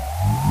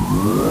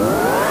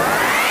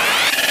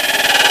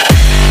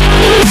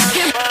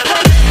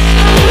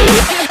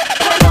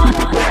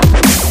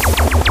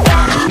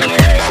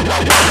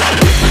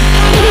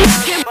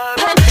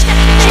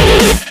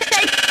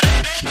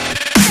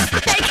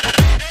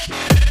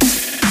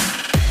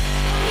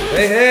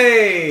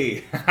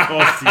Hey!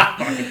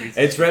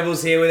 It's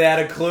Rebels here without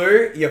a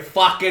clue. You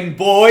fucking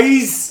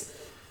boys!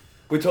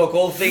 We talk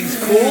all things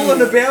cool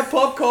and about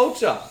pop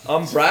culture.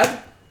 I'm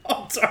Brad.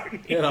 I'm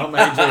Tony. And I'm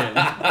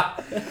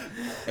Adrian.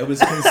 It was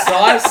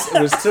concise,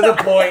 it was to the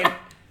point.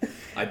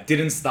 I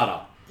didn't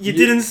stutter. You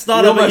didn't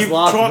stutter, you but almost you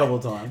laughed tried. a couple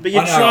of times. But you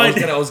I know,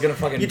 tried. I was gonna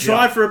fucking You jump.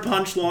 tried for a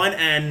punchline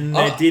and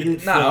it didn't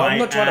No, fly I'm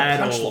not trying at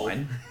to all.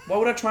 punchline. Why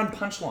would I try and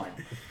punchline?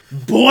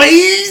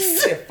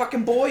 Boys. Yeah,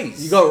 fucking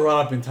boys. You got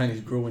right up in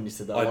Tony's grill when you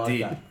said that. I I like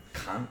did. that.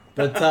 Cunt.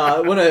 But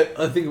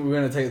I think we're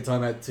going to take the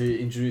time out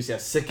to introduce our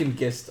second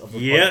guest of the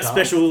Yeah,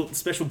 podcast.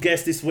 special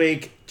guest this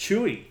week,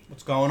 Chewy.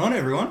 What's going on,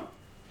 everyone?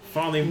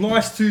 Finally,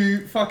 Nice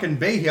to fucking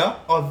be here.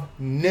 I've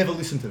never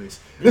listened to this.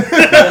 you piece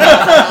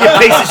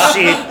of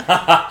shit.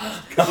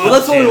 Well,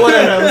 that's what we want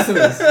out of our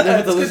listeners. Never to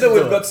It's good listen that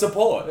we've to got it.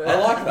 support. I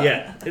like that.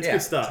 Yeah, it's Yeah.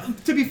 good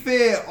stuff. To be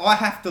fair, I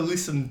have to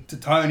listen to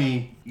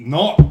Tony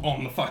not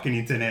on the fucking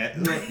internet.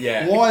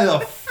 Yeah. Why the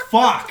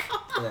fuck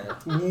Yeah.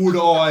 would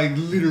I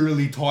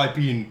literally type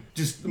in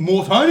just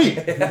more Tony?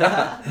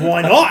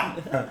 Why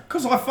not?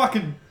 Because I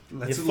fucking...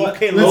 Let's You get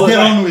fucking love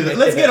on with it.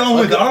 Let's get on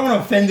with it. I don't want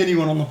to offend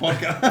anyone on the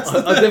podcast.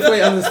 I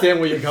definitely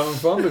understand where you're coming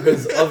from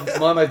because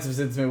my mates have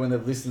said to me when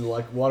they've listened,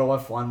 like, why do I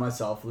find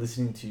myself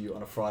listening to you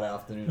on a Friday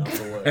afternoon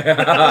after work?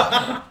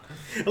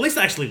 At least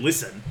actually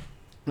listen.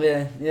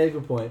 yeah,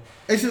 good point.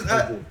 It's just,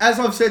 as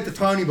I've said to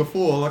Tony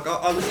before, like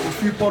I listen to a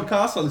few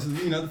podcasts. I listen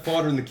to, The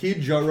Fighter and the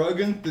Kid, Joe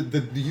Rogan,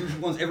 the usual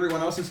ones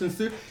everyone else listens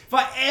to. If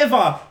I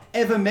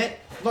ever met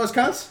those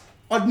cunts,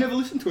 I'd never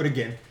listen to it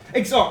again.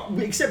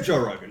 Except Joe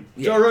Rogan.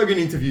 Yeah. Joe Rogan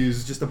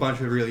interviews just a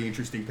bunch of really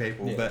interesting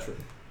people. Yeah, but true.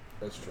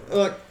 That's true.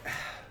 like,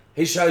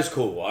 His show's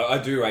cool. I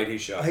do rate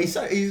his show. he's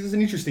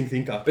an interesting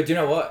thinker. But you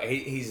know what?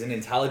 He's an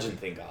intelligent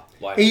thinker.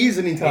 Like He is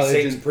an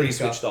intelligent He seems pretty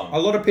thinker. switched on. A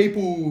lot of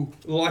people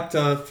like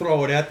to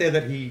throw it out there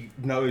that he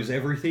knows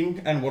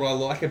everything, and what I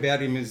like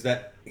about him is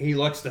that he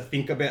likes to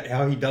think about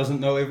how he doesn't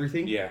know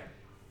everything. Yeah.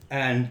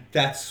 And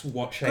that's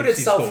what shapes Good at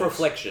his thoughts.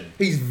 self-reflection.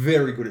 He's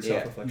very good at Yeah.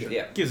 self-reflection.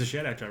 Yeah. Gives a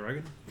shout out, Joe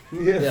Rogan.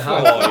 Yeah,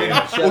 Oh,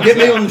 yeah. Well, get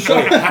me on the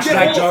show.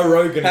 Hashtag Joe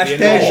Rogan. at the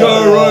end Hashtag of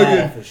Joe it.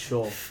 Rogan. For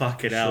sure.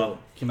 Fuck it Sure. out.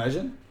 Can you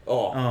imagine?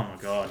 Oh. Oh my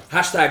god.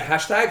 Hashtag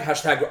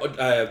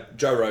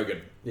Joe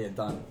Rogan. Yeah,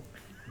 done.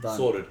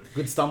 Sorted.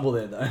 Good stumble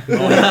there, though. Oh, that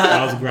was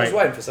I was great.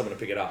 waiting for someone to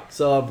pick it up.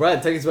 So,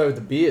 Brad, take us away with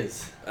the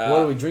beers. What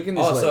are we drinking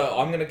this week? So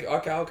I'm gonna.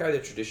 Okay, I'll go the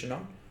tradition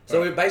on.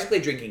 So we're basically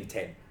drinking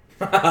 10.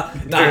 No,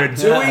 Good.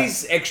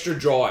 Tooheys extra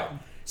dry.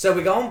 So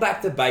we're going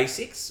back to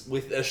basics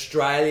with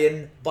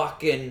Australian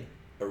fucking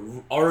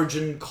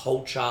origin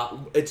culture.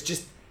 It's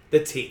just the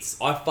tits.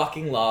 I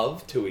fucking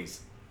love Tooheys.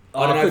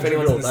 I don't know if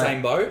anyone's in the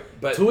same boat,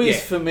 but Tooheys yeah.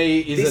 for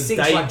me This is a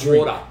thing's day like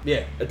drink. water.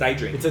 Yeah. A day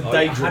drink. It's a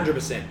day drink.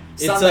 100%.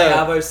 It's Sunday a-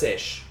 Arvo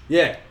Sesh.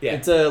 Yeah. Yeah.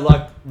 It's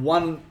like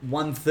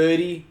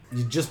 1:30.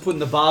 You're just putting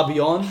the barbie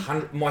on.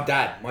 My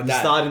dad. You're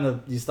starting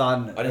it. I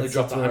nearly That's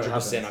dropped where it 100%. I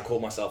happens.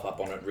 called myself up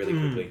on it really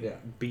quickly. Yeah.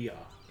 Beer.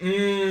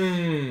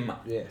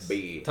 Yes.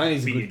 Beer.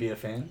 Tony's a Beer. good beer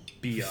fan.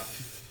 Beer.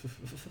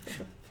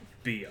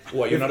 Beer.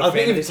 What, you're not I a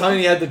think fan of if this Tony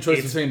one? had the choice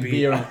It's between beer.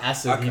 beer and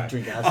acid, Okay. he'd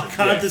drink I acid.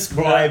 can't Yeah.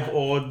 describe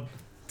or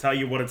tell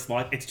you what it's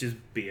like. It's just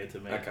beer to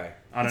me. Okay.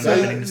 I don't So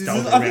know any this is,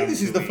 nostalgia I think around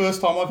this is the Tooheys.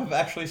 first time I've ever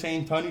actually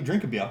seen Tony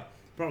drink a beer.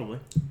 Probably.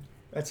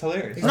 That's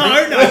hilarious. No.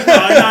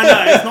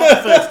 It's not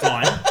the first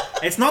time.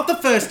 It's not the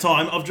first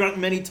time. I've drunk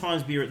many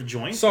times beer at the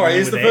joint. Sorry,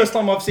 when it's we the were first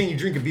time I've seen you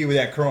drink a beer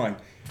without crying.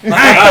 there.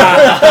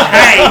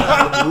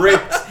 Hey,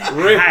 Ripped.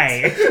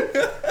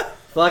 hey.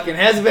 Fucking,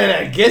 how's about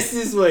our guest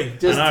this week?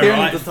 Just I know, tearing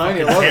right? into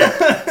Tony. I Fucking love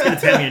it. It's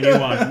gonna tell me a new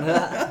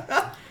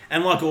one.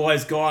 And like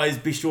always, guys,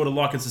 be sure to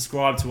like and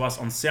subscribe to us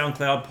on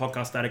SoundCloud,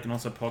 Podcast Addict, and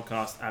also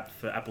Podcast app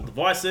for Apple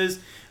devices.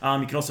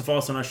 You can also follow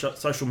us on our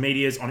social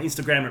medias on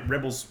Instagram at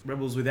Rebels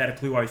Without a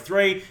Clue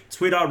 03,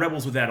 Twitter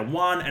Rebels Without a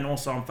 1, and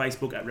also on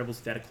Facebook at Rebels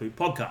Without a Clue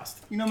Podcast.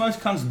 You know,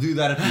 most cunts do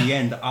that at the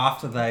end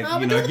after they've,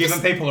 we do it at given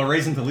people a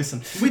reason to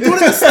listen. We do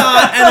it at the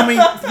start and then we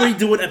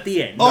redo it at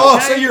the end. Oh,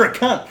 okay? so you're a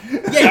cunt.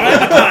 Yeah, I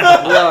am a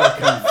cunt. We are a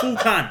cunt. Full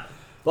cunt.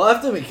 But I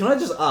have to admit, can I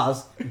just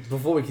ask,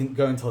 before we can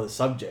go into the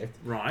subject,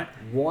 Right.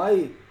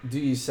 why do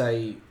you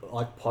say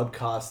like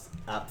podcast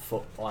app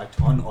for on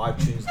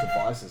iTunes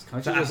devices?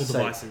 Can't you For just Apple say?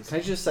 devices.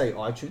 Can't you just say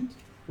iTunes?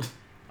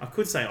 I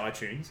could say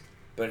iTunes.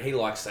 But he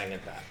likes saying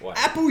it that way.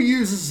 Apple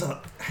users are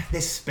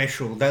they're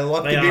special. They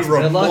like They to be are special.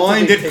 They like to be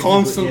reminded technical,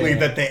 constantly yeah.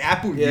 that they're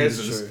Apple Yeah, it's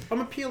users. true.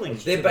 I'm appealing.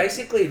 to They're them.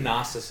 basically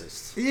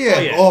narcissists. Yeah. Oh,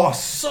 yeah. Oh,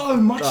 so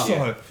much Oh,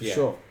 so. For Yeah.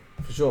 sure.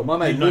 For sure. My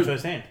mate You'd know Luke,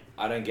 firsthand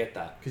I don't get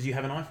that. because you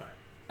have an iPhone.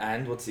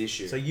 And what's the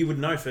issue? So you would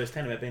know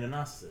firsthand about being a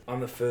narcissist.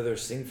 I'm the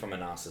furthest thing from a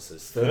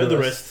narcissist.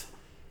 Furthest.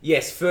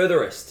 Yes,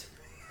 furthest.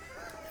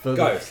 Go.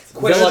 Furthest. Is that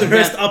Question like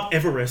Furthest Mount, up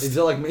Everest. is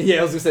that like, yeah,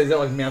 I was gonna say, is that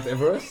like Mount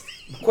Everest?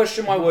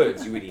 Question my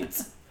words, you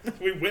idiots.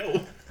 We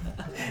will.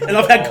 And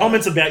I've had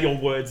comments about your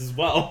words as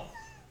well.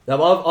 Now,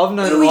 I've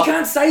known. No, he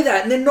can't say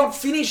that and then not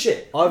finish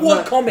it. I've What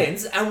known-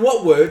 comments and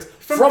what words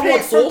from what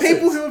from sources?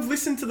 people who have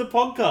listened to the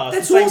podcast.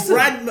 That's saying awesome.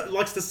 Brad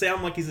likes to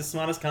sound like he's the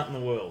smartest cunt in the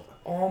world.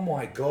 Oh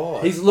my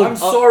god! Look, I'm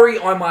sorry,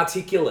 I'm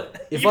articulate.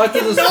 If I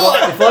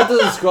had to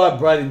describe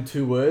Brad in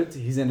 2 words,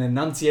 he's an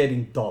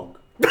enunciating dog.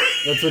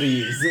 That's what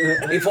he is.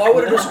 If I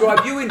were to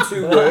describe you in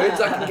 2 words,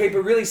 I can keep it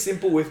really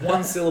simple with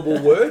 1-syllable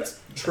words: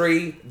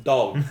 tree,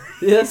 dog.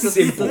 Yeah, that's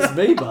Simple.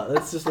 me, but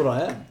that's just what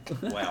I am.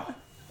 Wow.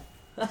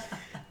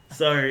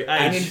 So,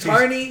 And in H,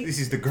 Tony, This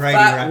is the grading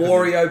Fat rap.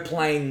 Wario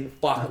playing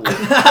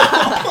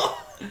fuckwit.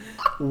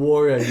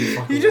 Warrior, you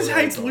fucking he just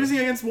Warrior hates dog. losing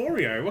against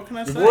Wario. What can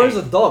I say? Warrior's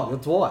a dog,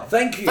 that's why.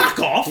 Thank you. Fuck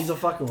off! He's a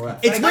fucking rat.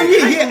 It's Like, when I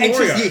you hate hear, it's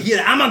Wario. just, you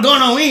hear, I'm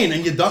gonna win,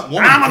 and you don't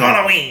want I'm to.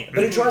 gonna win.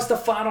 But he tries to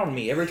fart on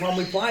me every time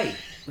we play.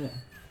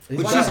 He's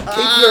Which like- is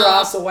keep your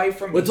ass away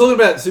from We're me. talking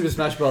about Super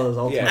Smash Brothers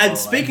Ultimate. Yeah. by the And way.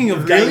 speaking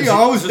of Really? games,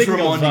 I was just speaking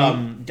of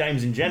reminding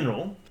games in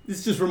general.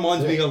 This just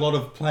reminds me a lot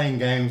of playing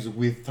games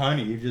with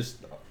Tony. You just,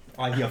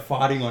 I hear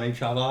fighting on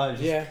each other.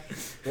 Just, Yeah.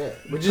 Yeah.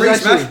 Which is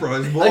Pre-Smash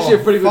Bros. actually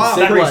a pretty good Far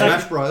segue.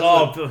 pre-Smash Bros.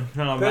 Oh,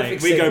 Perfect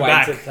mate, we segue go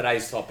back. to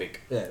today's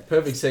topic. Yeah,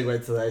 perfect segue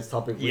to today's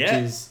topic, which Yeah.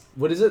 is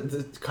what is it?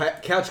 The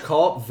couch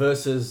co-op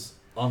versus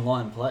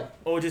online play.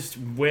 Or just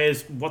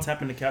what's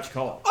happened to couch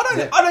co-op? I don't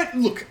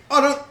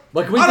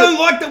Like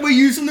like that we're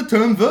using the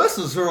term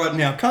versus right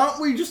now. Can't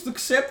we just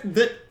accept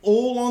that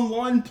all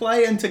online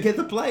play and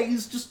together play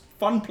is just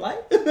fun play?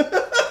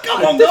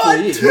 Come on,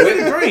 definitely guys. is. To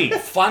a degree.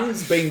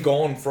 Fun's been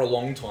gone for a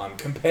long time.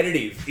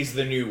 Competitive is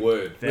the new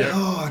word. Fair.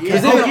 Oh, okay.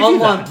 Because I'll even give you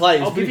online that. play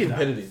is I'll give pretty you that.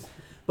 competitive.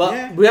 But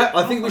Yeah.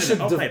 I think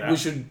I'll play that. we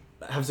should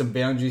have some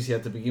boundaries here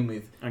to begin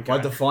with Okay. by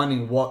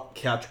defining what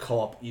couch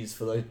co-op is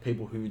for those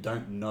people who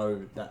don't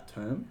know that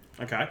term.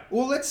 Okay.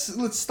 Well, let's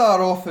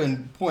start off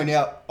and point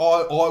out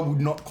I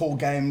would not call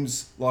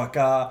games like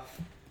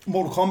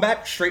Mortal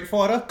Kombat, Street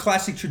Fighter,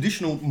 classic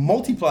traditional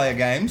multiplayer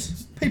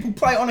games. People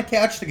play on a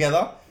couch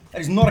together.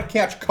 That is not a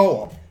couch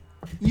co-op.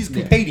 He's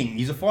competing.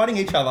 He's fighting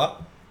each other.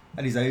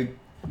 That is a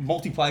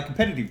multiplayer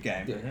competitive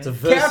game. Yeah, it's a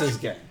versus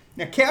game.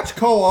 Now, couch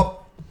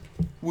co-op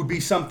would be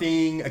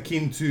something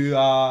akin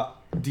to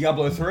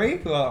Diablo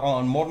 3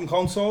 on modern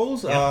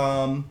consoles.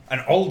 Yeah.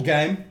 An old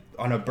game.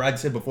 I know Brad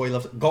said before he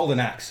loves it. Golden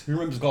Axe. Who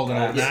remembers Golden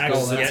Axe? Axe,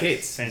 Golden yeah,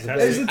 Tits. There's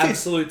Fantastic. the-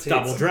 Absolute tits.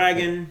 Double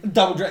Dragon,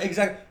 Double Dragon.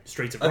 Exactly.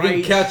 Streets of I think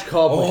Rage. couch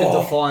co-op we Oh.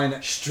 can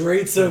define.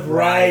 Streets of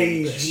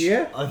Rage.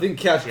 Yeah. I think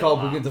couch co-op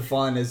we Killer. can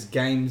define as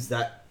games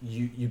that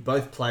you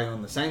both play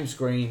on the same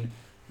screen.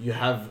 You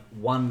have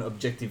one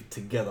objective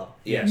together.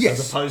 Yeah. Yes.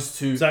 As opposed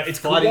to So it's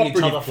fighting each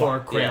cooperative other for a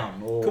play.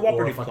 crown. Or,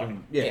 Cooperative or a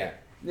fucking, play. Yeah. Yeah.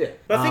 Yeah.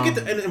 But I think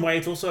in a way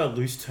it's also a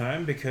loose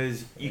term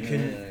because you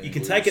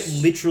can take it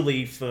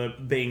literally for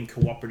being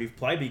cooperative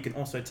play, but you can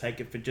also take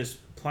it for just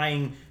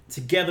playing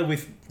together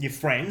with your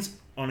friends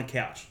on a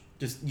couch,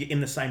 just you're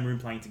in the same room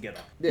playing together.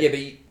 Yeah, but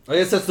you, I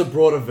guess that's the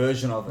broader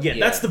version of it. Yeah,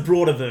 Yeah. that's the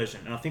broader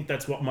version, and I think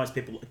that's what most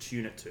people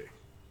attune it to.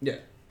 Yeah.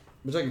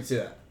 Which I can see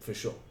that for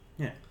sure.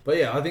 Yeah. But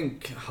yeah, I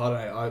think I don't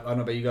know. I don't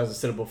know about you guys have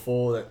said it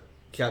before that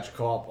couch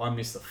co-op. I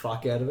miss the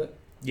fuck out of it.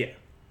 Yeah,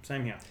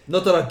 same here.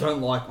 Not that I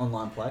don't like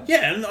online play.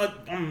 Yeah, and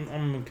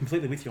I'm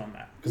completely with you on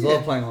that. Because I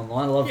love playing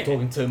online. I love Yeah.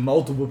 talking to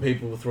multiple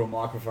people through a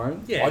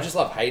microphone. Yeah, I just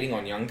love hating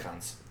on young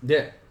cunts.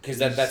 Yeah. Because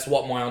that's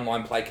what my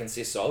online play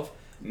consists of.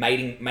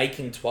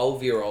 Making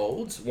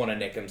 12-year-olds want to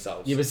neck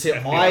themselves. Yeah, but see,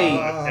 FBI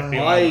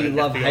I alert,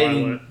 love FBI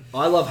hating. alert.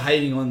 I love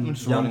hating on I'm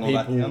just young writing all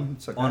that people down.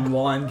 It's okay.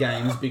 online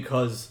games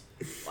because.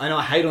 And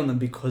I hate on them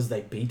because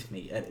they beat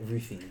me at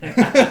everything.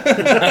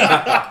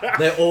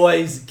 They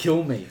always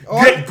kill me.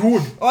 Get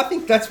good. I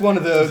think that's one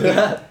of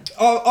the.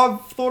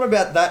 I've thought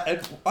about that.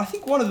 And I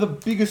think one of the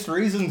biggest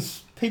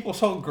reasons people are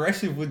so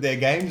aggressive with their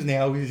games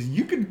now is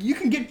you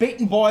can get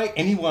beaten by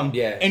anyone,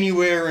 Yeah.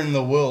 anywhere in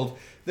the world.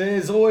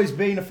 There's always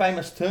been a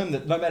famous term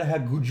that no matter how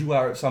good you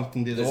are at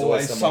something, there's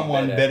always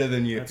someone better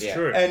than you. That's Yeah.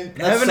 true. And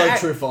That's having so ac-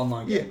 true for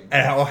online Yeah, gaming.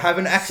 and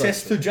having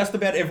access true. to just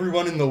about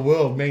everyone in the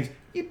world means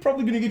you're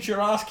probably going to get your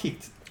ass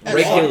kicked at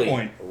Regularly. some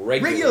point.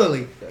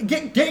 Regularly.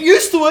 Get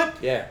used to it.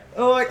 Yeah.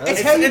 Like,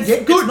 it's It's- how you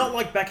get good. It's not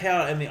like back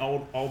how in the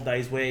old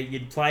days where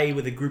you'd play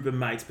with a group of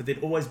mates, but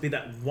there'd always be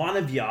that one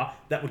of you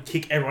that would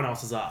kick everyone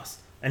else's ass,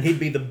 and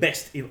he'd be the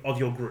best of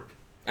your group.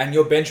 And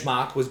your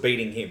benchmark was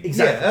beating him.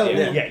 Exactly.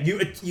 Yeah, Yeah.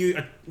 You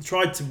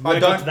tried to work I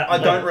up don't. to that I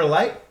level. don't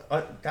relate.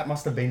 That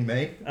must have been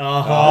me.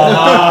 I'm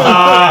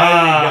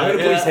going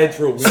to put his head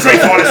through a window.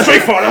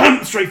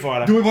 Street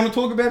Fighter. Do we want to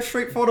talk about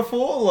Street Fighter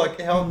 4? Like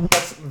how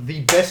that's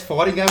the best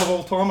fighting game of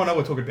all time? I know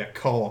we're talking about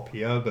co-op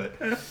here, but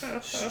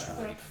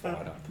Street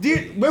Fighter.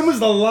 when was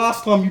the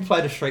last time you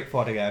played a Street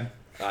Fighter game?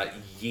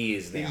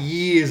 Years now.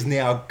 Years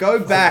now. Go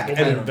back What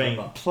would it and have been?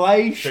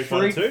 play Street Street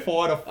Fighter 2?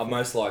 Fighter.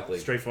 Most likely.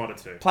 Street Fighter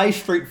 2. Play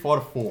Street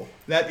Fighter 4.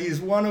 That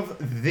is one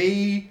of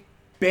the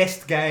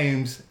best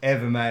games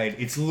ever made.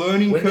 It's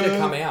learning When curve. did it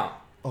come out?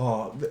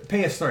 Oh, the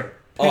PS3.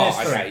 Oh,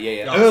 PS3. okay,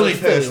 yeah. Oh, Early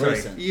so it's fairly PS3.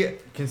 recent. Yeah.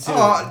 Consider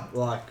Oh,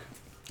 like.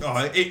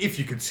 if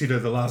you consider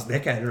the last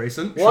decade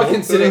recent. Well, I sure.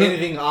 consider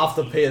anything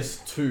after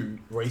PS2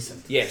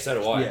 recent. Yeah,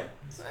 so do I. Yeah.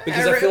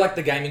 Because I feel like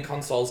the gaming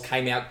consoles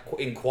came out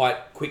in quite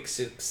quick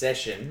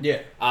succession Yeah.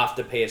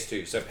 after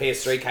PS2. So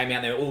PS3 came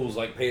out and it was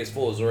like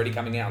PS4 is already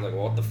coming out. Like,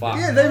 what the fuck?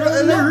 Yeah, they're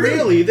Not really.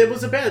 really. There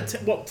was about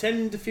a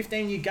 10 to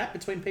 15 year gap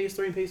between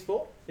PS3 and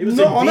PS4. It was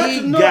No, a I'm big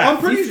actually, no, gap. I'm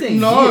pretty 15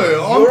 no, years.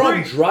 I'm You're on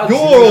pretty, drugs. You're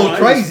You all know,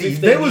 crazy.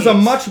 15 There was a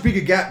years. much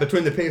bigger gap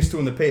between the PS2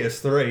 and the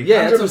PS3.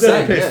 Yeah, that's what I'm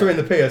saying, The PS3 yeah. and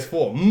the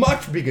PS4,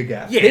 much bigger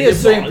gap. Yeah,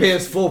 PS3 and it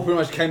was. PS4 pretty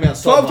much came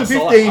out 12 to side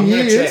by 15 I'm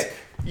gonna years. check.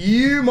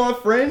 You, my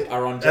friend,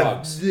 Are on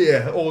drugs.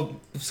 yeah, or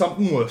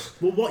something worse.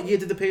 Well, what year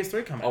did the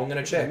PS3 come out? I'm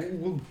gonna check.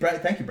 Well,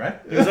 Brad, thank you, Brad.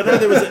 Because I know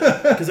there was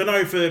because I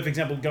know for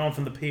example going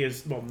from the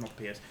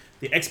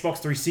the Xbox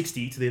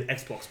 360 to the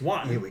Xbox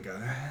One. Here we go.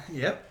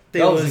 Yep.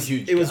 There That was a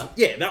huge It was gap.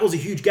 yeah, that was a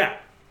huge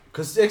gap.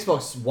 Because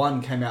Xbox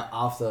One came out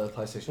after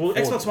PlayStation 4. Well,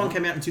 Xbox didn't One it?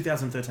 came out in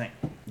 2013.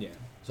 Yeah.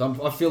 So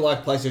I feel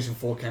like PlayStation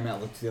 4 came out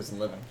like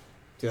 2011,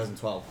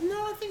 2012. No,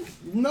 I think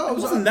No, it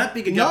wasn't that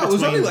big a gap No, it was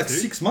between only the like two.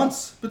 6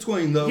 months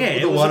between the yeah,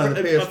 the it was one and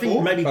the PS4. I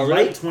think maybe Oh, really?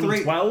 late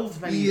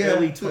 2012, maybe Yeah,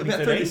 early about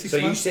 2013. 36 So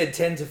you months. said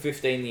 10 to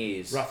 15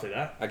 years. Roughly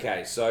that.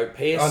 Okay, so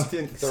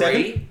Seven?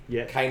 PS3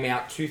 Yeah. came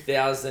out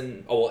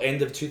 2000, or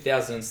end of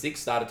 2006,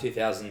 start of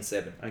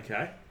 2007.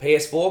 Okay.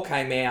 PS4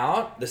 came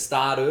out the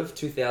start of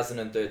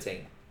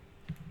 2013.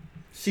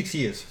 6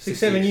 years. 6, 6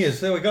 7 years. years.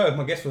 There we go.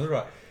 My guess was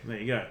right. There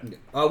you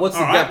go. What's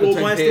the Alright, gap well,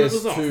 between my estimate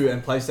was off. PS2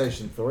 and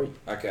PlayStation 3?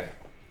 Okay.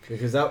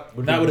 Because that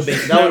would That have would've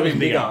been- been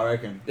bigger, I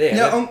reckon. Yeah.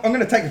 Now, I'm going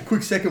to take a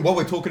quick second while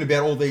we're talking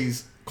about all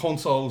these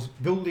consoles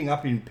building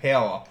up in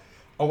power.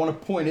 I want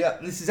to point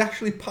out this is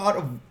actually part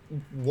of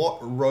what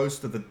rose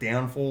to the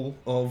downfall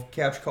of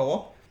couch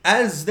co-op.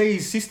 As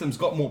these systems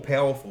got more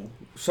powerful,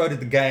 so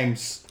did the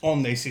games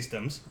on these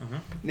systems.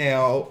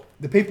 Now,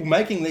 the people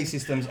making these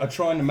systems are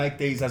trying to make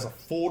these as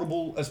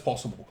affordable as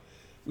possible,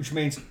 which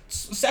means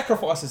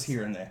sacrifices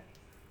here and there.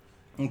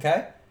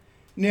 Okay?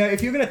 Now,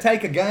 if you're going to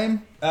take a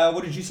game,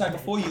 what did you say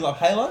before? You love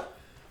Halo?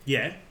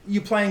 Yeah.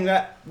 You're playing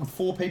that with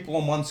 4 people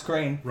on one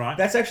screen. Right.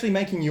 That's actually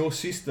making your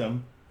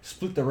system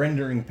split the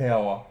rendering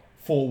power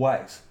 4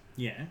 ways.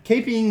 Yeah.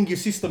 Keeping your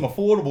system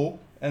affordable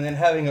and then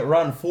having it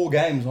run 4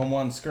 games on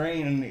one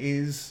screen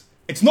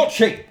it's not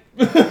cheap.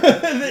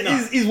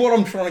 is what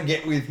I'm trying to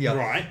get with here.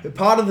 Right.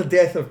 Part of the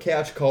death of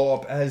couch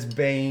co-op has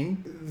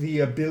been the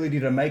ability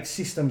to make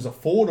systems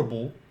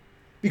affordable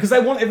because they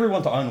want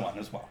everyone to own one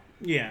as well.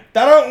 Yeah.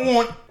 They don't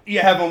want you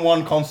having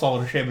one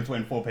console to share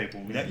between 4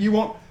 people. You know? You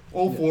want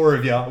all 4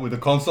 of you with a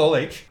console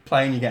each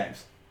playing your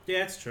games. Yeah,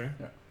 that's true.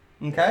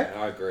 Okay?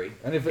 I agree.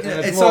 And if It's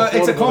more a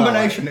affordable that way.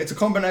 combination. It's a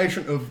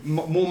combination of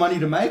more money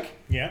to make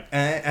Yeah.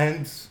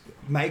 and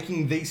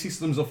making these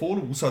systems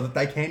affordable so that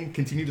they can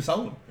continue to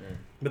sell them.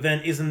 But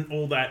then isn't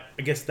all that,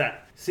 I guess,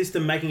 that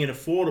system making it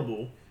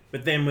affordable,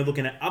 but then we're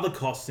looking at other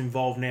costs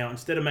involved now.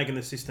 Instead of making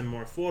the system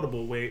more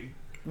affordable, we're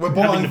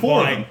Buying to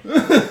 4 buy,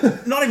 of them.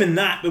 not even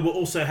that, but we're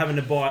also having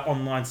to buy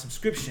online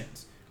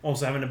subscriptions.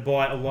 Also having to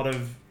buy a lot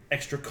of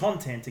extra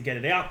content to get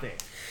it out there.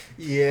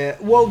 Yeah.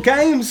 Well,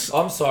 games.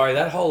 I'm sorry,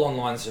 that whole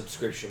online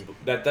subscription,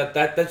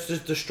 that's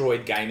just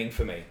destroyed gaming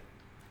for me.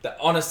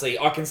 Honestly,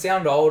 I can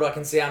sound old, I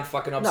can sound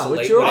fucking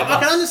obsolete. you're- whatever. I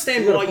can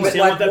understand why you But sound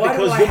like, like that why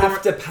because do I you're have more,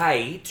 to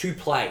pay to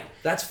play?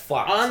 That's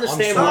fucked. I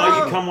understand I'm why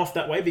sorry. you come off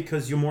that way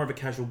because you're more of a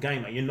casual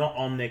gamer. You're not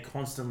on there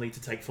constantly to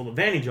take full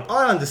advantage of it.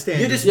 I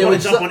understand. You just Yeah, want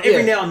which to jump is- on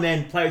every yeah. now and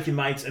then, play with your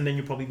mates, and then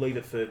you probably leave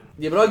it for.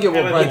 Yeah, but I get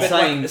what Yeah, Brad's but,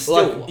 like, saying.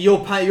 still- Like,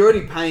 you're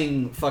already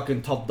paying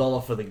fucking top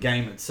dollar for the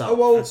game itself. Oh,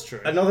 well, That's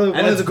true. Another one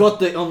and of it's the got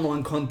the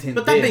online content.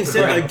 But that there being for said,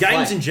 people though, to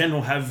games play. in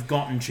general have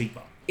gotten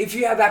cheaper. If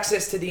you have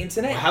access to the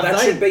internet, Have that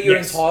they? should be your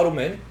Yes.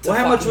 entitlement to Well,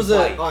 how much fucking was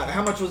play.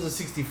 how much was a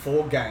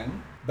 64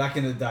 game back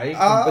in the day?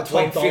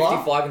 Between Top dollar?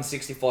 55 and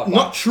 65 Not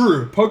bucks.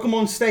 true.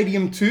 Pokemon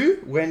Stadium 2,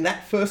 when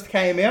that first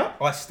came out,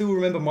 I still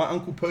remember my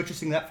uncle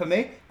purchasing that for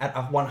me at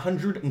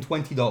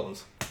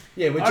 $120.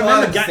 Yeah, which I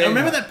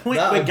remember that point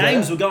where I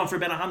games get. were going for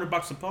about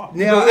 $100 a pop.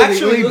 Now, But really,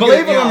 actually, when you look believe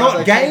at it or now, not,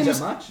 have they changed games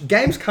that much?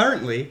 games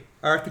currently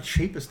are at the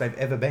cheapest they've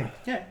ever been.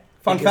 Yeah.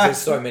 Fun Because fact. there's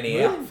so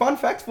many out. Fun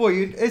fact for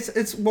you. It's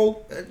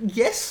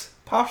yes,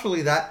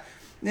 partially that.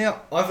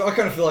 Now, I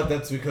kind of feel like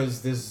that's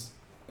because there's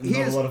not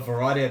Here's- a lot of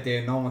variety out there,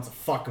 and no one wants to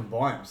fucking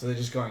buy them, so they're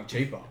just going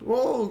cheaper.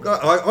 well,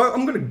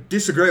 I'm going to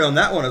disagree on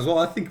that one as well.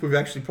 I think we've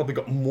actually probably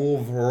got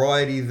more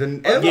variety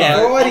than ever. Yeah,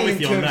 I'm variety with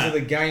in you on terms that. of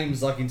the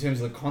games, like in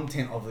terms of the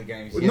content of the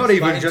games. Well, yes, not but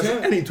even in just,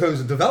 term- and in terms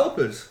of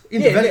developers.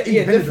 Independent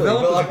Independent but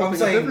developers like are I'm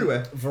popping up saying,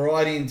 everywhere.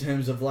 variety in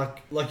terms of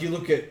like you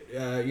look at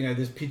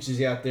there's pictures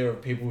out there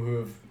of people who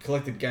have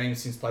collected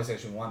games since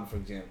PlayStation 1, for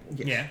example.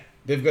 Yes. Yeah.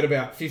 They've got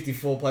about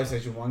 54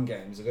 PlayStation 1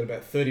 games. They've got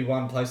about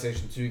 31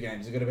 PlayStation 2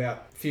 games. They've got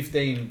about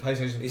 15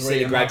 PlayStation 3. You see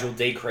a and gradual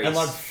decrease. and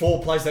like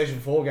 4 PlayStation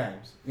 4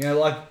 games. You know,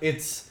 like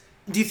it's...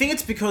 Do you think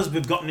it's because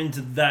we've gotten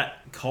into that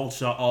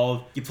culture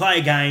of you play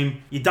a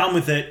game, you're done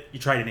with it, you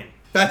trade it in?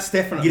 That's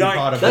definitely You don't.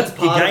 part of That's it.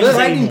 part of games it.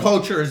 Trading anymore.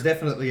 culture is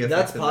definitely affected.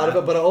 That's part of that.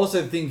 it, but I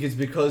also think it's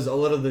because a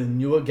lot of the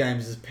newer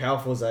games, as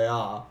powerful as they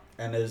are,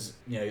 and as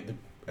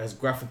as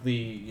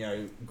graphically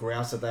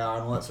grouse that they are,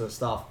 and all that sort of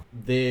stuff,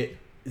 they're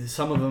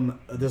some of them,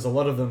 there's a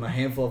lot of them, a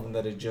handful of them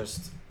that are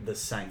just the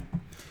same.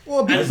 Well,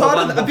 a big As part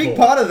the of one a big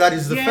before. part of that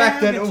is the Yeah,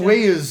 fact that I get you.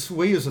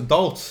 we as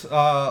adults,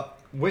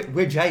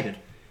 we're jaded.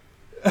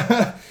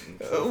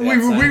 we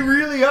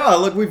really are.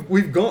 Like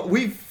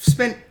we've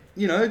spent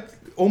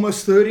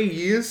almost 30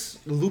 years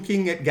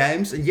looking at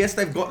games, and yes,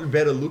 they've gotten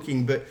better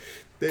looking, but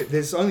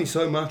there's only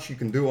so much you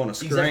can do on a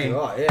screen. Exactly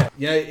right.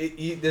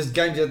 Yeah. There's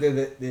games out there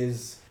that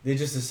they're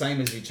just the same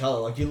as each other.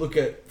 Like you look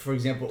at, for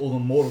example, all the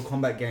Mortal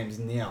Kombat games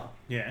now.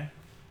 Yeah.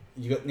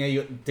 You got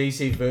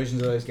DC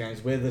versions of those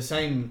games where the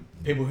same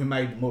people who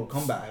made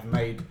Mortal Kombat have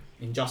made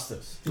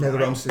Injustice.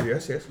 NetherRealm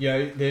Studios, yes.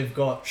 They've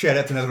got Shout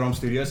out to NetherRealm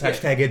Studios. Yeah.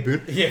 Hashtag Ed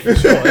Boon. yeah, for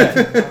sure.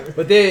 Yeah.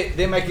 But they're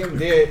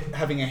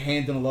having a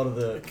hand in a lot of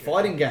the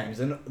fighting games,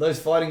 and those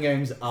fighting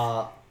games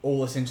are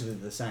all essentially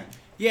the same.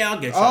 Yeah, I'll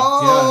get you.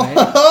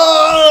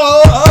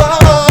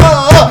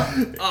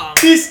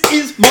 This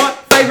is my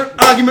favourite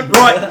argument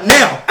right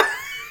now.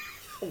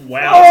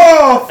 Wow.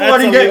 Oh,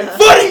 That's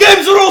fighting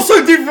games are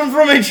also different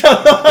from each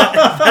other.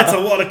 That's a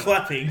lot of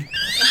clapping.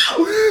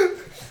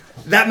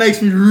 That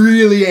makes me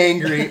really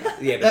angry.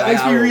 Yeah, but That they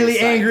makes me are all really the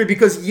same. angry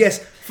because yes,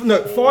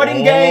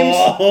 fighting games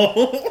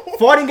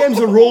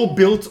are all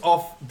built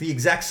off the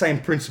exact same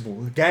principle.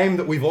 The game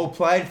that we've all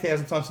played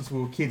 1,000 times since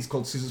we were kids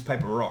called Scissors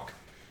Paper Rock.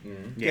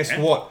 Guess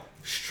Yeah. what?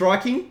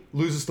 Striking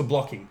loses to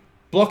blocking.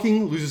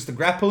 Blocking loses to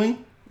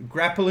grappling.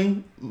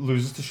 Grappling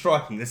loses to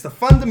striking. That's the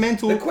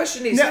fundamental. The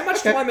question is, Now, how much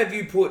okay. time have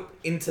you put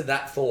into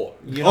that thought?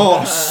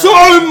 Oh,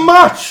 so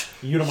much!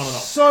 You don't want to know.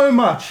 So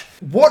much.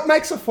 What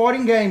makes a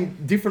fighting game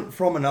different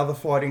from another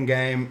fighting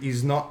game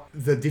is not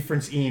the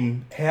difference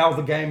in how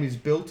the game is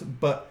built,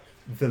 but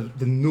the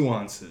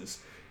nuances.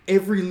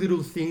 Every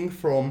little thing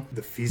from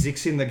the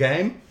physics in the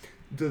game,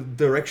 the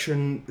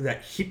direction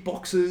that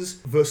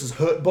hitboxes versus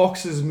hurt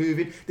boxes move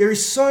in. There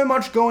is so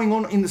much going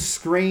on in the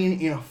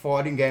screen in a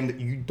fighting game that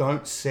you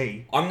don't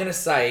see. I'm going to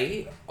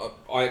say,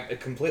 I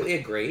completely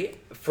agree,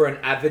 for an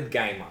avid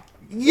gamer.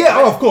 Yeah,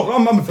 oh, of course.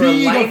 I'm For a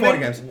big on layman, fighting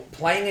games.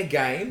 playing a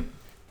game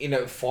in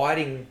a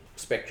fighting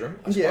spectrum,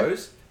 I Yeah.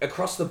 suppose,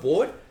 across the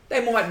board,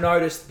 they might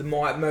notice the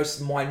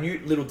most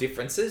minute little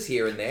differences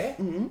here and there.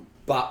 Mm-hmm.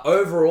 But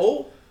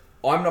overall,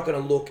 I'm not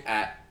going to look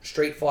at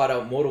Street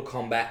Fighter, Mortal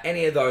Kombat,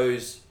 any of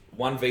those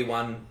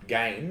 1v1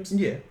 games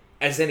Yeah.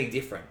 as any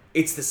different.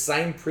 It's the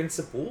same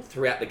principle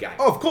throughout the game.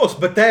 Oh, of course,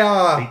 but they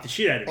are... Beat the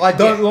shit out of it. I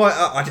don't Yeah. like.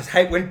 I just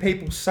hate when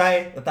people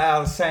say that they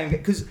are the same.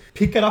 Because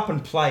pick it up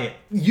and play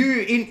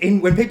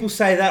it. When people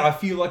say that, I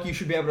feel like you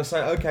should be able to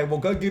say, okay, well,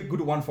 go get good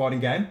at one fighting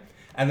game,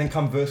 and then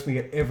come verse me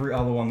at every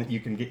other one that you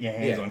can get your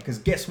hands Yeah. on. Because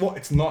guess what?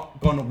 It's not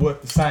going to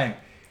work the same.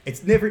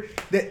 It's never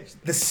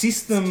the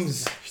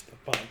systems.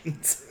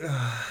 Just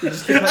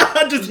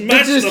You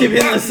mash just the keep hitting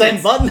the buttons.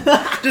 same button.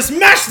 Just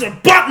mash the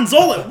buttons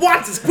all at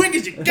once as quick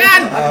as you can,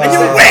 and you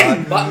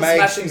win. Button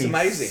Makes smashing's me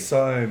amazing.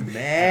 So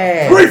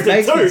mad. Proved it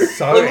Makes me too.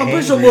 so Like, I'm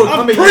pretty sure angry.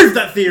 Mortal I've Kombat, proved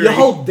that theory. You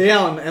hold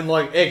down and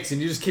like X,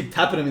 and you just keep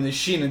tapping them in the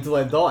shin until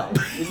they die.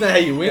 Isn't that how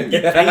you win?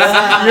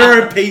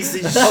 You're a piece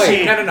of Oh,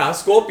 shit. yeah, no,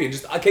 Scorpion.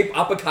 I keep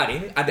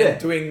uppercutting and then Yeah.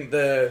 doing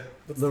the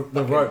The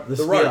rope, the rope.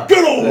 spear.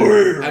 Get over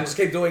here. and just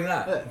keep doing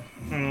that.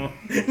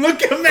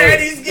 Look at man,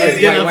 he's Wait,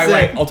 getting. getting wait,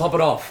 upset. I'll top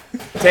it off.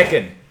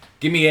 Tekken.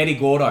 Give me Eddie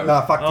Gordo.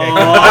 Nah, fuck Tekken.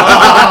 Oh.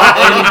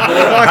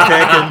 Fuck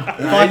Tekken.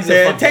 Fuck he's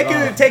a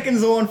Tekken. fucking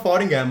Tekken's the one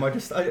fighting game I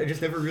just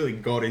never really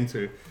got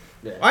into.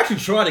 Yeah. I actually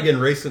tried again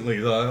recently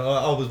though.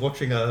 I was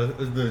watching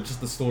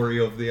just the story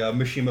of the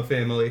Mishima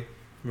family.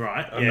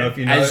 Right. I don't know if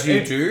you know. As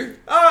you do.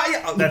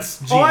 Yeah. That's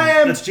Jin. I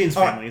am. That's Jin's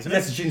family, isn't it?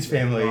 That's Jin's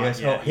family. Right,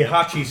 Yes. yeah,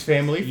 Hihachi's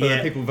family for Yeah.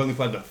 the people who've only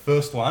played the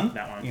first one.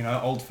 That one. You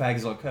know, old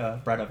fags like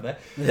Brad over there.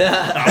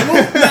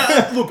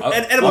 Look, out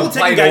of all the I've Tekken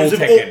played games, all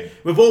Tekken.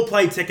 we've all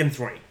played Tekken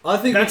 3. I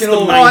think That's we the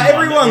can all. main Oh, one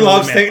everyone that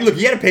loves really Tekken. Look,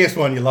 you had a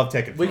PS1, you love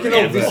Tekken. We can Yeah,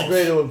 all of course.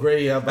 disagree to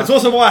agree. But That's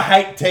also why I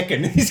hate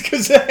Tekken. Is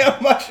because of how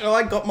much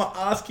I got my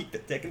ass kicked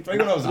at Tekken 3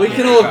 when I was. we a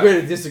can all agree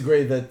to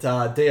disagree that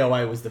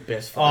DOA was the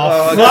best.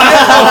 Oh,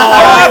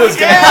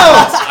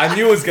 I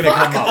knew it was gonna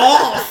come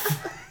up.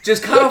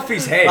 Just cut off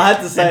his head. I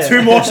had to say Two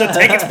it. more shot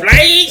Tekkens,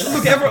 please.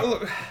 Look,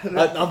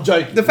 I'm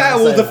joking. the fact,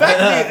 I'm well, the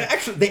saying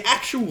fact, that. the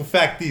actual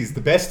fact is, the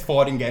best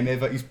fighting game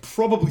ever is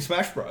probably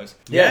Smash Bros.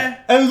 Yeah.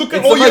 And look at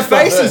It's all the your most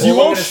diverse. faces, you All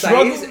I'm all gonna say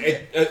struggle. is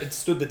it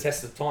stood the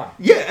test of time.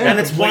 Yeah, And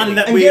it's one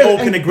that and we yeah, all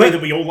can and- agree but-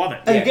 that we all love it.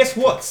 And Yeah. guess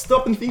what?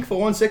 Stop and think for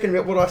 1 second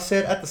about what I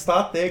said at the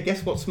start there.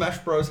 Guess what Smash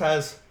Bros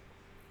has?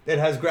 It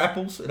has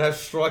grapples, it has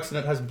strikes, and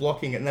it has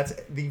blocking, and that's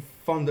the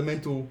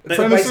fundamental The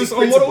premises basic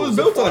on what it was principles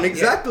built of on. fighting, yeah.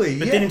 Exactly.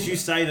 But yeah. didn't you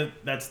say that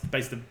that's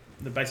the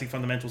basic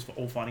fundamentals for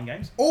all fighting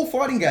games? All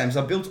fighting games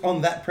are built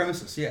on that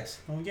premises. Yes.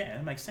 Oh yeah,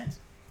 that makes sense.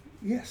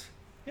 Yes.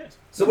 Yes.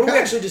 So what are we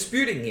Okay. actually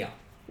disputing here?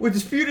 We're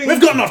disputing.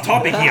 We've got enough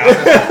topic here.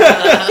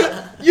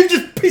 You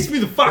just pissed me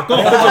the fuck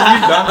off. That's what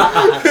you've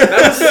done.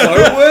 That was so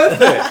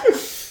worth it.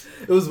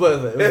 It was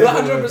worth it. It was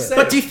 100%.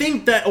 But do you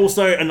think that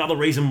also another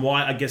reason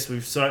why I guess we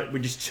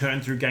just churn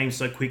through games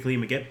so quickly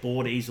and we get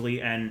bored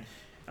easily, and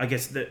I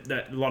guess that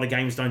a lot of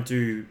games don't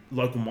do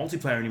local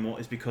multiplayer anymore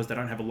is because they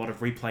don't have a lot of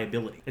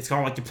replayability. It's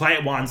kind of like you play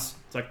it once,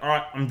 it's like, all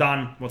right, I'm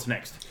done. What's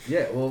next?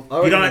 Yeah, well, I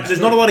You reckon don't. that's There's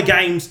true. not a lot of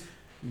games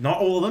Not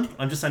all of them.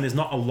 I'm just saying there's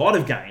not a lot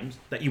of games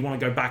that you want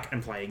to go back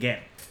and play again.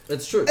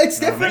 It's true. It's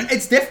You know what I definitely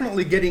it's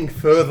definitely getting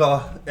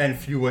further and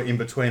fewer in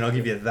between. I'll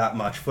give you that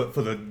much for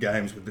the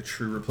games with the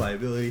true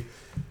replayability.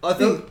 I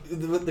think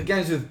the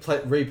games with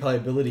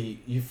replayability,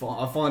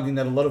 I finding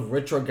that a lot of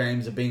retro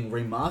games are being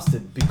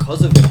remastered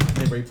because of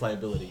their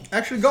replayability.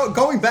 Actually,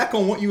 going back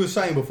on what you were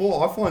saying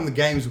before, I find the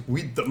games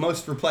with the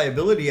most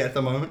replayability at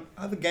the moment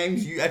are the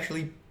games you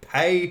actually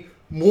pay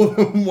more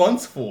than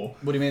once for.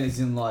 What do you mean? Is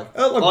in like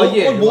Like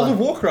World of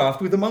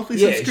Warcraft with a monthly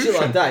subscription.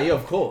 shit like that. Yeah,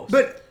 of course.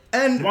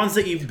 And Ones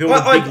that you build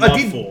a big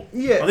love for.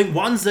 Yeah. I think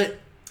ones that...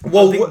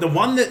 Well, I think the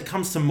one that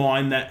comes to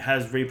mind that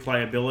has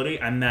replayability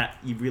and that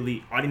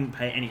I didn't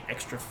pay any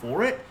extra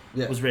for it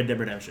was Red Dead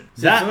Redemption.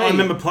 So That for me, I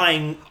remember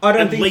playing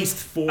least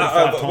 4 or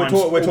 5 times. We're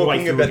all the way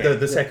talking through about again.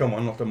 the second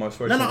one, not the most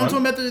recent No, one. I'm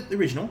talking about the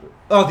original.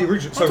 Oh, the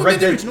original. So talking Red about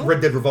the Dead, original.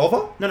 Red Dead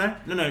Revolver? No. Nah,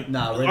 Red Dead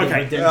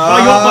Okay. Redemption.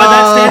 By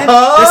that standard,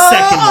 the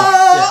second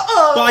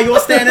one. By your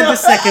standard, the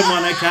second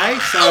one, okay?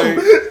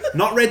 So,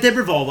 not Red Dead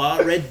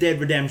Revolver, Red Dead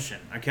Redemption,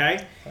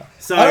 okay?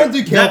 So, I don't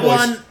do that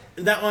Cowboys.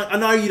 that one, I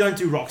know you don't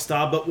do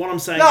Rockstar, but what I'm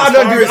saying No, as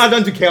far as- I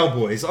don't do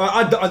Cowboys.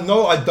 I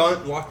know I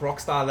don't like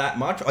Rockstar that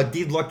much. I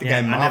did like the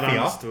game I never Mafia.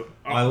 understood.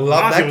 I Oh,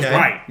 love Mafia that was game.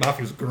 great.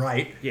 Mafia was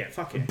great. Yeah,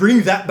 fuck it.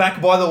 Bring that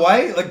back, by the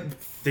way. Like,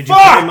 Did you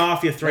fuck! play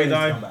Mafia 3 Please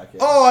though? come back, yeah.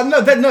 Oh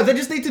no, they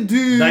just need to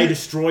do. They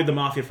destroyed the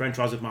Mafia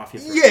franchise with Mafia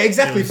 3. Yeah,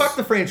 exactly. It was Fuck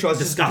the franchise.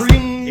 Just disgusting.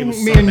 bring It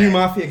was me so a new bad.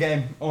 Mafia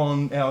game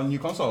on our new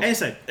console. And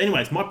so,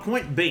 anyways, my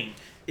point being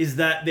is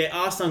that there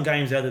are some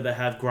games out there that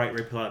have great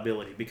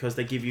replayability because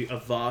they give you a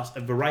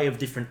array of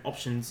different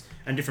options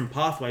and different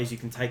pathways you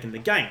can take in the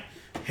game.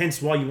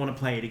 Hence why you want to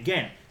play it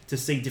again, to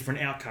see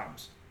different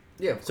outcomes.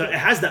 Yeah. So it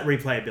has that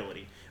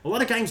replayability. A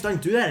lot of games don't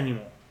do that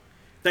anymore.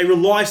 They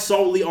rely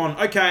solely on,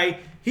 okay,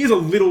 here's a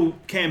little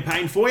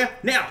campaign for you.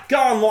 Now, go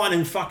online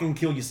and fucking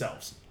kill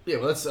yourselves. Yeah,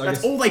 well, I That's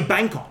guess, all they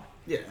bank on.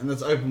 Yeah, and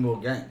that's open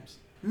world games.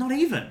 Not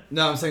even.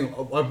 No, I'm saying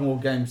open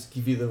world games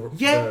give you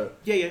Yeah.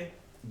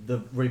 the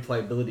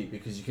replayability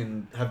because you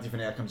can have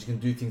different outcomes. You can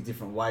do things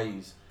different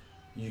ways.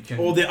 You can.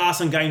 Or there are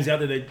some games out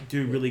there that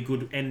do really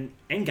good end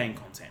game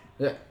content.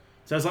 Yeah.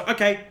 So it's like,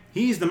 okay,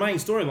 here's the main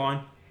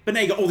storyline, but now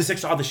you got all this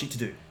extra other shit to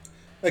do.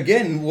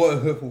 Again,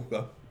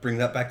 bring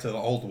that back to the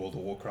old World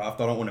of Warcraft.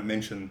 I don't want to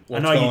mention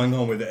what's know you- going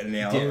on with it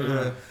now.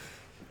 Yeah.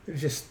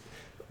 Just.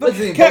 But the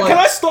thing- Can, but can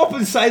like- I stop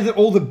and say that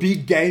all the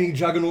big gaming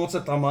juggernauts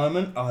at the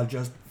moment are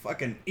just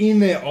fucking in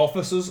their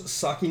offices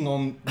sucking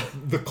on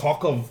the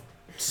cock of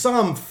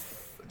some.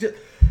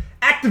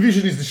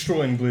 Activision is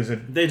destroying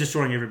Blizzard They're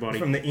destroying everybody.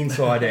 from the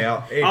inside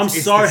out. I'm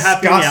It's so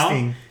happy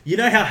disgusting. now. You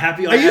know how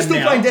happy I Are am you still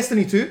now. playing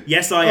Destiny 2?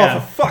 Yes, I Oh,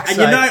 am. for fuck's and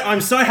sake. you know, I'm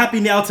so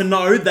happy now to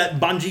know that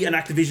Bungie and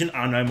Activision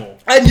are no more.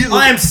 And you,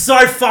 I am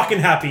so fucking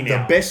happy the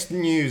now. best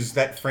news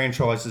that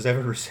franchise has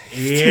ever received.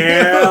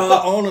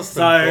 Yeah. Honest to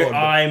So God.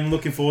 I'm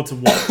looking forward to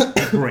what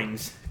it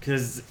brings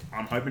because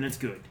I'm hoping it's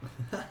good.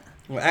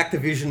 Well,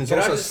 Activision is Can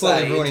I also just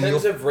slowly say, in ruining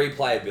terms your... of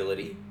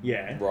replayability,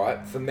 Yeah.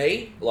 right? For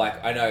me,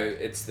 like I know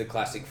it's the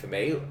classic for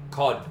me,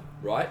 COD,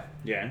 right?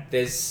 Yeah.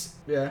 There's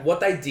Yeah.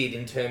 what they did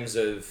in terms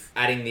of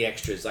adding the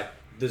extras, like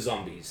the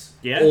zombies,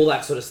 Yeah. all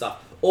that sort of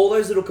stuff, all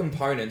those little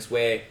components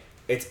where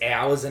it's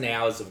hours and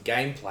hours of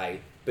gameplay,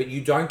 but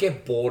you don't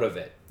get bored of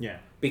it Yeah.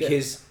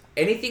 because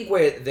anything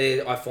where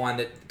I find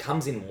that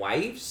comes in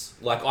waves,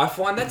 like I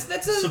find that's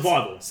a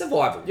Survival.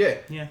 survival. Yeah.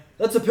 Yeah.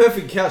 That's a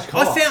perfect couch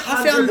I co-op.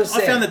 found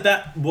 100%.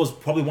 that was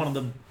probably one of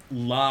the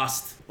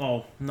last.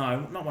 Oh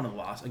no, not one of the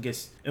last. I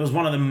guess it was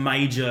one of the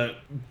major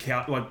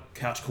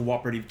couch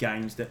cooperative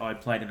games that I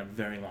played in a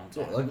very long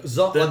time. Yeah, like, the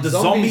zombies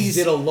zombies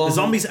did a long. the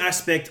zombies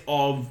aspect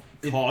of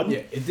COD. Yeah,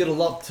 it did a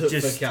lot for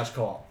Just- couch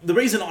co-op. The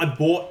reason I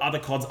bought other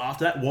CODs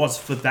after that was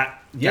for that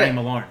Yeah. game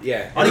alone.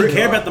 Yeah. I didn't Every-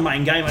 care about the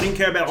main game. I didn't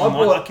care about I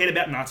online. bought- I cared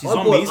about Nazi I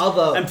bought zombies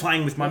other- and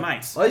playing with my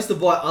mates. I used to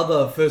buy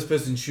other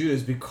first-person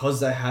shooters because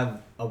they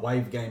have a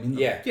wave game in them.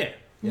 Yeah. Yeah.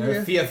 You know,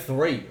 Yeah. Fear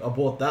 3, I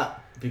bought that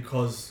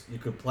because you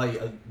could play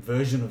a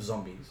version of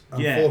zombies.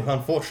 Yeah.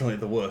 Unfortunately,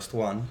 the worst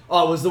one.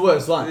 Oh, it was the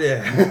worst one.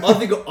 Yeah. I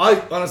think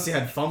I honestly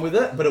had fun with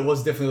it, but it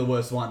was definitely the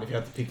worst one if you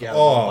had to pick out a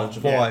Oh, bunch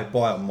of them.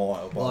 by a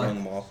mile, by a Like-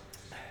 long mile.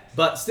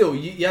 But still,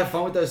 you have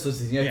fun with those sorts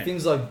of things. You know, Yeah.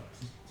 things like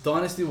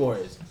Dynasty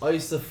Warriors. I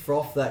used to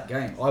froth that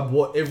game. I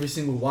bought every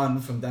single one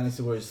from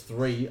Dynasty Warriors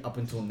 3 up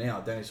until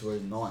now, Dynasty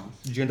Warriors 9.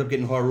 Did you end up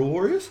getting Hyrule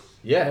Warriors?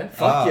 Yeah,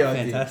 fuck yeah, I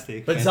fantastic,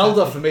 did. But fantastic.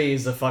 Zelda for me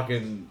is a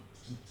fucking...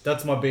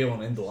 That's my be all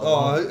and end all. I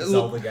love look-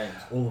 Zelda games,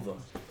 all of them.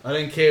 I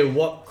don't care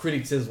what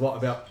critic says what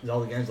about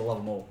Zelda games, I love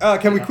them all.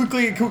 Can we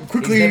quickly...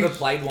 He's never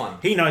played one.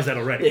 He knows that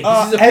already.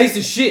 Yeah, this is a hey- piece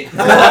of shit.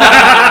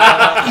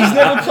 He's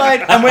never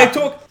played... And we're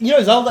talking... You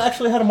know, Zelda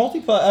actually had a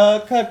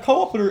multiplayer...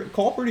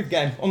 cooperative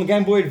game on the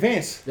Game Boy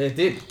Advance. They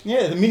did.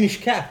 Yeah, the Minish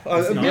Cap.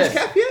 That's Minish nice.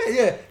 Cap,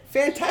 yeah.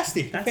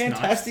 Fantastic. That's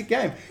fantastic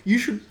game. You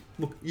should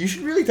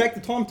really take the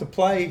time to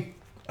play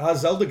a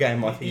Zelda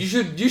game, I think. You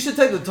should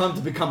take the time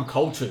to become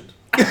cultured.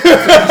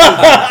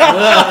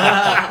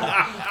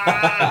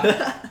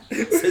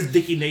 Says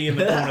Dickie Knee in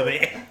the corner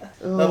there.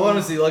 Like,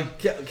 honestly, like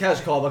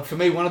couch co-op, like for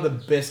me, one of the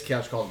best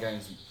couch co-op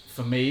games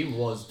for me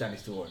was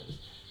Dynasty Warriors.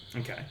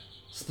 Okay.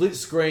 split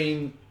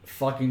screen,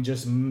 fucking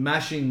just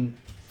mashing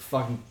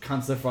fucking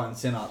cunts left, right, and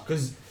center.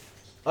 Because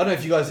I don't know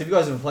if you guys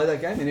ever played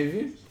that game. Any of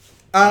you?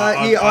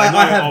 I know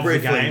have of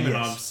briefly, the game and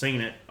yes. I've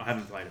seen it. I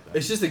haven't played it though.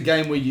 It's just a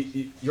game where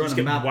you're just on a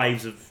get map.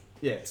 waves of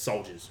Yeah,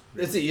 soldiers.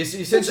 that's it. You're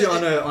essentially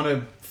on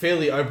a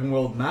fairly open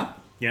world map,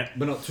 Yeah,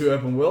 but not too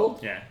open world.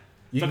 yeah.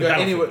 You It's can like go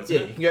a anywhere. Battlefield, Yeah,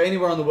 isn't you can go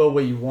anywhere on the world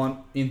where you want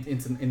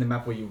in the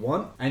map where you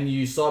want, and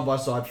you side by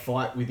side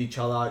fight with each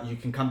other. You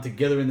can come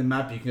together in the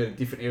map. You can go to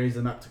different areas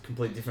of the map to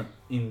complete different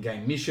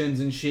in-game missions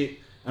and shit.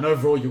 And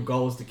overall, your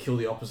goal is to kill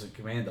the opposite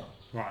commander.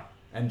 Right.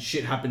 And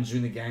shit happens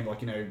during the game,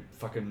 like, you know,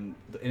 fucking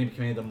the enemy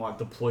commander might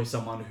deploy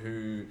someone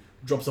who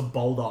drops a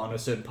boulder on a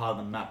certain part of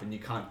the map, and you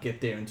can't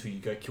get there until you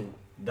go kill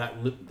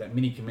that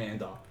mini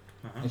commander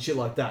and shit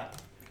like that.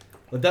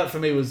 But that for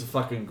me was a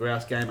fucking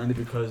grouse game, only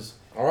because.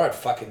 All right,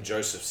 fucking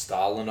Joseph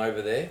Stalin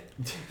over there.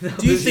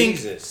 Do you think?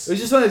 Jesus. It was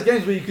just one of those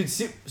games where you could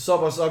sit side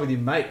by side with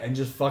your mate and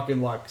just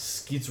fucking like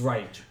skits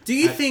rage. Do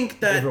you at think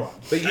that? everyone?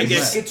 But I you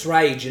guess- skits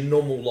rage in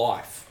normal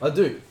life, I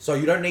do. so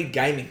you don't need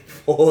gaming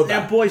for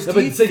Now, that. boys, No, do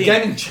but you it's the think?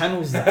 gaming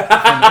channels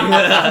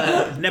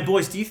that. Now,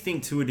 boys, do you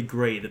think to a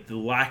degree that the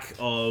lack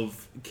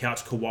of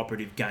couch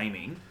cooperative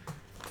gaming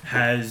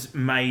has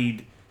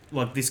made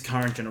like this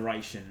current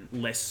generation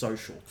less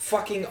social?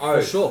 Fucking For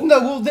oath. sure. No,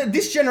 well,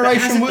 this generation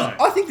But has it was.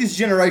 though? I think this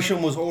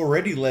generation was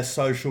already less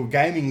social.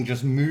 Gaming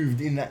just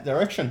moved in that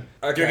direction.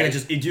 Okay. Do you reckon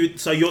it just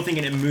so you're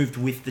thinking it moved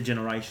with the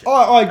generation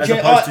I as gen-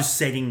 opposed I- to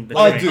setting the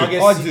I trend? do. I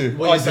guess I do,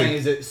 what I you're saying do.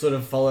 is it sort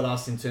of followed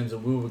us in terms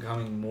of we were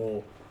becoming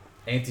more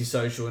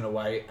antisocial in a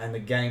way, and the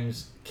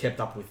games kept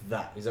up with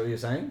that. Is that what you're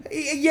saying?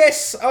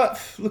 Yes.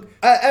 Look,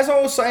 as I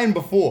was saying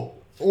before,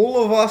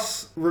 all of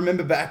us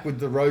remember back with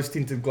the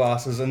rose-tinted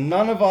glasses, and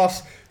none of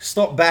us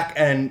stop back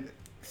and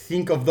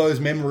think of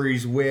those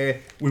memories where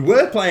we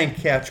were playing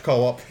couch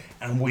co-op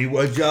and we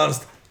were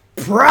just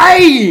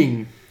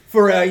praying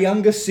for our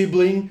younger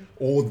sibling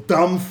or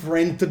dumb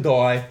friend to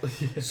die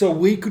so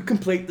we could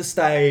complete the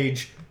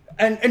stage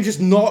and just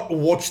not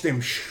watch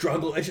them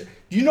struggle.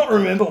 Do you not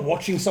remember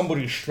watching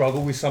somebody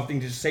struggle with something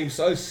that just seems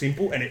so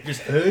simple and it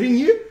just hurting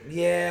you?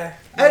 Yeah.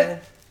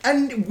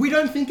 And we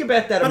don't think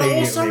about that But I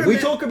immediately. also We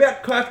remember- talk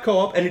about couch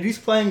co-op, and it is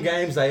playing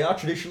games. They are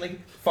traditionally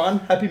fun,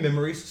 happy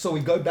memories. So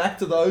we go back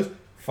to those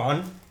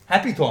fun,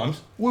 happy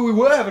times where we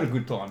were having a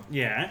good time.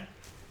 Yeah.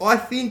 I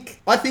think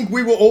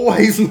we were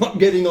always not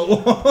getting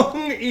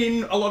along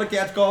in a lot of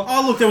couch co-op.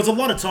 Oh, look, there was a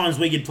lot of times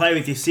where you'd play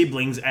with your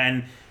siblings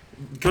and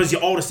because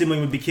your older sibling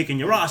would be kicking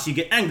your ass, you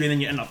get angry and then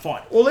you end up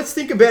fighting. Well, let's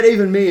think about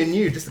even me and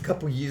you just a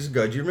couple of years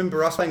ago. Do you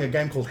remember us playing a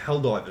game called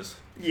Helldivers?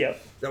 Yeah.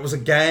 That was a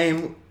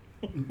game,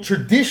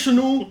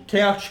 traditional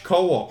couch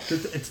co-op.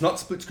 It's not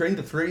split screen.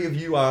 The three of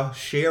you are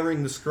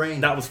sharing the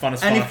screen. That was fun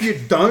as And fuck. if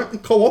you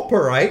don't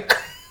cooperate,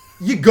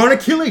 you're gonna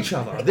kill each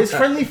other. There's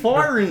friendly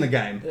fire in the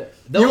game.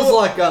 That was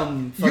like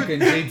fucking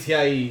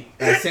GTA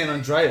San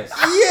Andreas.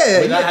 Yeah.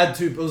 Where that yeah. had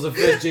two. It was the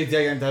first GTA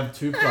game to have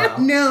two player.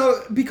 Now,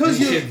 And because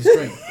you you, shared the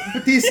screen.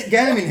 but this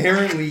game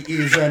inherently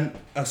is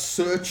a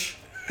search,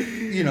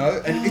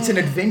 and it's an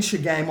adventure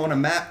game on a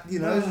map.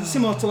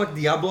 Similar to like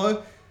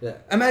Diablo. Yeah.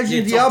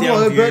 Imagine Yeah, Diablo,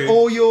 top-down but view.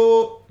 all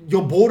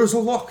your borders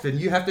are locked, and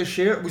you have to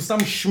share it with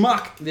some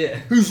schmuck Yeah.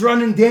 who's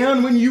running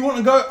down when you want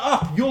to go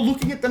up. You're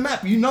looking at the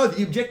map. You know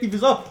the objective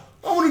is up.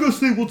 I want to go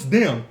see what's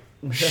down.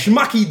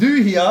 Schmucky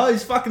do here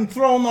is fucking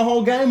throwing the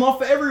whole game off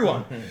for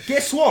everyone.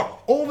 Guess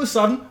what? All of a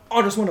sudden,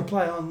 I just want to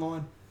play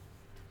online.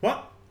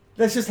 What?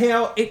 That's just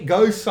how it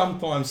goes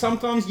sometimes.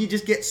 Sometimes you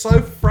just get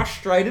so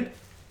frustrated,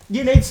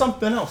 you need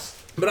something else.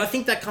 But I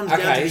think that comes down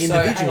to Okay, the so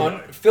hang individual.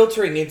 on.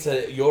 Filtering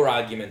into your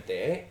argument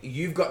there,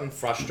 you've gotten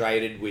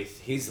frustrated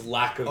with his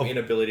lack of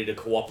inability to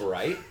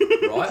cooperate,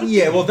 right?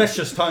 Yeah, well, that's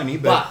just Tony,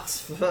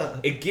 but... But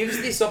it gives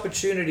this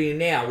opportunity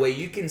now where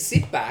you can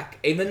sit back,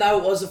 even though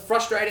it was a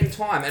frustrating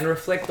time, and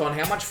reflect on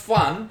how much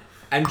fun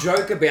and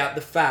joke about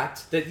the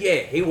fact that,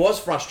 yeah, he was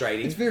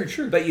frustrating. It's very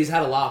true. But you've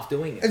had a laugh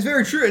doing it. It's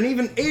very true, and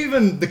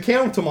even the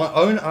counter to my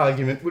own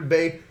argument would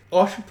be,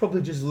 I should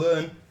probably just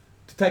learn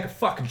to take a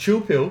fucking chill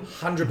pill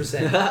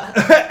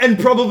 100%. and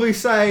probably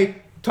say,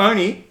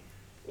 Tony,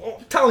 well,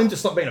 tell him to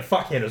stop being a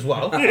fuckhead as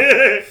well.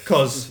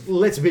 Because,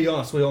 let's be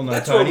honest, we all know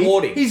That's Tony.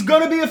 rewarding. He's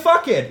going to be a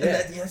fuckhead. And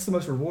Yeah. that's the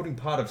most rewarding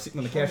part of sitting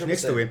on the couch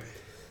next to 100%. him.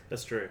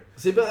 That's true.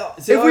 See, but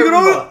If we could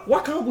all,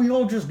 why can't we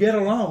all just get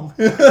along?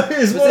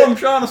 Is what I'm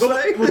trying to say.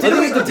 I think it Did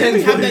we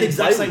depends have what that you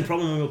exact play same with.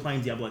 problem when we were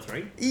playing Diablo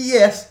 3?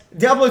 Yes,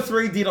 Diablo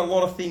 3 did a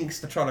lot of things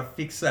to try to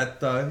fix that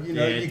though.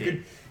 Yeah,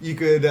 it you did.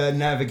 could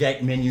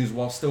navigate menus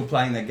while still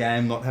playing the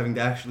game, not having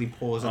to actually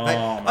pause it. Oh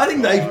I my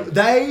think God.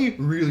 they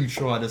really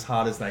tried as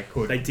hard as they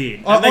could. They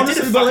did. I And they did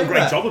honestly a fucking believe great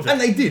that. job of it. And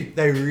they did.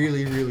 They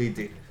really, really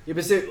did. Yeah,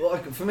 but see,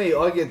 like for me,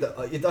 I get that.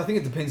 I think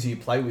it depends who you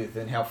play with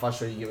and how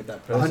frustrated you get with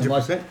that person.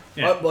 100%.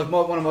 Yeah.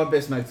 One of my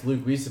best mates,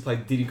 Luke, we used to play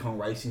Diddy Kong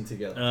Racing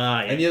together.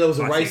 Yeah. And yeah, there was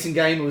a Classic. racing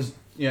game. It was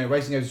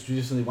racing games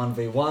traditionally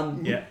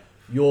 1v1. Yeah.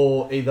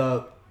 You're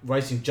either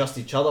racing just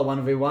each other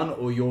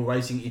 1v1, or you're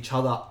racing each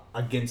other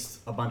against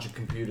a bunch of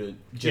computer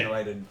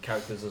generated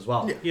characters as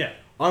well. Yeah. Yeah.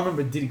 I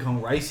remember Diddy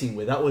Kong Racing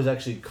where that was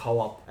actually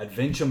co-op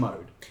adventure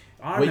mode.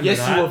 I Where remember yes,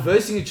 that. you were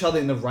versing each other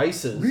in the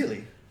races.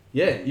 Really?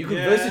 Yeah, you could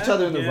Yeah, verse each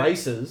other in the yeah.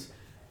 races,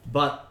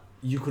 but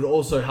you could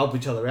also help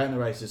each other out in the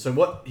races. So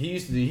what he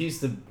used to do, he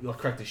used to like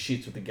crack the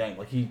shits with the game.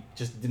 Like he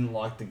just didn't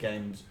like the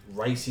game's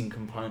racing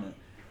component.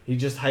 He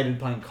just hated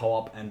playing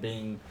co-op and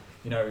being,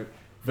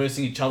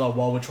 versing each other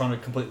while we're trying to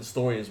complete the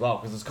story as well,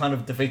 because it kind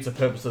of defeats the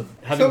purpose of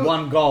having So-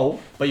 one goal,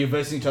 but you're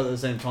versing each other at the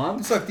same time.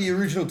 It's like the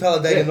original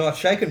Talladega Yeah. Nights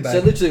Shaken So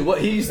Bake. literally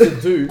what he used to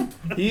do,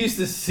 he used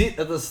to sit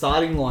at the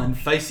starting line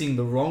facing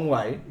the wrong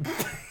way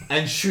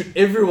and shoot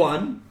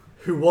everyone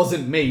who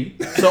wasn't me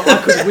so I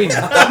could win.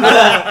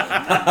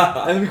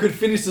 And we could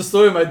finish the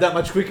story mode that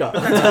much quicker.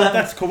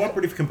 That's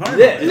cooperative component.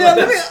 Yeah.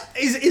 Now,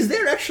 is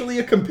there actually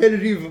a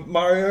competitive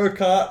Mario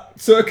Kart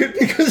circuit?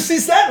 Because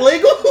is that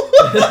legal?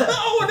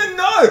 I want to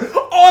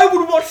know. I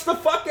would watch the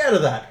fuck out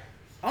of that.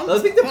 I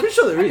think they're pretty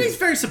sure there I'd be is.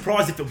 very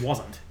surprised if it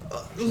wasn't.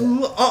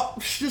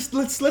 Just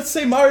let's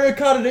see Mario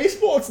Kart at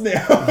esports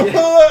now.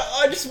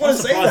 I just I'm want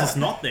to see surprised that. it's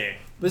not there.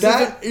 But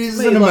That see, is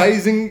for me, an like-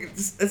 amazing.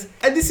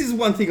 And this is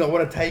one thing I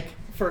want to take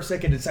for a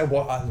second and say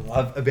what I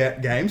love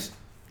about games.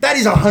 That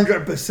is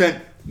 100%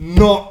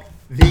 not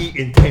the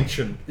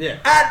intention. Yeah.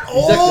 At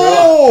Exactly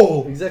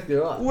all. Exactly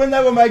right. When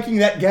they were making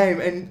that game,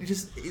 and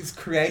just this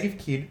creative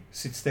kid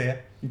sits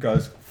there and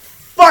goes,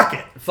 "Fuck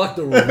it." Fuck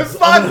the rules.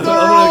 Fuck I'm the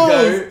gonna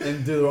rules. go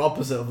and do the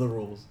opposite of the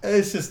rules.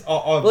 It's just shit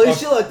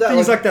like that,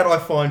 things like- like that I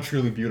find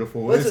truly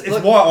beautiful. Well, It's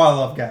like- why I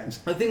love games.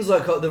 And things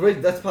like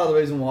that's part of the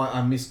reason why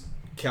I miss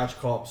couch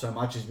co-op so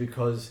much, is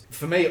because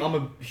for me, I'm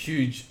a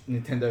huge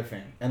Nintendo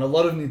fan, and a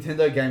lot of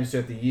Nintendo games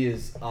throughout the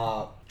years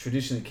are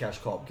traditionally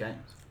couch co-op games.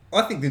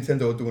 I think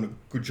Nintendo are doing a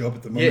good job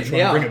at the moment Yeah, trying they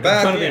to are. bring it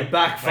back. Trying to bring it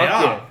back. They Fuck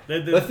are. yeah.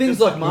 They're- But things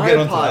like get Mario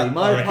onto Party, that, I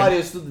Mario reckon. Party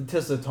has stood the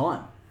test of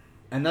time,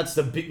 and that's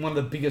one of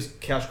the biggest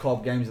couch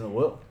co-op games in the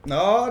world. No,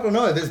 I don't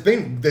know. There's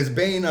been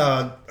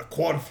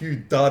quite a few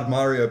dud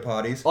Mario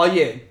parties. Oh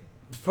yeah,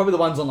 probably the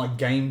ones on like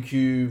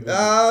GameCube.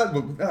 I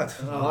don't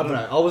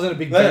know. I wasn't a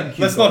big Let's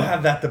GameCube. not guy.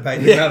 have that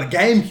debate. Yeah. Now, the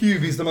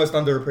GameCube is the most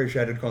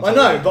underappreciated console. I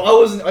know, but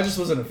I just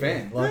wasn't a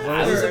fan. Like, Ah,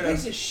 when this I is a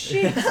was- piece of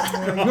shit.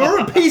 You're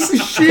a piece of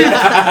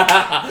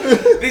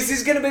shit. This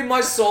is going to be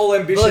my sole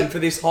ambition Like- for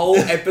this whole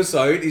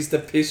episode is to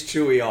piss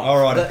Chewie off.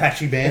 All right, That-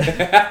 Apache band.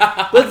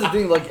 But that's the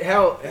thing, like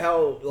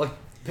how like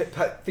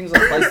things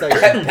like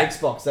PlayStation,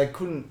 Xbox, they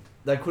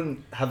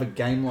couldn't have a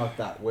game like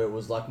that where it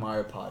was like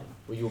Mario Party,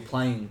 where you were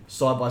playing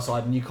side by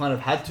side and you kind of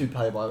had to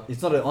play by.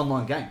 It's not an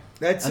online game,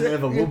 That's and it, it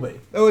never yeah. will be.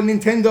 Oh,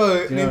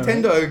 Nintendo. Do you know what I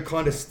mean? Nintendo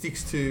kind of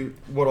sticks to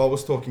what I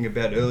was talking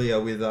about earlier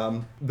with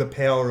the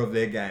power of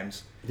their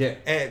games. Yeah,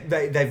 And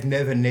they've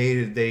never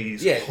needed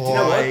these. Yeah, do you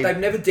know what? high- They've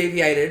never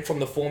deviated from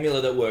the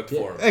formula that worked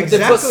for them. But they've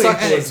got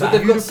Exactly. such, but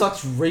they've got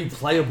such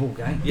replayable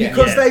games. Yeah.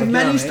 Because Yeah. they've Like, you know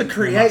managed what I to mean?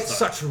 create so.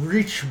 such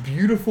rich,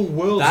 beautiful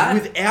worlds That-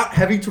 without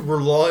having to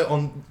rely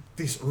on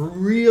this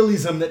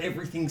realism that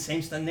everything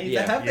seems to need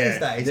Yeah. to have Yeah. these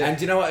days. And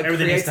do you know what? It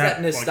Everything creates needs to that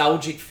have, like-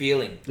 nostalgic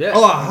feeling. Yeah.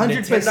 Oh,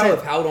 Nintendo 100%.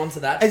 have held on to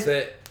that It's-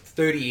 for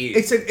 30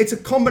 years. It's a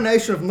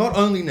combination of not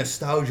only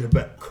nostalgia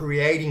but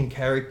creating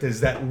characters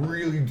that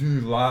really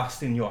do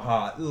last in your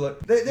heart.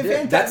 Look, they're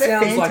Yeah, That they're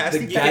sounds like the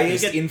fantastic.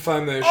 gayest You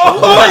infomercial.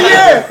 Oh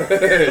yeah,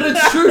 But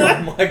it's true.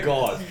 Oh my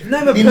god.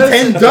 Name a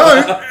person.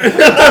 Nintendo.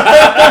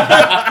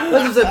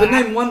 Like I said, but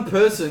name one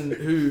person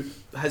who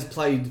has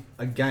played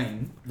a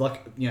game,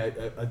 like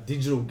a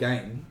digital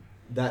game,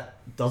 that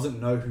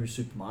doesn't know who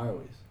Super Mario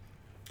is.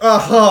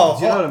 Oh,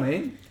 Do you know what I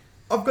mean?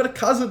 I've got a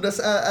cousin, that's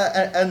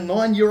a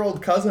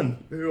 9-year-old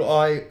cousin who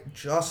I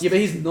just. Yeah, but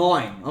he's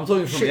 9. I'm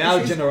talking from Shit, our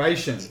she's-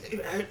 generation. You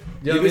know You'd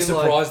what I be mean?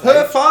 surprised. Her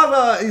Like,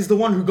 father is the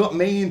one who got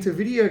me into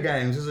video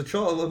games as a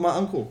child, with my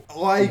uncle.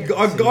 I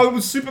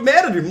was super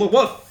mad at him. Like,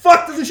 what the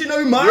fuck doesn't she know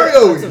who Yeah, Mario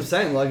that's what I'm is?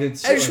 saying. Like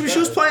it's. And shit like she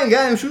was that. playing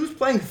games. She was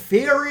playing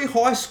Fairy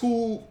High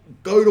School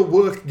Go to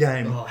Work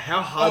game. Oh,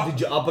 how hard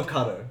did you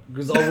uppercut her?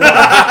 Because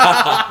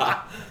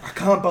I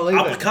can't believe it.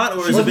 Uppercut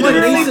or She's is like it my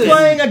Literally nieces.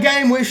 playing a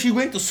game where she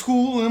went to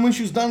school, and then when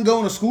she was done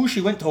going to school,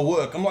 she went to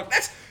work. I'm like,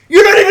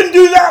 you don't even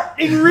do that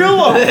in real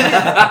life.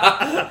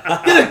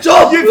 get a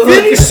job. You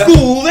finish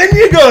school, then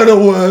you go to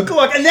work.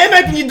 Like, and they're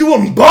making you do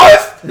them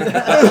both.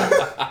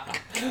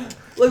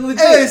 Like, legit,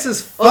 This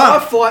is I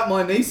fun. fight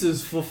my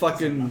nieces for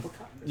fucking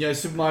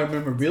Super Mario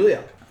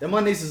memorabilia. And my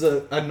nieces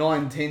are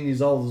 9, 10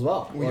 years old as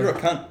well. Well, you're a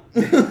cunt.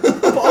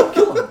 But I'll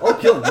kill them. I'll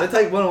kill them. They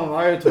take one of my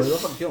Mario toys. I'll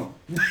fucking kill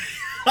them.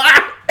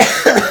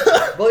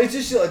 But it's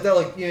just shit like that.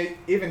 Like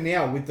even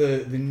now with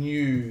the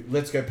new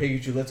Let's Go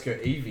Pikachu, Let's Go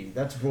Eevee,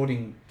 that's brought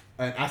in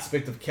an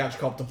aspect of couch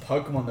co-op to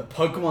Pokemon that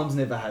Pokemon's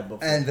never had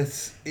before. And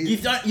that's You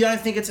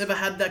don't think it's ever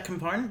had that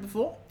component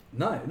before?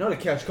 No, not a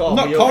couch co-op.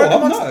 not where you're-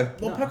 co-op. Pokemon's- No,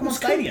 Well, No. Pokemon it's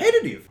Stadium.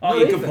 competitive. Oh, Not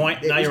yeah, good even. point.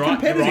 No, It's you're right. You're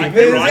competitive. right.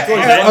 You're right.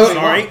 It's-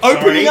 Sorry.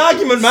 Opening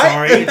argument, mate.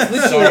 Sorry. It's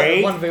literally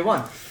Sorry.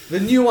 1v1. The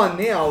new one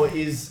now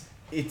is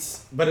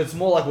but it's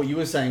more like what you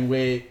were saying,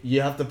 where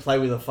you have to play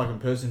with a fucking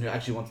person who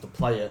actually wants to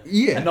play it,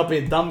 Yeah. and not be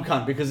a dumb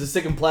cunt, because the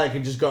second player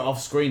can just go off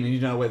screen and you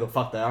don't know where the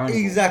fuck they are anymore.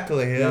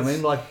 Exactly. You know what I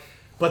mean? Like,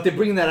 but they're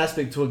bringing that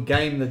aspect to a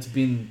game that's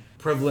been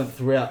prevalent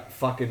throughout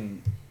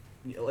fucking.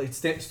 It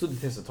stood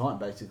the test of time,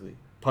 basically.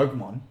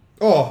 Pokemon.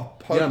 Oh,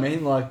 You know what I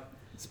mean? Like,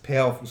 It's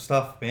powerful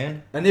stuff,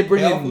 man. And they're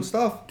Powerful bringing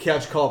stuff.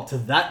 couch co-op to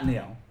that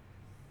now,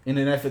 in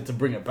an effort to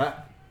bring it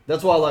back.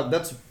 That's why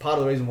that's part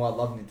of the reason why I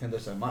love Nintendo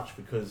so much,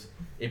 because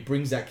it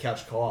brings that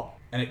couch co-op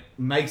and it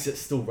makes it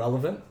still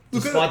relevant,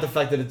 Look at despite the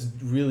fact that it's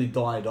really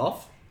died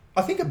off.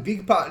 I think a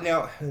big part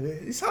now.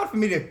 It's hard for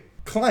me to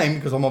claim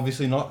because I'm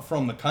obviously not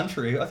from the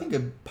country. I think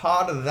a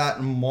part of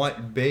that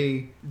might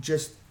be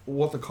just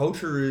what the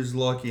culture is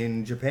like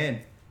in Japan.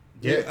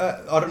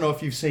 Yeah. I don't know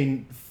if you've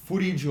seen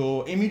footage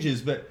or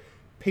images, but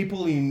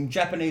people in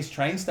Japanese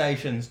train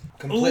stations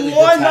Completely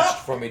line detached up,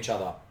 from each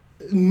other.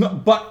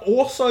 but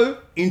also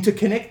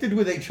interconnected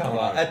with each other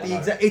I know, at the I know.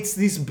 exact. It's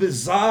this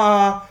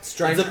bizarre.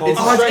 Strange It's a- culture. it's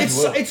a Oh, strange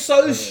it's, world. it's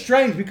so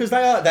strange because they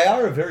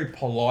are a very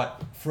polite,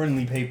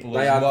 friendly people.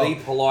 They as are well. the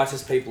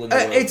politest people in the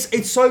world.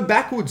 It's so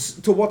backwards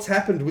to what's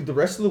happened with the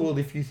rest of the world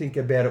if you think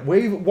about it.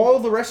 While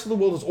the rest of the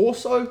world is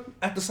also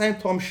at the same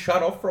time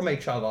shut off from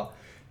each other,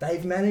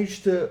 they've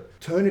managed to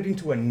turn it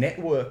into a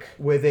network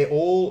where they're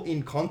all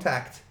in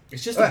contact.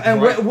 It's just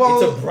And it's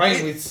a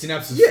brain with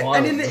synapses Yeah,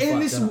 firing. and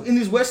in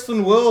this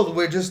Western world,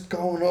 we're just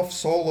going off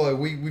solo.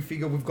 We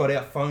figure we've got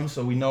our phones,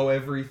 so we know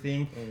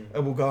everything,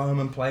 and we'll go home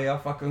and play our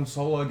fucking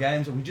solo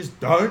games, and we just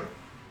don't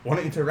want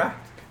to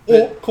interact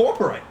or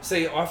cooperate.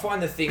 See, I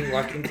find the thing,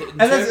 like, in And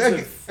terms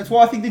of... that's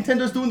why I think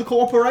Nintendo's doing the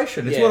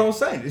cooperation. It's Yeah. what I was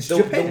saying. It's The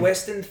Japan.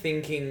 Western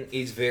thinking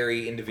is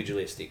very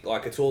individualistic.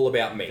 Like, it's all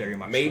about me. Very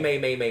much Me, so.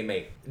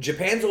 me.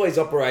 Japan's always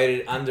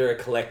operated under a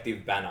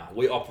collective banner.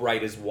 We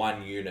operate as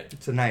one unit.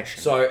 It's a nation.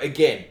 So,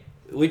 again,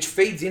 which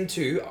feeds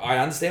into, I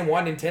understand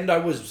why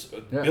Nintendo was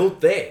Yeah.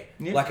 built there.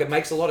 Yeah. Like, it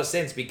makes a lot of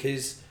sense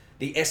because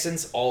the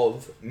essence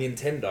of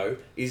Nintendo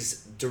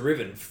is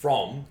derived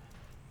from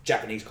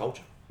Japanese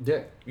culture.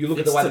 Yeah. You look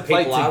at It's the way to the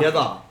play people are together,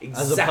 looking.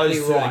 as Exactly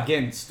opposed to right.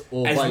 against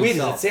or As by weird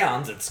yourself. as it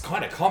sounds, it's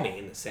kind of commie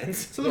in a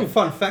sense. It's a little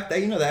fun fact that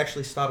they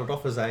actually started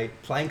off as a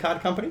playing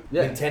card company.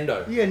 Yeah.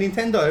 Nintendo. Yeah,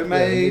 Nintendo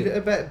made they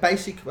a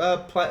basic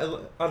play.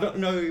 I don't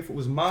know if it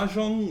was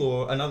mahjong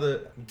or another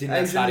Didn't that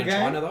Asian start in game.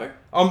 China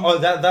though?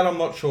 That I'm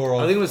not sure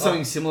of. I think it was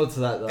something similar to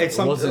that though. It's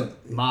It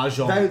wasn't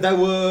mahjong. They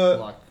were.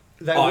 like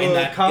They Oh, were in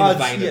the cards.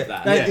 vein of yeah,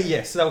 that. Yeah.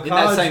 Yes, they were In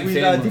that cards same with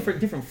family.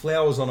 different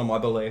flowers on them, I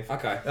believe.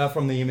 Okay.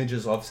 From the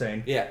images I've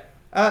seen. Yeah.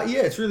 Yeah,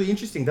 it's really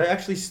interesting. They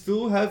actually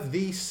still have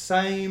the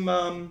same.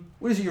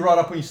 What is it you write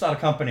up when you start a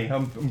company?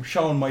 I'm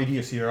showing my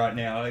idiocy right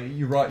now.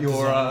 You write your.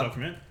 Design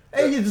document.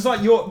 It's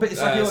like your, but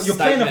it's like your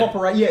plan of Statement.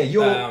 operation. Yeah,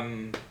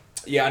 your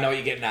Yeah, I know what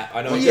you're getting at.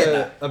 I know what Yeah. you're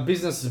getting at. a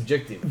business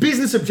objective.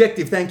 business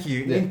objective. Thank you.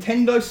 Yeah.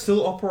 Nintendo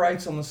still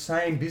operates on the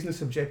same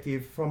business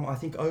objective from I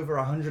think over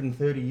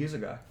 130 years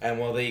ago. And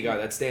well, there you go.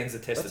 That stands the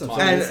test That's of what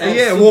time. I'm And saying.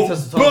 yeah, Still well,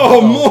 test of time.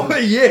 oh, more,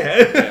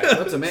 yeah.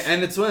 That's amazing.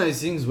 And it's one of those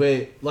things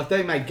where, like,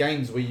 they make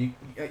games where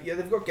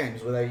they've got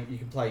games where you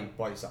can play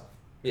by yourself.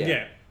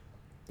 Yeah.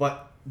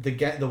 But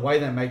the way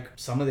they make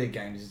some of their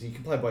games is you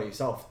can play by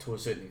yourself to a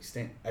certain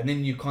extent, and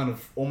then you kind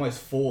of almost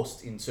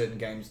forced in certain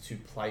games to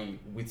play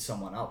with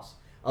someone else.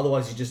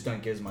 Otherwise, you just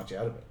don't get as much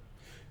out of it.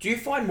 Do you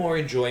find more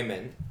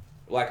enjoyment?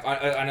 Like,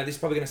 I know this is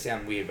probably going to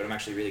sound weird, but I'm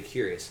actually really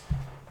curious.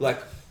 Like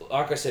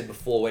I said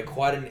before, we're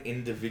quite an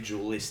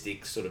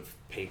individualistic sort of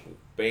people.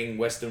 Being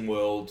Western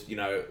world,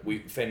 we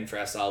fend for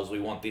ourselves, we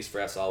want this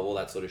for ourselves, all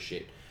that sort of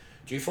shit.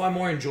 Do you find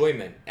more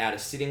enjoyment out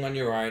of sitting on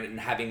your own and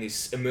having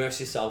this, immerse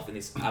yourself in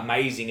this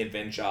amazing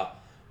adventure?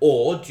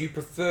 Or do you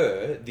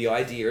prefer the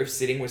idea of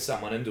sitting with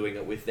someone and doing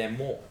it with them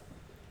more?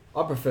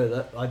 I prefer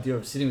that idea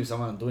of sitting with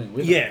someone and doing it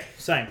with them. Yeah,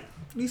 same.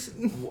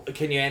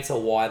 Can you answer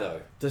why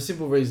though? The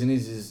simple reason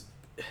is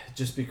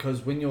just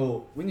because when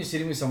you're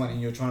sitting with someone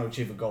and you're trying to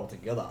achieve a goal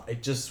together,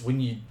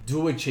 when you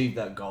do achieve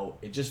that goal,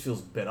 it just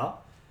feels better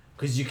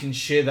because you can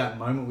share that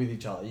moment with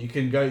each other. You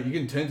can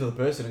turn to the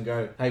person and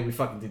go, "Hey, we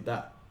fucking did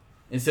that,"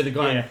 instead of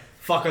going, Yeah.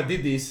 "Fuck, I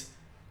did this."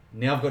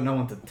 Now I've got no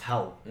one to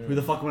tell. Who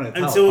the fuck am I going to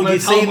tell? Until I'm gonna you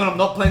tell see them when I'm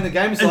not playing the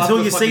game. So I have Until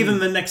to you see fucking- them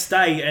the next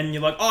day and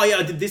you're like, oh yeah,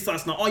 I did this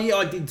last night. Oh yeah,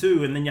 I did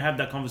too. And then you have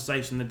that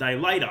conversation the day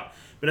later.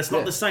 But it's not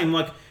Yeah. the same.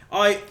 Like,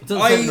 I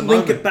doesn't save the link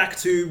moment. it back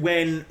to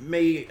when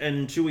me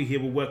and Chewy here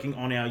were working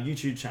on our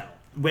YouTube channel.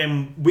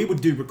 When we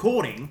would do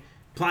recording,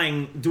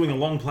 doing a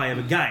long play of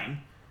a game,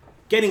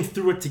 getting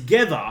through it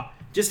together,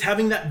 just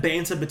having that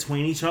banter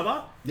between each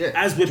other Yeah,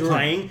 as we're during,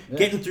 playing, yeah.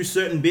 getting through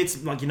certain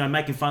bits, like,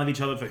 making fun of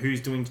each other for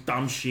who's doing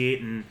dumb shit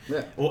and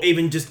Yeah. or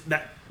even just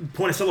that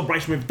point of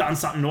celebration we've done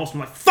something awesome,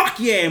 like fuck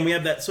yeah, and we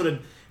have that sort of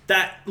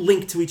that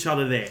link to each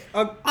other there.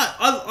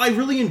 I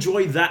really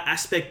enjoy that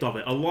aspect of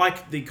it. I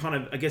like the kind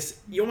of, I guess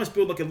you almost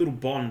build like a little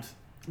bond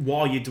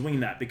while you're doing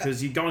that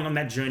because you're going on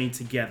that journey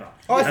together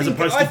as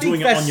opposed to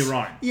doing it on your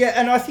own. Yeah,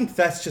 and I think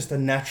that's just a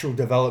natural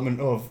development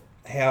of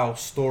how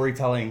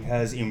storytelling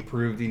has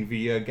improved in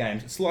video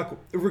games. It's like,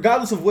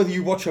 regardless of whether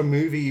you watch a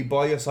movie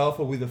by yourself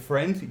or with a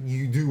friend,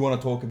 you do want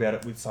to talk about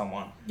it with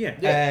someone. Yeah.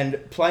 And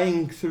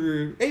playing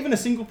through even a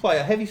single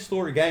player, heavy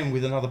story game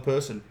with another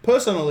person,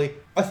 personally,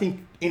 I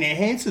think it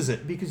enhances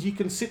it because you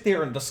can sit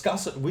there and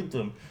discuss it with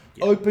them.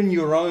 open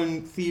your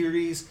own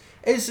theories.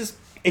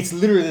 It's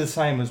literally the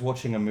same as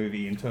watching a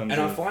movie in terms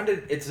And of... I find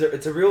it's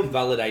a real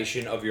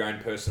validation of your own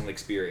personal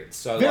experience.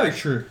 So Very like,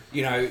 true.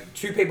 You know,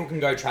 two people can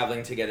go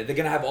traveling together. They're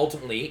going to have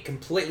ultimately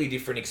completely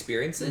different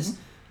experiences.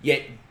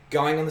 Yet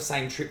going on the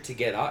same trip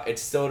together, it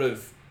sort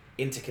of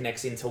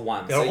interconnects into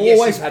one. There are yes,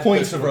 always you've had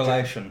points of personal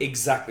relation.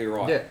 Exactly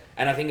right. Yeah.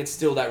 And I think it's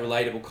still that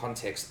relatable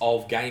context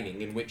of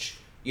gaming in which,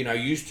 you know,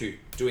 used to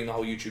doing the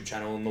whole YouTube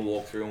channel and the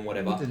walkthrough and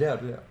whatever.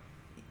 Yeah.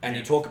 And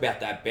you talk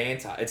about that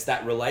banter. It's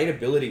that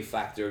relatability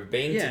factor of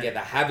being together,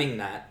 having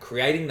that,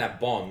 creating that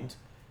bond,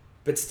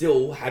 but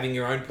still having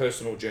your own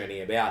personal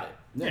journey about it.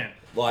 Yeah.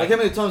 Like how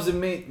many times did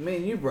me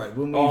and you, Brad,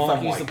 when we Oh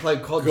fucking my used to play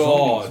COD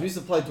God. Zombies, we used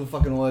to play till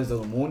fucking all hours of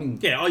the morning.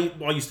 Yeah,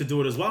 I used to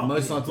do it as well.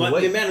 Most nights of like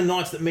the the week. amount of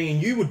nights that me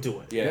and you would do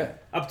it. Yeah.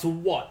 Up to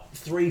what?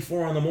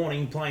 3-4 in the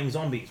morning playing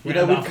zombies. You know,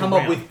 round we'd after come up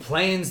round. with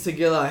plans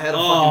together, how to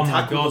Oh fucking my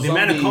tackle God, the the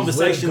amount of zombies,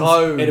 conversations- where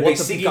to go, It'd be what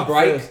to ciggy pick up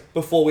break first.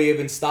 before we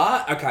even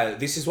start. Okay,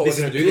 this is what This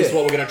we're going to is- do. This is yeah.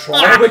 what we're going to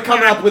And try. we're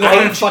coming up with our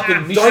own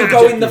fucking mission Don't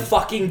go in the objective.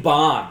 fucking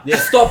barn. Yeah.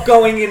 Stop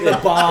going in the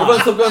barn.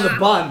 Everyone stop going to the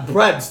barn.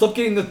 Brad, stop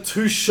getting the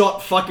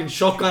 2-shot fucking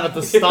shotgun at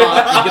the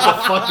start and get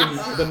the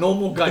fucking the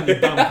normal gun, you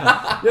dumb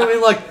cunt. You know what I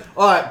mean? Like,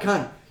 alright,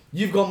 cunt,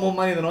 you've got more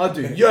money than I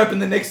do. You open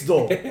the next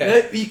door. You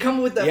know, you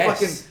come with that Yes,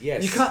 fucking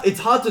yes. you can't it's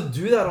hard to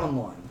do that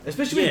online.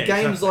 Especially with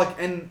Yeah, games exactly.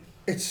 like and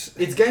It's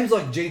it's games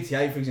like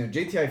GTA, for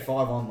example, GTA 5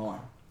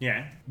 online.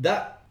 Yeah.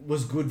 That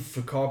was good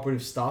for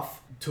cooperative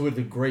stuff to a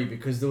degree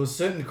because there was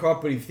certain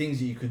cooperative things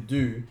that you could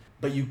do,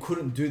 but you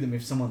couldn't do them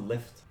if someone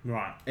left.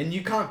 Right. And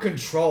you can't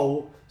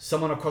control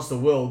someone across the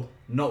world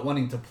not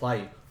wanting to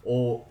play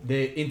or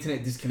their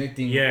internet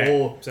disconnecting Yeah,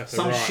 or exactly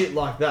some right. shit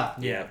like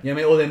that. Yeah. You know what I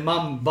mean? Or their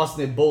mum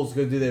busting their balls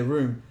to go do their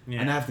room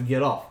Yeah. and they have to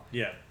get off.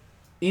 Yeah.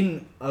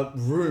 In a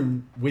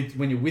room with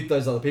when you're with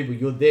those other people,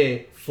 you're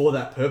there for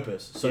that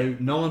purpose. So Yeah.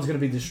 no one's going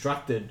to be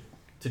distracted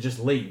to just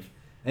leave.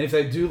 And if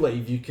they do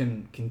leave, you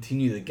can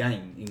continue the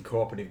game in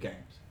cooperative games.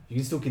 You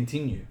can still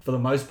continue for the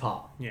most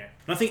part. Yeah.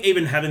 And I think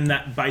even having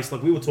that base,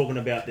 like we were talking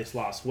about this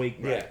last week,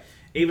 right? Yeah.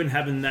 Even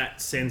having that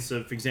sense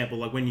of, for example,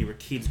 like when you were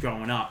kids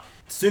growing up,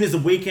 as soon as the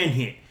weekend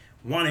hit,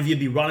 one of you'd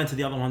be running to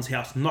the other one's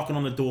house, knocking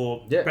on the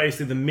door, Yeah.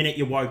 basically the minute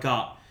you woke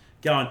up,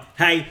 going,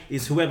 hey,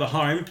 is whoever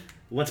home?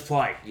 Let's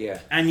play. Yeah.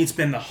 And you'd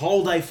spend the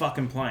whole day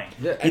fucking playing.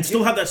 Yeah. And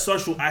still have that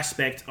social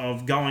aspect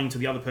of going to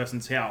the other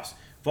person's house,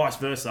 vice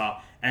versa,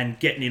 and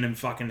getting in and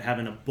fucking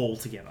having a ball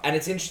together. And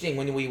it's interesting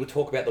when we would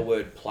talk about the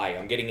word play.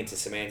 I'm getting into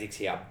semantics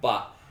here,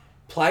 but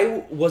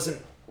play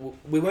wasn't.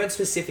 We weren't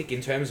specific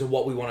in terms of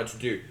what we wanted to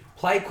do.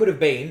 Play could have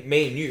been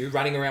me and you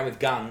running around with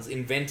guns,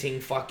 inventing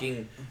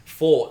fucking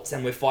forts,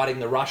 and we're fighting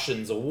the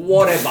Russians or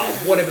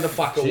whatever the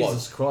fuck it Jesus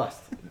was. Christ.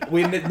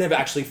 We never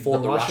actually fought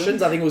The the Russians.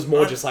 Russians? I think it was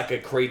more just like a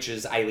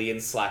creatures,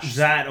 aliens slash.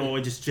 That or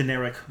just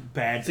generic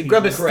bad So things.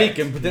 grab a Correct. stick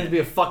and pretend to be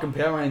a fucking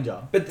Power Ranger.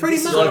 But Pretty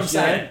this is what I'm much,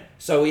 saying. yeah.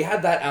 So we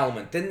had that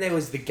element. Then there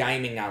was the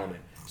gaming element.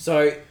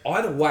 So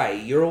either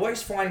way, you're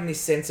always finding this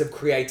sense of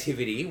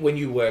creativity when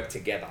you work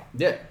together.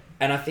 Yeah.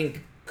 And I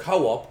think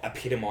co-op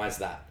epitomised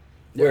that.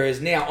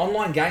 Whereas now,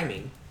 online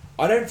gaming,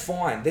 I don't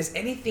find there's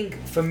anything,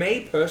 for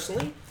me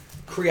personally,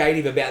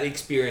 creative about the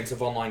experience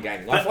of online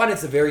gaming. I But- find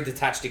it's a very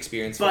detached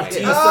experience for But me.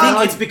 do you Ah!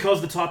 think it's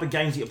because the type of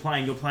games that you're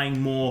playing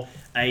more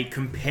a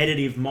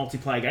competitive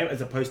multiplayer game as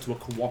opposed to a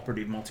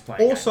cooperative multiplayer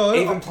game? also...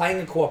 Even playing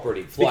a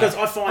cooperative. Like, Because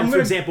I find, I'm for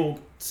gonna- example,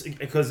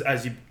 because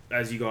as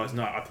you guys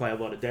know, I play a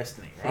lot of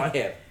Destiny, right?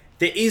 yeah,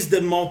 There is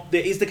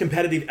the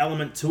competitive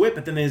element to it,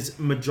 but then there's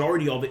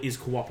majority of it is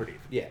cooperative.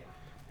 yeah.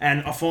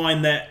 And I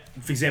find that,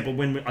 for example,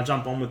 when I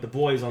jump on with the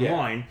boys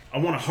online, I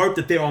want to hope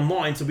that they're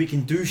online so we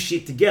can do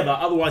shit together.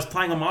 Otherwise,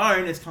 playing on my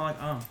own, it's kind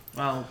of like, oh,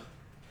 well,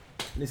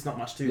 there's not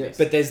much to this.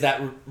 But there's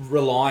that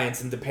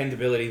reliance and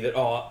dependability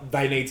that,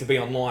 they need to be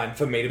online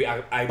for me to be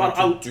able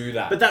to do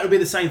that. But that would be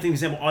the same thing. For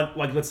example,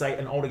 like let's say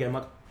an older game,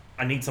 like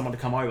I need someone to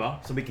come over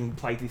so we can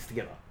play this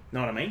together. Know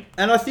what I mean?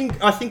 And I think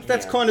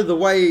that's Yeah. kind of the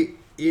way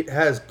it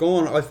has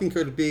gone. I think it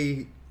would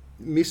be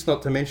missed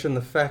not to mention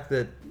the fact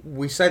that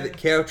we say that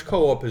couch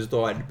co-op has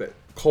died, but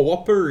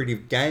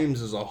cooperative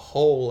games as a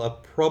whole are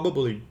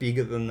probably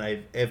bigger than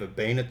they've ever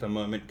been at the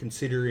moment,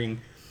 considering...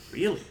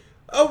 Really?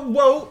 Oh,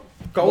 well,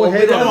 go Well,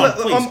 ahead. go on,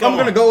 please, I'm go going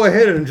to on. go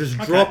ahead and just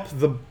Okay. drop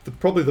the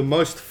probably the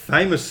most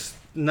famous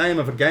name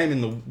of a game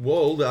in the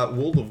world,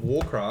 World of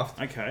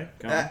Warcraft. Okay.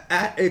 Go on.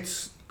 At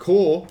its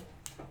core,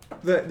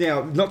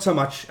 now not so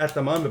much at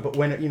the moment, but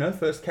when it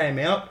first came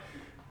out,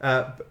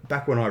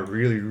 back when I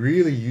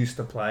really used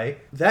to play,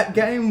 that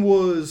game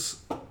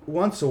was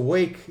once a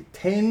week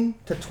 10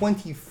 to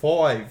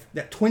 25.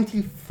 Now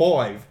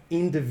 25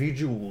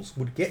 individuals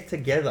would get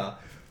together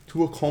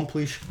to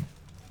accomplish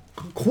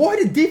quite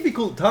a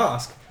difficult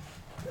task.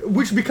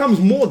 Which becomes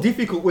more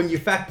difficult when you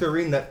factor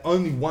in that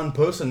only one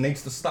person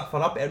needs to stuff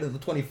it up out of the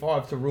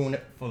 25 to ruin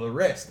it for the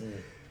rest.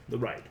 The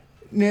raid.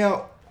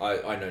 Now,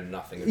 I know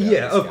nothing about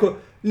yeah, this of game. course.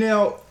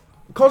 Now,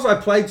 because I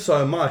played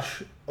so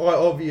much, I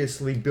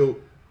obviously built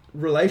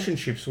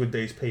relationships with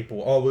these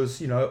people. I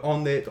was,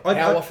 on there.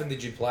 How often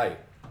did you play?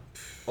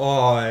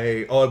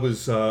 I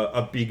was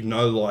a big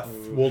no life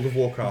World of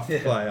Warcraft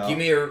player. Give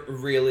me a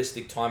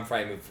realistic time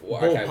frame of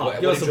what Ballpark.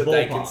 Give does us a your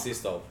day ballpark.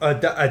 consist of?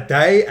 A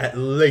day, at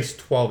least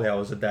 12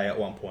 hours a day at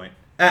one point.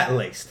 At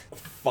least.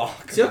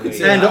 Fuck. See, I could me.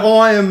 see And that.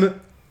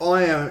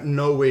 I am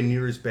nowhere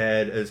near as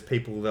bad as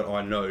people that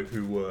I know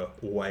who were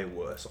way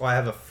worse. I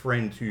have a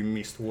friend who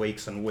missed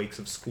weeks and weeks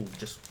of school.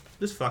 Just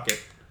fuck it.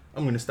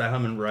 I'm gonna stay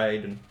home and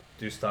raid and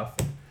do stuff.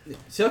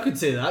 See, I could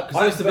see that because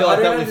I I used to be don't like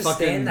that with understand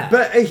fucking. that.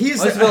 But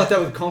here's I used to be like that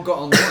with Conquer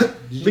Online. Did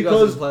you Because-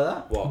 guys ever play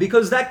that? What?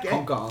 because that game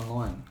Conquer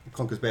Online.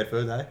 Conquer's Bad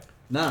Fur Day.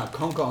 No,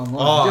 Conquer Online.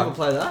 Oh. Did you ever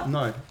play that?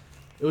 No.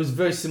 It was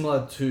very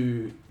similar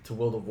to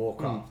World of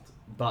Warcraft,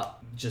 but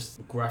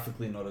just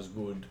graphically not as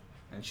good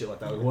and shit like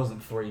that. It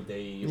wasn't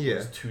 3D, it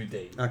was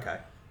 2D. Okay.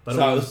 But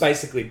So it was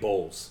basically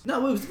balls.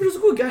 No, it was a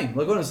good game.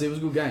 Like honestly, it was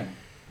a good game.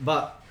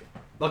 But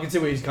I can see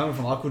where he's coming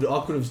from. I could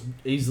have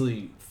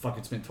easily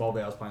fucking spent 12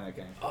 hours playing that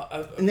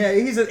game. Now,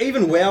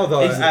 even WoW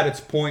though, Easily. at its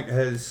point,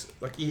 has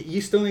like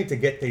you still need to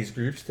get these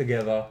groups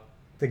together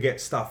to get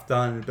stuff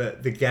done.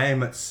 But the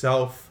game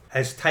itself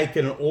has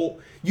taken all.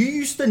 You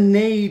used to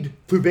need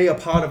to be a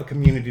part of a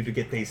community to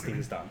get these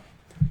things done.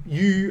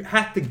 You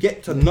had to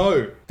get to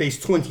know these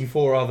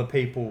 24 other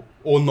people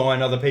or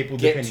 9 other people.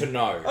 Get depending. to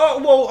know.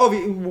 Oh well,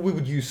 we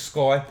would use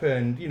Skype,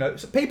 and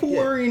so people Yeah.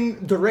 were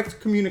in direct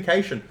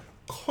communication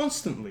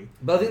constantly.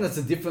 But I think that's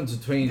the difference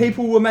between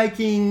People were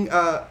making.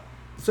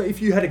 So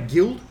if you had a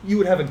guild, you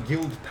would have a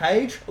guild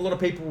page. A lot of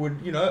people would,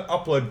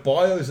 upload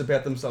bios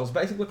about themselves,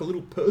 basically like a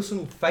little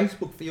personal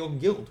Facebook for your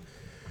guild.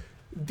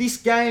 This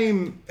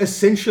game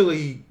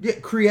essentially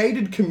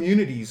created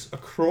communities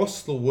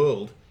across the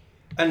world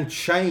and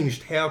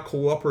changed how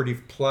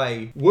cooperative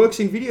play works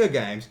in video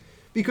games.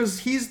 Because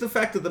here's the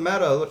fact of the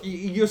matter: like,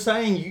 you're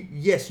saying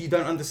yes, you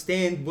don't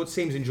understand what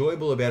seems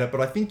enjoyable about it, but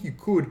I think you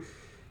could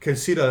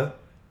consider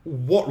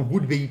what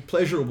would be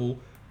pleasurable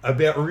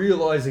about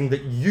realizing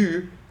that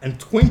you and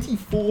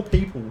 24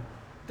 people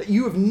that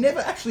you have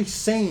never actually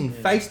seen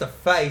face to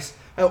face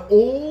have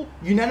all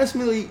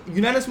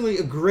unanimously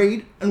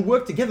agreed and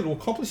worked together to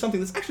accomplish something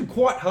that's actually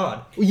quite hard.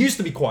 It used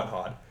to be quite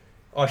hard,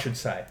 I should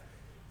say.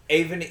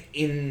 Even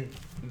in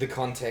the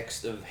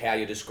context of how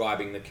you're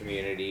describing the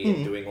community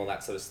and doing all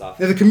that sort of stuff.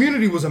 Now, the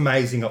community was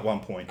amazing at one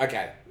point.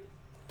 Okay.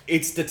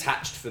 It's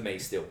detached for me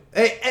still.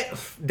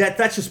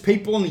 That's just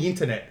people on the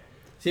internet.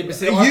 See, but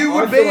see, You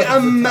I would feel be like it's a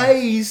tough-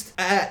 amazed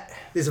at.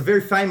 There's a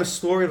very famous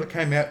story that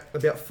came out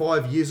about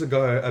 5 years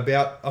ago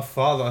about a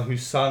father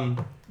whose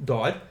son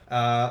died.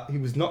 He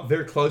was not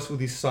very close with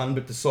his son,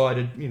 but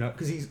decided,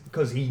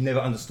 because he never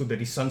understood that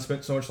his son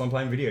spent so much time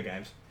playing video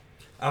games.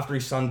 After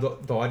his son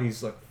died,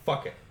 he's like,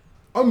 "Fuck it,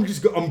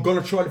 I'm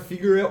gonna try to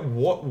figure out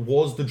what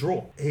was the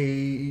draw."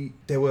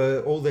 There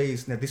were all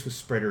these. Now this was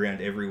spread around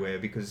everywhere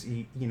because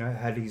he,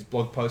 had his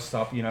blog posts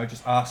up,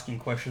 just asking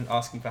questions,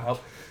 asking for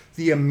help.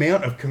 The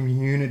amount of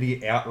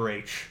community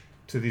outreach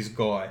to this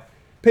guy,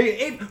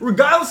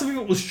 regardless of if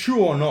it was true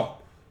or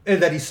not,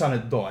 that his son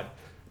had died,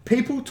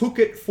 people took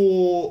it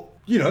for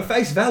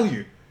face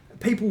value.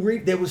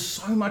 There was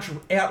so much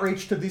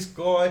outreach to this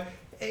guy.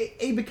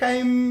 He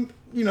became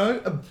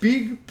a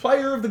big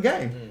player of the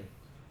game.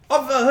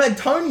 I've had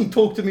Tony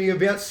talk to me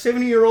about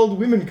 70-year-old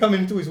women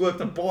coming into his work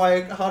to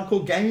buy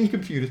hardcore gaming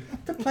computers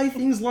to play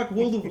things like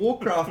World of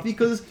Warcraft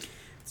because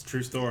It's a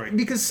true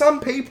story. some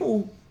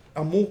people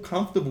are more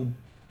comfortable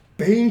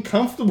being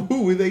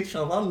comfortable with each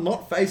other,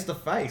 not face to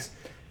face.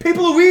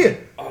 People are weird.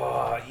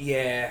 Oh,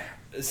 yeah.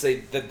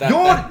 See,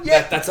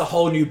 Yeah. that's a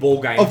whole new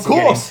ball game Of to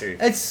course, get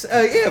into. it's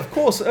of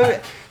course.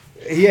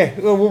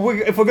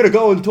 If we're gonna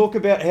go and talk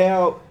about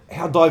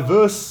how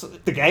diverse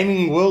the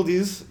gaming world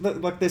is,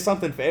 like there's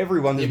something for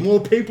everyone. There's more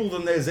people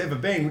than there's ever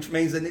been, which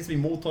means there needs to be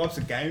more types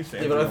of games for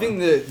Yeah, but I everyone.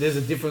 think there's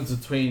a difference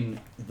between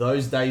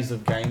those days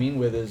of gaming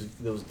where there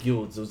was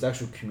guilds, there was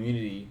actual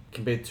community,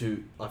 compared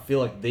to, I feel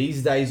like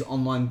these days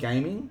online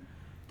gaming,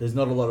 there's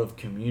not a lot of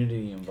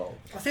community involved.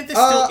 I think there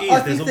still is. I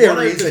There's think a there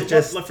lot is, of, there's it a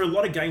just- lot, like for a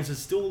lot of games, there's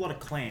still a lot of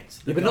clans.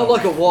 Yeah, but not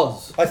like it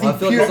was. I think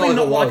feel like Probably it's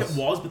not like it it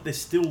was, but they're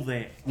still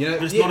there. You know,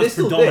 but it's yeah, not they're as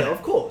still predominant. there,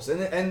 of course,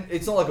 and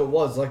it's not like it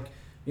was. Like,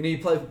 you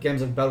play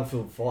games like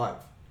Battlefield 5.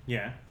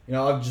 Yeah.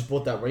 I've just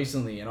bought that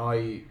recently, and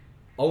I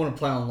want to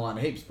play online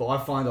heaps, but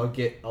I find I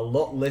get a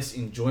lot less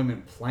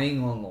enjoyment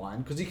playing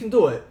online because you can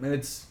do it, and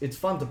it's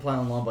fun to play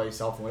online by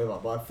yourself and whatever.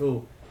 But I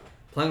feel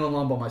playing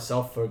online by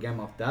myself for a game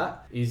like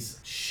that is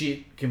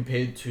shit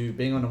compared to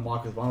being on a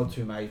mic with 1 or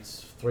 2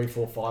 mates, 3,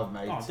 4, 5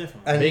 mates, Oh,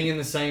 definitely. And- being in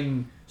the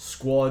same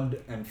squad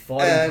and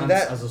fighting And cunts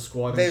that- as a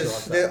squad and shit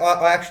There's, like that.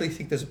 I actually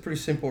think there's a pretty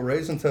simple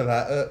reason to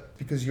that,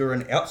 because you're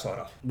an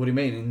outsider. What do you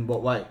mean? In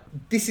what way?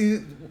 This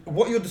is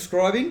what you're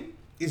describing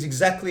is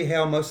exactly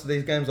how most of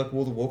these games like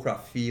World of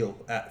Warcraft feel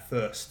at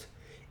first.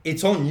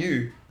 It's on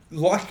you,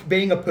 like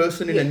being a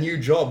person in a new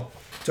job,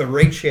 to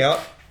reach out,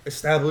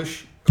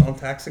 establish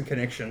contacts and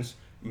connections,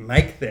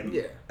 make them,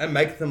 and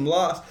make them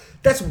last.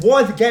 That's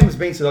why the game has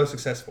been so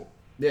successful.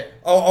 Yeah.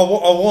 I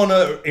want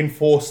to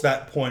enforce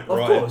that point Of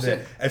right course, there.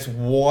 yeah. That's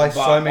why But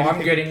so many I'm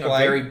people getting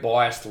play. a very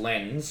biased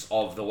lens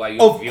of the way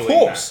you're Of viewing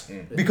course,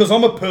 that. because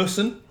I'm a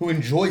person who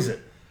enjoys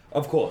it.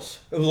 Of course.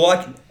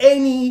 Like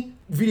any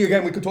video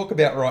game we could talk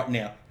about right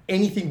now,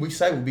 anything we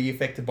say will be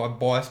affected by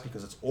bias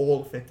because it's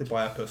all affected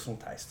by our personal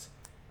tastes.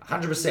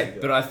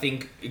 100%. But I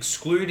think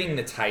excluding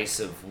the taste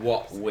of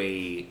what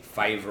we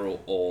favour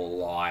or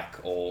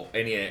like or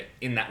any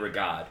in that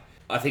regard,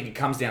 I think it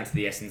comes down to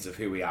the essence of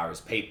who we are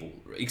as people,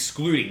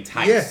 excluding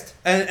taste.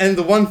 Yeah, and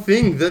the one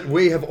thing that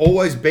we have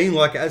always been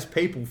like as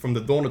people from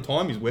the dawn of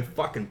time is we're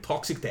fucking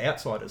toxic to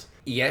outsiders.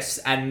 Yes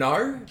and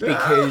no,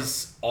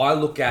 because I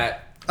look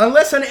at...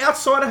 Unless an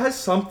outsider has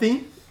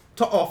something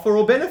to offer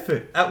or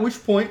benefit, at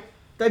which point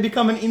they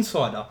become an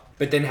insider.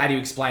 But then how do you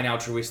explain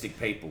altruistic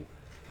people?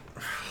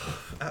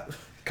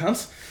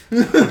 Cunts. I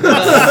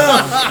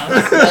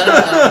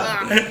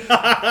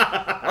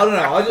don't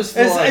know. I just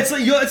feel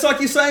It's like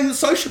you're saying that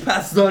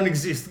sociopaths don't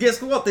exist.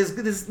 Guess what? There's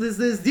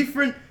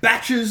different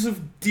batches of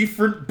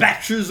people.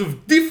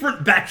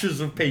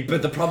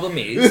 But the problem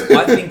is,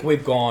 I think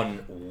we've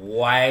gone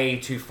way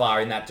too far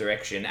in that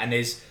direction, and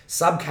there's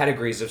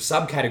subcategories of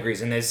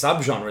subcategories, and there's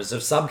subgenres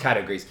of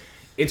subcategories.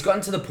 It's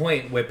gotten to the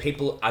point where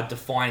people are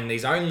defining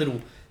these own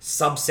little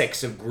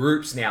subsects of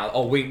groups now.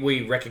 Oh,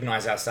 we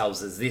recognise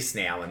ourselves as this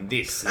now and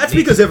this. That's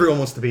because everyone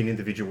wants to be an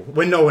individual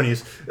when no one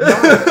is. No,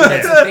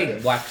 that's the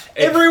thing. Like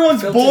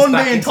everyone's filters born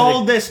back being into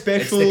told they're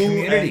special. It's the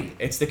community.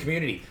 It's the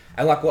community.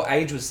 And like what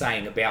Age was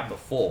saying about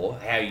before,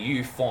 how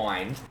you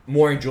find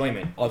more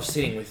enjoyment of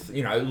sitting with,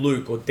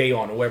 Luke or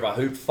Dion or whoever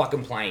who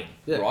fucking playing,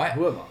 right?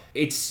 Whoever.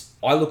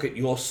 I look at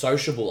your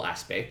sociable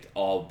aspect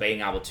of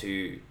being able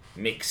to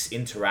mix,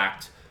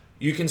 interact.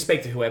 You can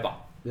speak to whoever.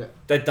 Yeah.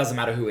 That doesn't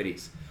matter who it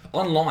is.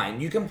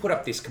 Online, you can put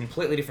up this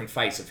completely different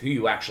face of who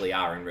you actually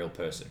are in real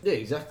person. Yeah,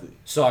 exactly.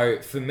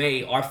 So for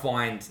me, I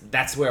find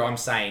that's where I'm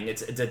saying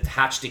it's a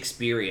detached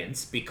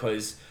experience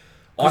because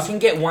I can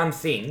get one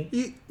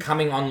thing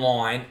coming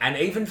online, and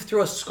even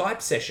through a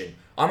Skype session,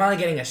 I'm only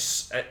getting a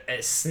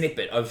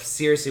snippet of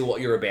seriously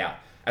what you're about.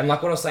 And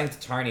like what I was saying to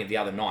Tony the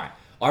other night,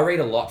 I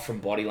read a lot from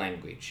body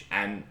language,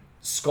 and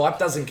Skype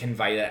doesn't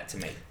convey that to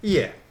me.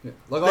 Yeah.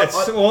 Like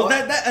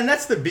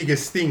that's the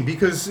biggest thing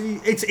because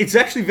it's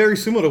actually very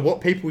similar to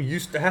what people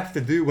used to have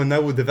to do when they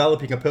were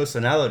developing a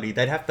personality.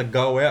 They'd have to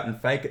go out and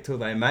fake it till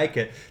they make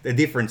it. The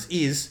difference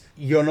is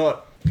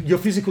your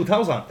physical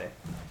tells aren't there.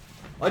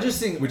 I just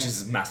think... Which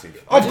is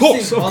massive. Of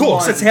course.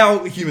 That's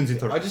how humans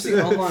interact. I just think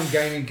online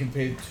gaming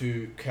compared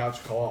to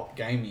couch co-op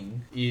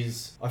gaming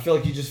is... I feel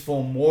like you just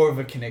form more of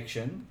a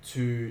connection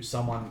to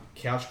someone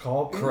couch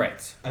co-op.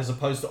 Correct. As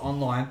opposed to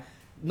online.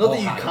 Not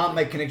that you can't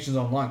make connections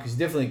online, because you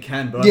definitely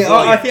can, but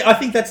I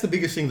think that's the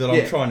biggest thing that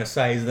I'm trying to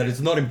say is that it's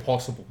not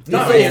impossible.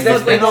 No, it's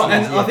definitely not.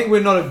 And I think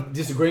we're not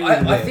disagreeing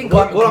with I think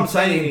what I'm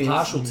saying saying is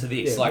partial to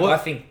this. I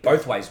think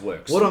both ways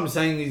works. What I'm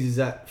saying is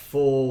that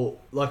for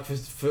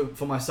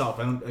myself,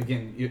 and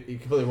again, you're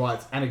completely right,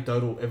 it's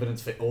anecdotal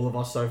evidence for all of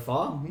us so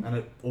far, and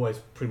it always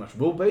pretty much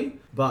will be.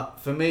 But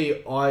for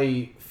me,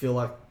 I feel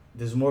like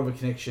there's more of a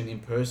connection in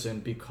person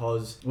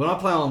because when I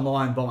play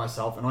online by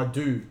myself, and I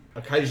do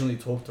occasionally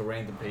talk to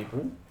random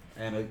people,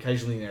 and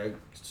occasionally,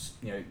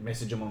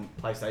 message them on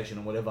PlayStation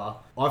or whatever,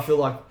 I feel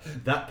like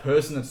that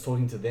person that's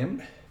talking to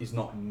them is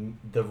not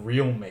the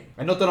real me.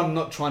 And not that I'm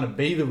not trying to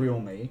be the real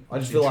me. I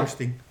just feel like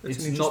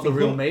it's not the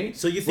real me.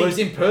 So you think... Whereas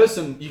in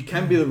person, you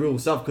can be the real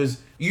self because...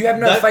 You have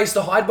no face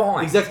to hide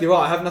behind. Exactly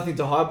right. I have nothing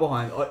to hide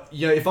behind.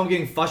 If I'm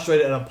getting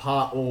frustrated at a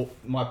part or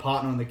my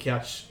partner on the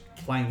couch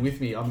playing with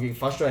me, I'm getting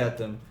frustrated at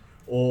them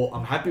or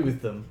I'm happy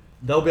with them,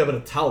 they'll be able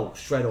to tell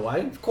straight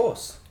away. Of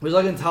course. Because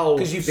I can tell...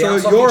 Because you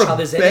bounce off each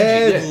other's energy. So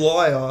you're a bad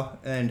liar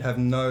and have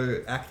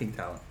no acting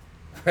talent.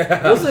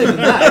 It wasn't even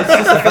that. It's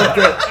just the fact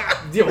that...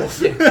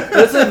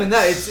 It's not even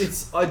that.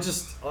 I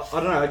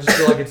don't know. I just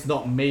feel like it's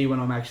not me when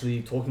I'm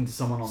actually talking to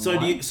someone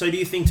online. So do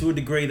you think to a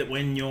degree that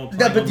when you're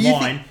playing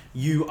online,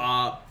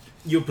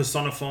 you're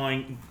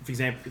personifying,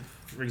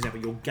 for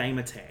example, your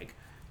gamer tag.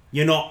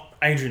 You're not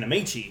Adrian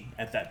Amici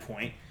at that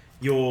point.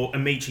 You're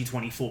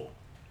Amici24.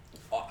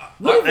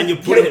 And you're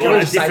putting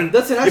on a different.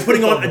 You're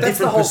putting on a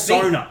different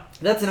persona.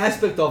 That's an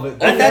aspect of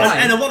it.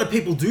 And a lot of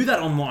people do that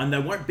online. They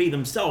won't be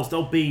themselves.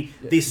 They'll be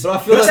this but I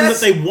feel person like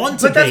that they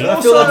want to be.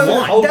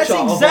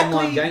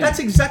 That's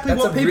exactly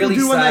what people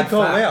do when they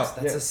go out.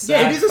 That's a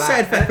sad it is a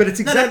sad fact, but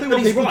it's exactly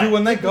what people do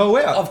when they go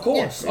out. Of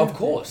course. But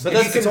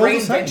you can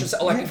reinvent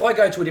yourself. Like if I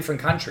go to a different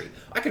country,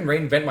 I can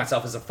reinvent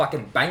myself as a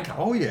fucking banker.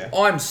 Oh yeah.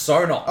 I'm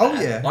so not. Oh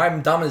yeah.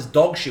 I'm dumb as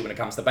dog shit when it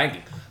comes to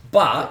banking.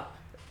 But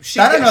she's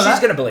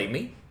going to believe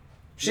me.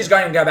 She's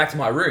going to go back to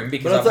my room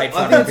because I paid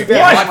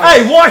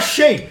 $450. Why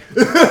she?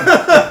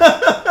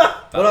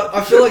 But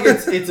I feel like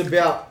it's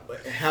about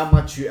how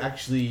much you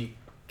actually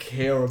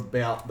care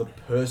about the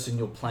person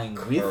you're playing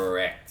with.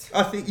 Correct.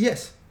 I think,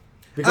 yes.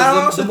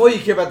 Because the more you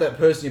care about that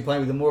person you're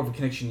playing with, the more of a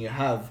connection you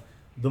have,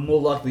 the more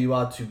likely you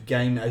are to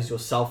game as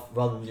yourself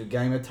rather than your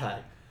gamer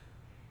tag.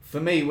 For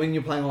me, when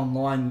you're playing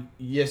online,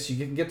 yes, you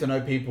can get to know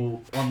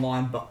people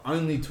online, but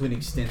only to an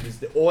extent.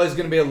 There's always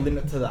going to be a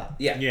limit to that.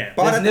 Yeah.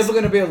 But there's never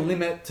going to be a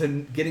limit to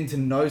getting to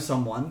know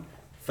someone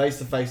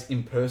face-to-face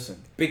in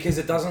person. Because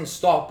it doesn't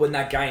stop when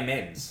that game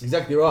ends.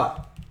 Exactly right.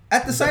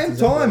 At the same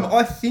exactly time, right.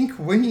 I think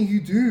when you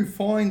do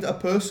find a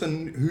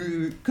person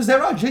who, because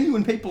there are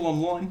genuine people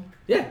online,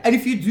 Yeah. and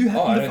if you do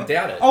happen I to don't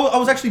doubt it. I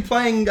was actually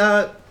playing.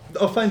 I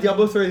was playing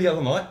Diablo 3 the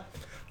other night.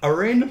 A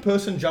random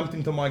person jumped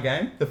into my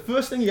game. The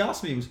first thing he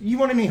asked me was, "You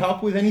want any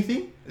help with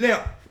anything?"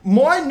 Now,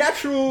 my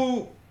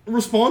natural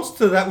response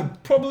to that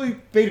would probably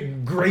be to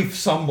grief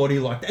somebody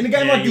like that. In a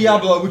game Yeah, like you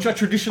Diablo, which I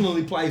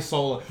traditionally play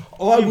solo,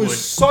 I You was would.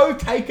 so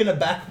taken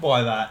aback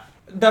by that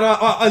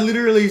I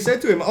literally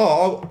said to him,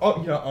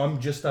 I'm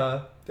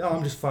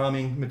just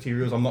farming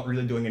materials. I'm not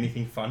really doing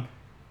anything fun."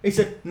 He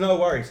said, "No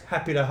worries,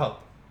 happy to help."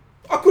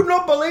 I could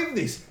not believe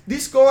this.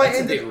 This guy That's a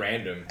ended. bit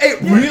random.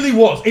 It really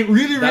was. It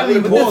really, That really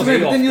would've But was. been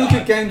then, off then you look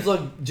guard. at games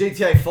like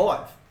GTA 5,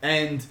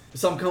 and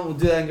some cunt will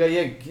do that and go,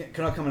 "Yeah,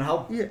 can I come and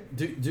help? Yeah.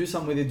 Do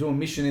something where they do a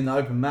mission in the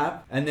open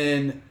map, and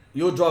then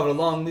you're driving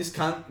along. This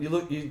cunt,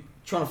 you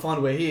trying to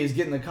find where he is.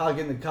 Get in the car.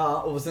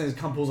 All of a sudden, this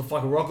cunt pulls a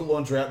fucking rocket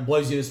launcher out, and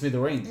blows you to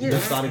smithereens. You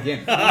just start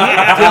again. Do you know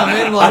what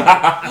I mean?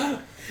 Like,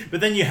 But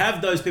then you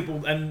have those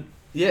people, and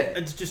yeah.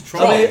 it's just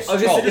Trolls. trolls. I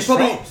mean, I guess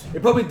Trolls.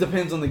 it probably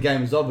depends on the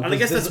game as well. And I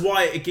guess because that's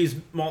why it gives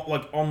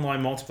like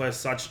online multiplayer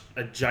such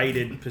a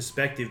jaded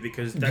perspective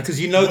because that's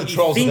Because you know what the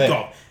trolls are think there.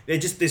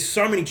 of. There's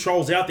so many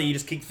trolls out there. You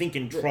just keep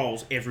thinking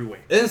trolls everywhere.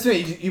 And that's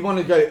me. You want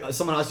to go.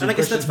 Someone asks you And a I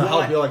guess question that's for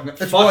help. why- You're like, no,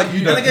 That's fuck why you. you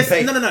And I don't guess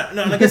compete.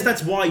 no. And I guess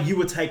that's why you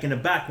were taken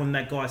aback when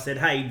that guy said,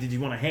 "Hey, did you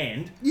want a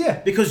hand?" Yeah.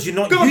 Because you're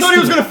not. Because I used thought he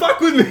to was it. going to fuck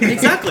with me.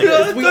 Exactly.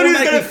 I We thought he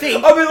was automatically gonna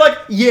think- I'd be like,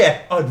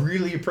 yeah, I'd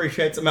really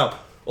appreciate some help.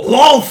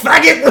 LOL,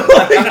 faggot!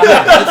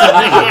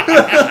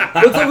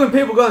 But it's like when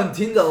people go on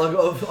Tinder.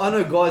 Like I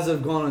know guys that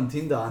have gone on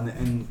Tinder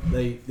and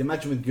they're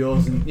matching with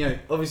girls, and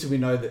obviously we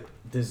know that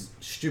there's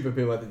stupid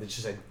people out there that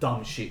just say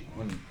dumb shit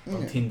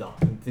on Tinder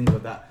and things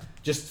like that,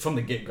 just from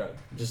the get go.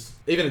 Just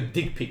even a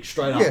dick pic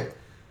straight up, Yeah.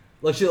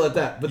 like shit like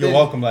that. But You're then,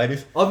 welcome,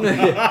 ladies. but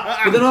then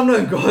I've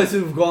known guys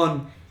who've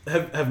gone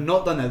have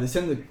not done that. They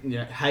send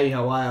the hey,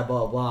 how are you,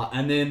 blah blah,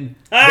 and then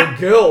the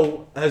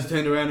girl has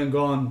turned around and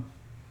gone,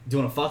 "Do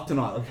you want to fuck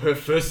tonight?" Like her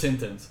first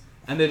sentence,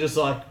 and they're just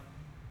like,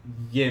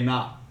 "Yeah,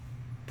 nah,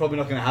 probably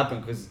not going to happen,"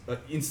 because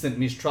instant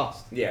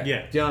mistrust. Yeah.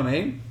 Yeah. Do you know what I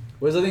mean?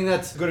 Whereas I think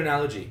that's Good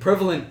analogy.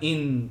 prevalent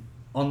in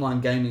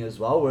online gaming as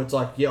well, where it's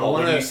like, I Or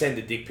want when you to, send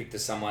a dick pic to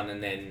someone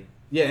and then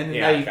and then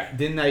Yeah, they okay.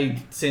 then they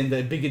send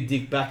a bigger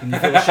dick back, and you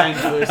feel ashamed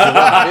for the rest of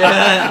life.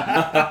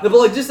 Yeah, no, but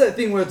like just that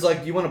thing where it's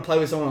like you want to play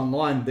with someone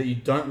online that you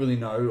don't really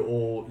know,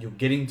 or you're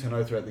getting to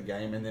know throughout the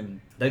game, and then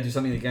they do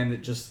something in the game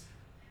that just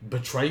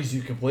betrays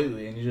you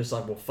completely, and you're just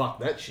like, well, fuck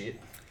that shit.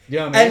 You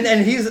know what I mean?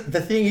 And here's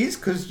the thing is,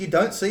 because you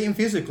don't see him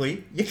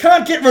physically, you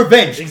can't get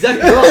revenge.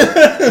 Exactly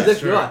right.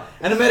 Exactly right.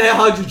 And no matter how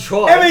hard you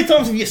try, How many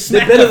times have you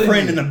smacked better a than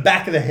friend you. in the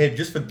back of the head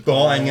just for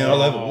dying in a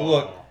level?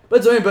 Look,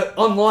 but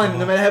online,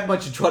 no matter how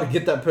much you try to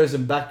get that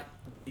person back,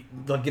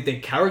 like get their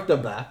character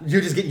back,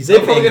 you just get yourself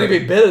they're probably going to angry.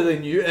 be better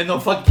than you, and they'll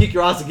fucking kick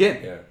your ass again.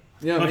 yeah.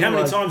 You know what Like I mean? how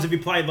many times have you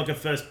played like a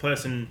first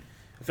person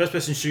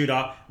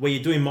shooter where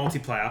you're doing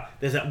multiplayer?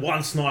 There's that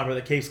one sniper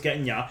that keeps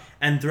getting you,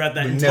 and throughout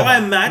that We entire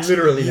never. match,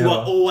 Literally you never.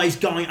 are always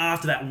going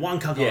after that one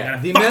cunt. Yeah. I'm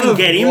gonna The amount fucking of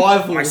get him.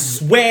 rivals- I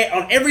swear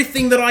on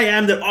everything that I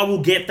am that I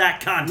will get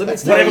that cunt. Let me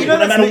tell Whatever, you,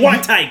 no matter what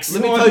it let takes.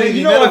 me tell you, you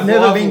the know amount I've of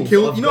never been rivals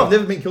killed. I've You know got. I've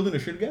never been killed in a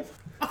shooter game.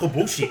 Oh,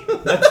 bullshit.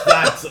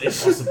 That's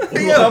impossible.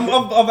 Yeah,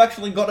 I've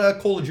actually got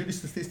Call of Duty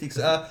statistics.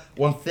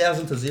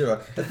 1,000 to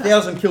 0.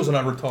 1,000 kills and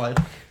I retired.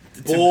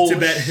 Too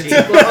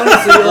bad. Like,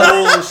 honestly,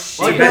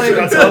 like, I can't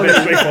even tell you.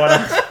 Street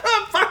Fighter.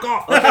 Fuck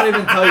off. I can't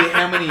even tell you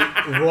how many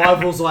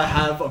rivals I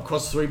have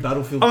across 3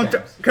 Battlefield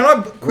games. Can I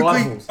quickly?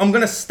 Rivals. I'm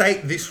going to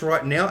state this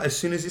right now. As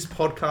soon as this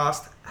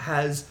podcast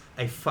has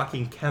a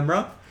fucking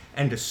camera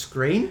and a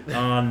screen,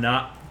 Oh,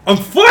 nah. I'm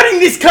fighting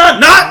this cunt.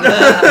 Not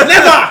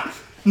never.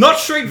 Not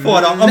Street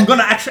Fighter. I'm going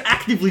to actually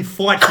actively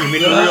fight him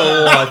in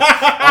real life.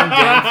 I'm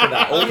down for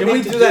that. All you Can need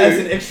we to do that as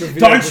an extra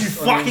video? Don't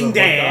just you on fucking the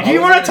dare. podcast? Do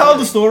you want to tell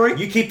the story?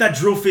 You keep that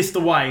drill fist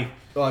away.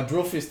 Oh,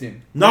 drill fist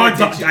him. No, I'm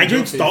gonna teach you Adrian,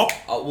 drill fist. stop.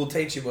 We'll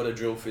teach you what a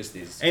drill fist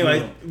is.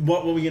 Anyway,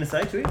 what were we going to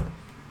say to you?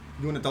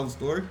 You want to tell the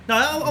story? No,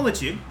 I'll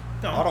let you.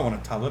 Go on. I don't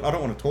want to tell it. I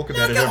don't want to talk No,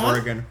 about it go ever on.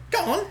 again. Go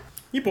on.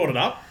 You brought it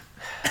up.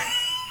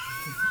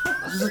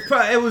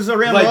 It was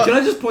around. Wait, can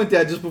I just point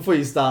out, just before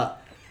you start,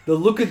 the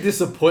look of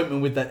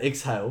disappointment with that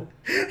exhale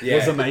Yeah.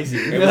 was amazing.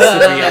 It was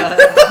severe.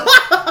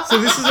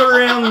 So this is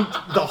around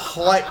the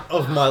height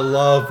of my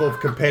love of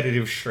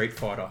competitive Street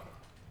Fighter.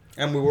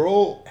 And we were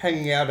all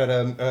hanging out at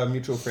a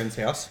mutual friend's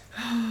house.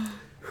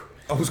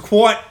 I was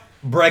quite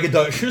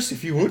braggadocious,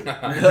 if you would.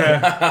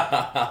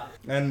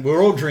 And we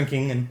were all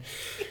drinking, and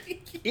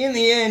in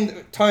the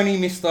end, Tony,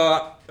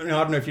 I don't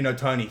know if you know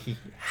Tony, he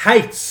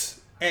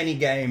hates any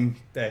game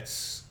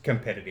that's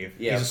competitive.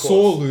 Yeah, he's of a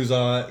sore course.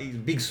 loser, he's a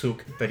big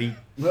sook, but he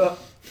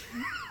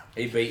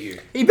He beat you.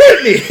 beat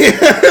me!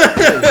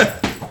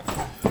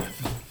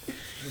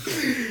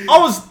 I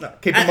was,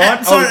 keep in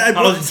mind, sorry,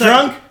 I was so-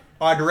 drunk,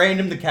 I'd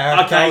random the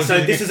character. I Okay, was so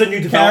using this a is a new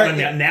development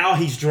character- now. Now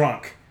he's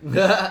drunk. It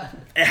Oh,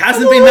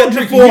 hasn't been that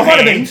drinking. You might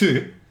have been beforehand.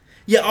 too.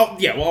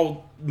 Yeah,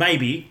 well,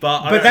 maybe, but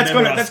I But don't that's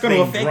remember gonna us that's gonna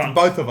being affect drunk.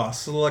 both of us,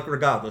 so like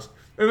regardless.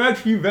 It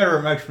makes you better.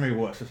 It makes me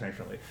worse,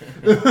 essentially.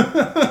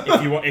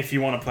 if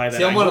you want to play that.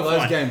 See, I'm one of those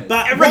fine. gamers.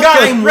 But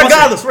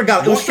Regardless. It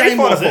was What Street game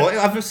Fighter was it? 4.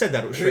 I've just said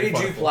that. It was Who Street did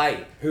Fighter you 4.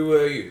 play? Who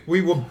were you?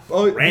 We were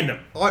both Random.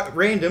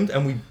 Randomed,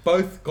 and we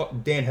both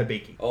got Dan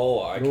Hibiki.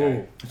 Oh, okay.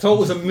 Ooh. So it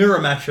was a mirror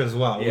match as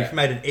well, Yeah. which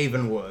made it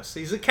even worse.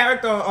 He's a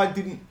character I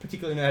didn't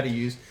particularly know how to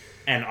use.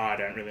 And I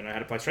don't really know how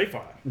to play Street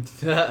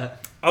Fighter.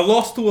 I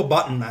lost to a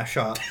button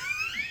masher.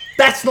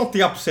 That's not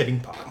the upsetting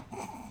part.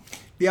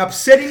 The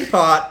upsetting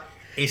part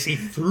is he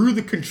threw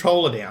the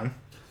controller down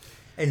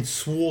and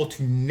swore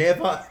to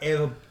never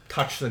ever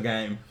touch the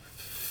game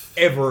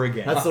ever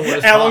again. That's the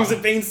worst How part. long's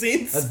it been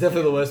since? That's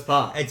definitely the worst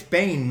part. It's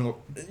been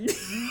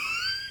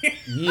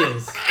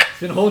Years. It's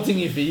been haunting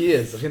you for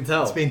years, I can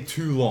tell. it's been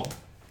too long.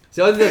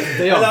 See, I did that to And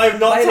Dion. I've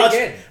not Play it touched.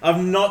 again.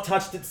 I've not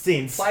touched it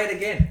since. Play it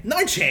again.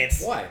 No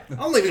chance. Why?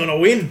 I'm leaving on a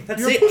win. That's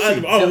You're a it.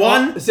 pussy. I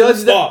won. See, I did,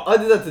 Stop. that, I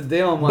did that to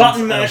Dion once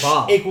Button at a mash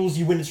bar. equals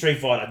you win the Street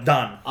Fighter.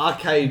 Done.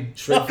 Arcade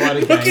Street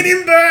Fighter game. Look at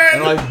him burn.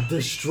 And I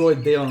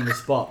destroyed Dion on the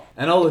spot.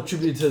 And I'll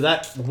attribute to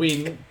that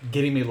win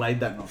getting me laid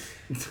that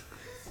night.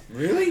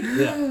 Really?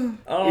 Yeah.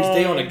 Oh, Is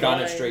Dion a gun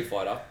my. at Street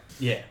Fighter?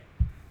 Yeah.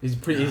 He's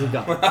a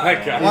gun.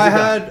 Okay. I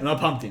had, And I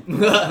pumped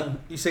him.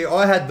 you see,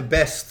 I had the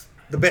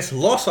best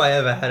loss I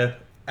ever had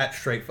at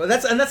Street Fighter.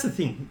 That's the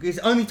thing. Because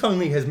only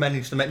Tony has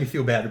managed to make me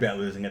feel bad about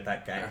losing at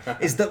that game.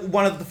 Is that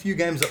one of the few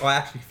games that I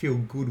actually feel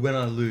good when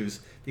I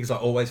lose because I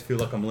always feel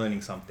like I'm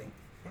learning something.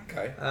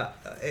 Okay.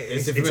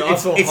 It's I feel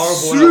horrible when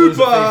I lose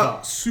at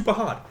FIFA. super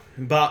hard.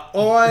 But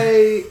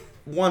I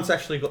once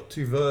actually got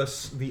to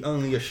verse the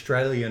only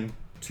Australian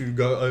to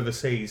go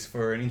overseas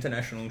for an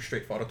international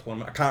Street Fighter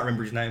tournament. I can't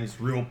remember his name. He's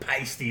real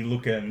pasty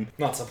looking.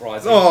 Not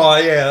surprising. Oh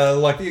yeah,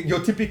 like your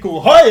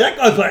typical. Hey, that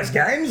guy plays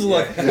games.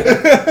 Like,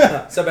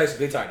 So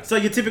basically, Tony. so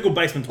your typical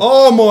basement.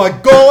 oh my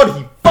god,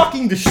 he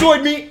fucking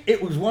destroyed me.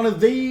 It was one of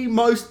the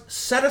most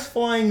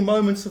satisfying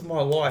moments of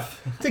my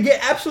life to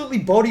get absolutely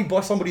bodied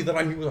by somebody that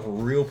I knew was a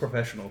real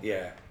professional.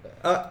 Yeah.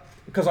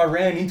 Because I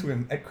ran into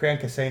him at Crown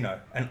Casino,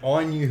 and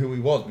I knew who he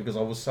was because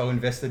I was so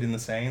invested in the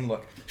scene.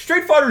 Like,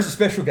 Street Fighter is a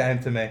special game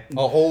to me.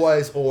 I'll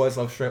always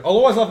love Street. I'll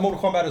always love Mortal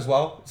Kombat as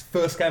well. It's the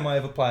first game I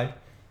ever played.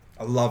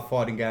 I love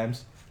fighting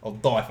games. I'll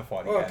die for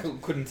fighting Oh, I games.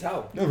 couldn't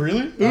tell. No,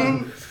 really?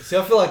 See,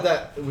 I feel like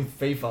that with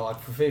FIFA.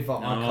 Like, for FIFA,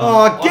 I can't. Oh,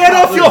 I get can't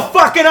off lose. your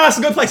fucking ass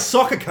and go play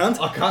soccer, cunt.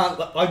 I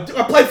can't.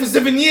 I played for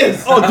 7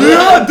 years. Oh, do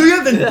you? Do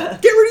you? Then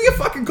get rid of your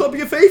fucking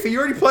copy of FIFA. You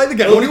already played the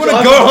game. What do you want to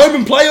I go haven't- home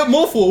and play it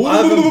more for? I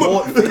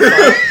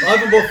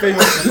haven't bought FIFA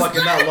for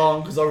fucking that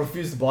long because I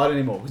refuse to buy it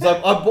anymore. Because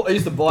I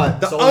used to buy it.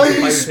 The so I could play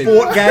only with people.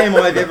 sport game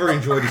I've ever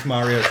enjoyed is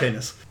Mario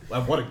Tennis.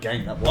 Like, what a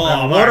game that was. Oh,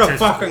 what Mario a Tennis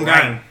fucking is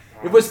great. game.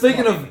 If we're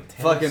speaking of Tennis.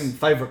 fucking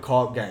favourite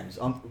co-op games,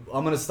 I'm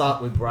gonna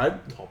start with Brad.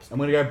 I'm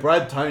gonna go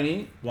Brad,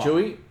 Tony, Wow.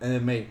 Chewy, and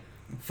then me.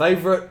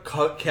 Favourite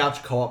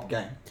couch co-op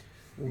game?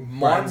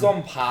 Mine's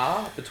on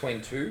par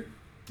between two.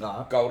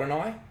 Nah.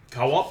 GoldenEye.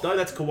 Co-op though,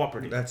 that's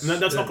cooperative. That's- No,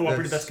 that's not that-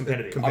 cooperative. that's That's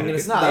competitive. com- I'm gonna.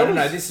 Competitive.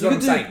 No. This is you what I'm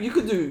could saying. do. You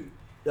could do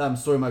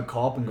story mode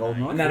co-op and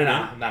GoldenEye.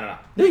 No.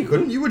 No, you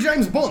couldn't. You were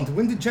James Bond.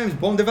 When did James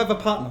Bond ever have a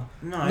partner?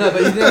 No, No,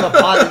 but you didn't have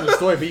a part in the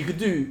story. But you could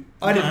do.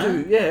 I you didn't.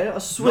 could do. Yeah, I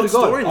swear Not to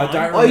God. storyline. I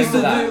don't I used to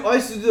remember do. I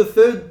used to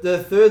do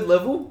the third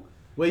level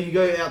where you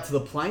go out to the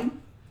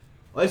plane.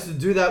 I used to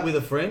do that with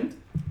a friend.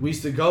 We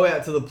used to go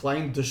out to the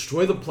plane,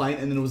 destroy the plane,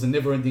 and then it was a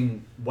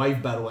never-ending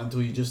wave battle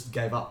until you just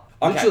gave up.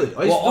 Okay. Literally,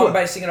 I used Well, to do I'm it.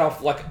 basing it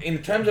off like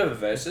in terms of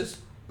versus.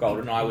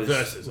 GoldenEye was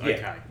Versus, yeah,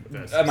 okay.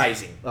 Versus.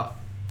 amazing. Oh.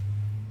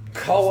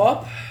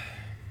 Co-op.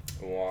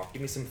 Oh,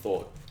 give me some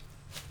thought.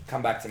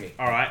 Come back to me.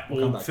 All right. We'll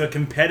Well, come back. for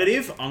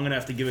competitive, I'm gonna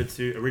have to give it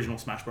to original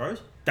Smash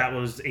Bros. That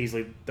was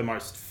easily the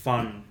most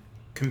fun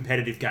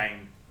competitive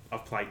game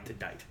I've played to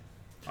date.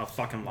 I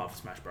fucking love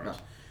Smash Bros. No.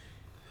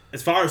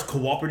 As far as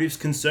cooperative's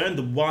concerned,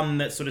 the one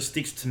that sort of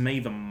sticks to me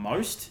the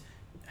most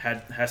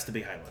has to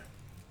be Halo.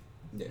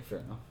 Yeah, fair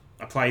enough.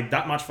 I played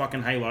that much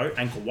fucking Halo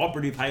and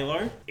cooperative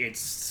Halo.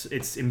 It's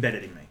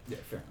embedded in me. Yeah,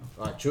 fair enough.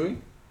 Alright, Chewy,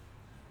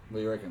 what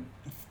do you reckon?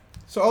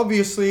 So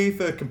obviously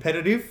for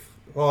competitive,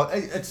 well,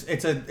 it's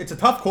a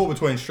tough call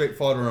between Street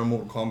Fighter and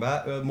Mortal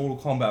Kombat. Mortal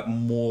Kombat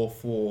more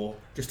for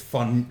just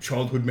fun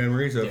childhood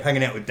memories of Yeah.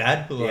 hanging out with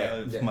Dad. Like, Yeah.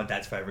 it's Yeah. my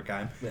dad's favorite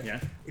game. Yeah.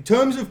 In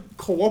terms of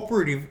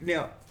cooperative,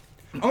 now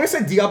I'm gonna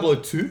say Diablo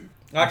 2.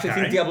 I actually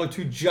Okay. think Diablo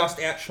 2 just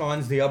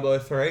outshines Diablo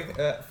 3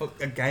 for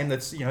a game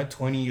that's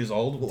 20 years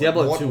old.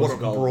 Diablo 2 was it a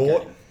gold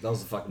brought. game. That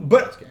was a fucking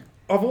But best game.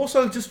 I've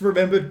also just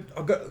remembered,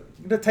 I'm going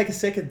to take a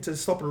second to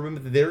stop and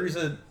remember that there is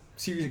a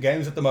series of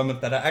games at the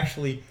moment that are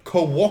actually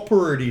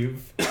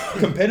cooperative,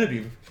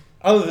 competitive.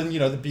 Other than,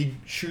 the big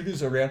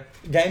shooters around.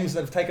 Games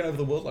that have taken over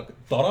the world, like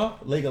Dota,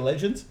 League of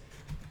Legends.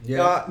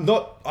 Yeah.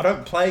 I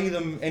don't play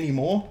them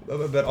anymore,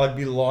 but I'd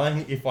be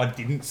lying if I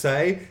didn't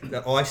say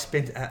that I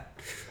spent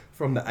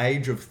from the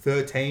age of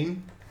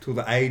 13 till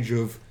the age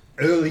of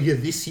earlier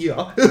this year.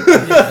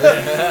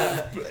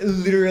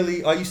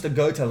 Literally, I used to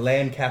go to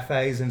LAN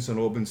cafes in St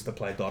Albans to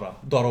play Dota.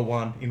 Dota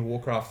 1 in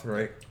Warcraft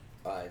 3.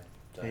 I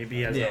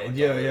Maybe has Yeah, that one.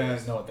 yeah,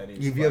 I know what that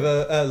is. Have you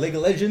ever League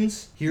of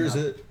Legends? Here's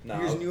a No.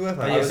 here's a new I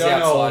ever. was Yeah, I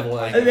know outside all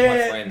playing that.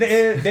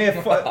 with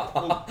my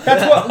friends.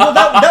 That's what. Well,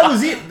 that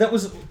was it. That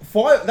was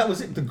five. That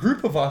was it. The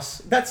group of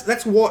us.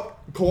 That's what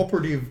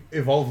cooperative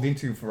evolved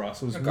into for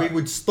us. Was Okay. we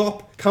would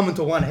stop coming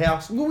to one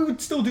house. Well, we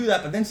would still do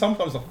that, but then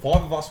sometimes the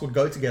five of us would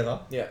go together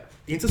Yeah.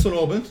 into St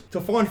Albans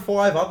to find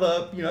five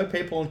other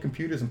people on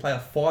computers and play a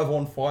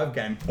 5-on-5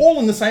 game, all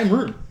in the same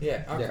room.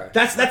 Yeah. Okay. Yeah.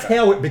 That's Okay.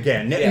 how it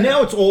began. Now, Yeah.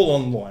 now it's all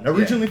online.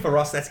 Originally for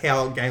us, that's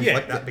how games Yeah.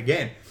 like that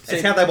began.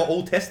 That's See- how they were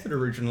all tested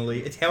originally.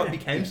 It's how it Yeah.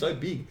 became so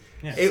big.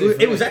 Yeah. It, See, was,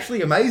 for it was me-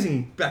 actually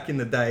amazing back in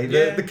the day.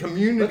 Yeah. The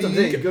community. That's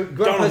the thing. Go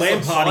Going to places LAN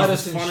like parties Sidus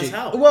is and fun as shit.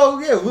 hell.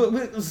 Well,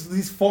 yeah, it was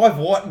these five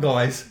white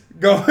guys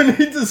going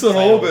into St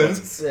Playing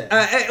Albans.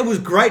 Albans. It was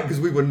great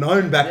because we were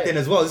known back Yeah. then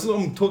as well. This is what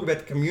I'm talking about,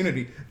 the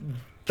community.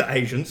 The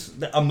Asians,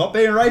 I'm not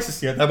being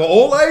racist yet, they were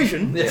all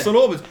Asian. Yeah. St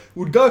Albans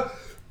would go,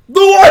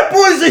 the white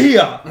boys are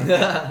here!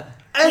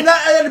 And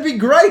that'd be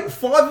great.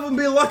 Five of them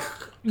be like,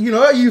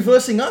 are you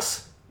versing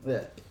us? Yeah.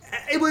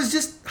 It was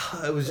just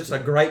a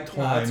great it's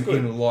time good.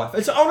 in life.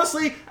 It's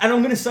honestly, and I'm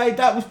going to say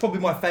that was probably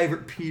my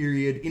favourite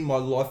period in my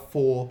life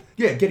for,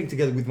 getting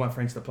together with my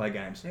friends to play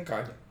games.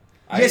 Okay.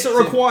 Yes, it I-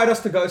 required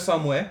us to go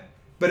somewhere,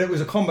 but it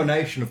was a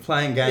combination of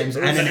playing games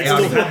Yeah, and and an it still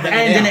outing. had that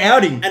And an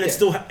outing. And it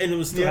still and it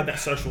was still Yeah. had that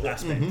social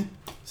aspect.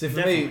 See, for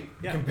Definitely, me,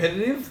 yeah.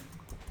 competitive,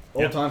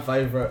 Yeah. all-time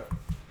favourite,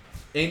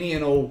 any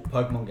and all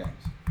Pokemon games.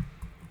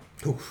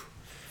 Oof.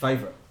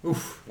 Favourite.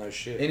 No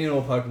shit. Any and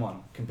all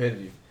Pokemon,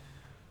 competitive.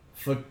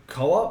 For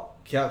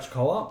co-op, couch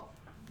co-op,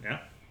 Yeah.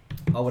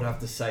 I would have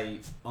to say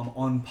I'm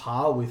on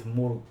par with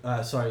Mortal...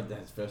 sorry,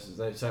 that's versus...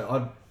 So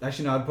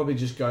I'd probably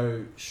just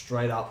go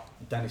straight up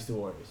Dynasty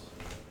Warriors.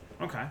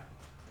 Okay.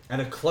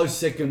 And a close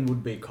second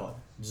would be COD.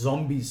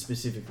 Zombies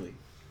specifically.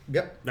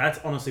 Yep. That's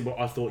honestly what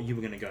I thought you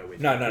were going to go with.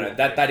 No.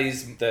 That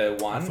is the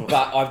I one. thought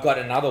But I've got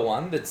another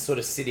one that's sort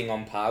of sitting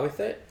on par with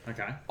it.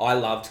 Okay. I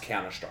loved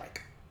Counter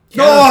Strike.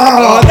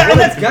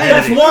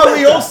 That's why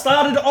we all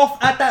started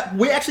off at that.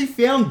 We actually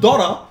found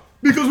Dota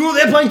because we were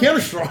there playing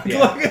Counter Strike.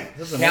 Yeah.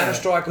 Doesn't Counter matter.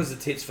 Strike was the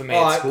tits for me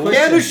Alright, at school.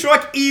 question. Counter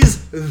Strike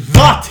is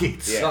the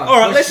tits. Yeah. All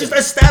right, let's just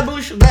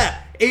establish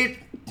that it.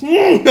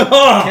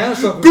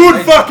 Counter-Strike Good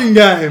was fucking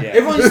game. Yeah.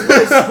 Everyone used to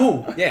play at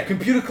school. Yeah.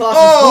 Computer class.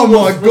 Oh at school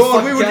my was god,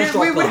 fucking we would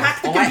Counter-Strike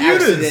hack the class. I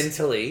computers.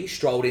 accidentally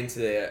strolled into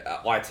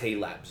the IT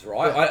labs,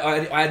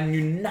 right? I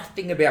knew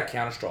nothing about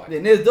Counter Strike. Yeah,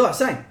 neither do I.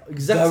 Same.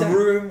 Exact The same.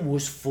 room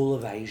was full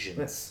of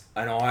Asians.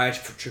 And I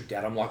tripped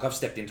out. I'm like, I've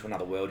stepped into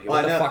another world here. I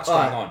What the know. fuck's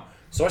going on?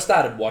 So I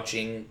started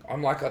watching.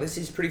 I'm like, oh, this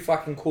is pretty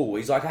fucking cool.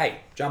 He's like, hey,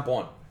 jump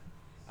on.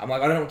 I'm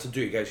like, I don't know what to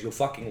do. He goes, you'll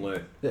fucking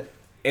learn. Yeah.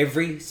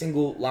 Every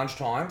single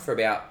lunchtime for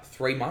about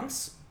 3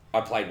 months, I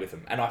played with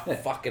him. And I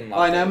fucking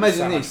loved I it. know, It was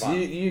so imagine much this. fun.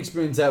 You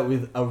experienced that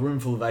with a room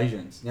full of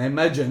Asians. Now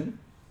imagine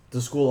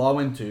the school I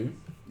went to,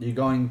 you're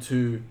going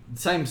to the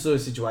same sort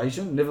of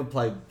situation, never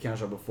played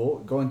Counter-Strike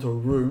before, go into a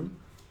room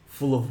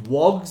full of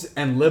wogs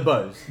and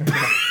lebos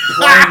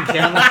playing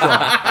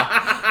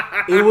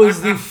Counter-Strike. It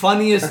was the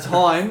funniest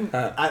time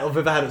I've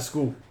ever had at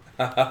school.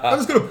 I'm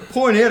just going to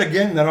point out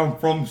again that I'm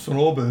from St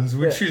Albans,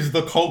 which is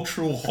the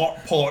cultural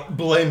hot pot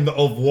blend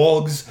of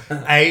wogs,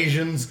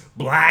 Asians,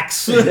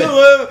 blacks. Like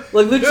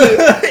literally,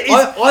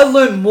 I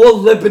learned more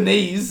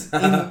Lebanese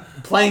in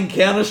playing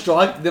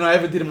Counter-Strike than I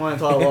ever did in my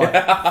entire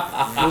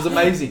life. It was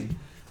amazing.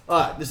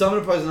 Alright, so I'm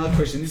going to pose another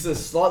question. This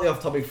is slightly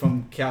off topic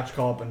from Couch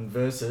Co-op and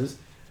Versus.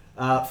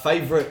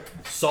 Favourite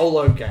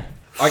solo game?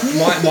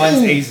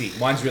 Mine's easy.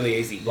 Mine's really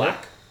easy.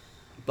 Black.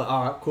 But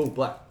alright, cool,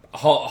 Black.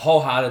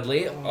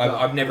 Wholeheartedly,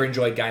 I've never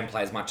enjoyed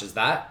gameplay as much as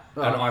that,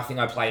 and Right. I think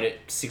I played it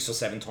 6 or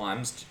 7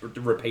 times,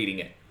 repeating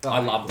it. I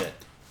Right. loved it.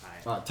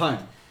 Alright, Tone.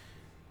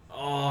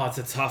 Oh, it's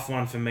a tough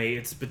one for me.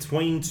 It's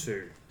between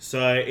two.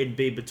 So it'd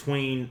be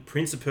between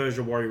Prince of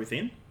Persia Warrior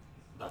Within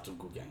That's a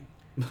good game.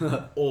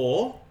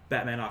 or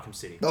Batman Arkham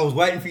City. I was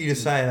waiting for you to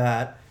say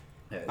that.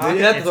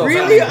 Really?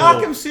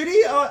 Arkham City?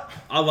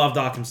 I loved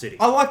Arkham City.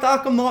 I liked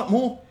Arkham Knight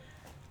more.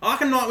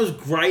 Arkham Knight was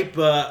great,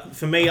 but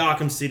for me,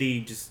 Arkham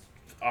City just...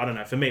 I don't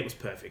know. For me, it was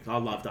perfect. I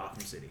loved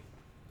Arkham City.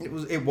 It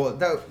was.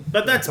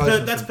 But that's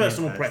those are that's some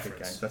personal fantastic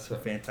preference. games. That's a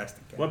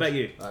fantastic game. What about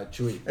you?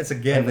 Chewy. It's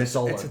again. Favorite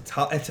solo.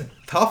 It's a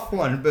tough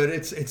one, but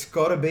it's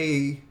got to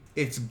be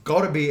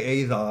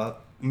either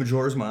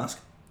Majora's Mask,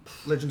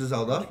 Legend of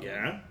Zelda,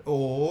 Yeah.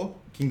 or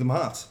Kingdom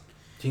Hearts.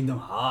 Kingdom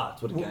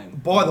Hearts, what a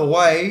game. By the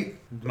way,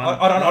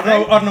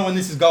 I don't know when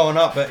this is going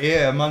up, but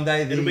yeah,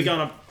 Monday. It'll be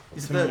going up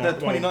Is tomorrow. the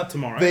 29th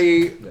tomorrow.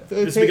 The This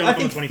will be 13, going I up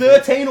on think the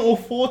 24th. 13 or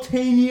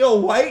 14 year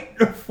wait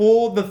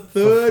for the For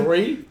third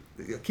 3?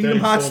 Kingdom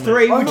Hearts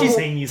installment. 3, which I is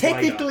 14 years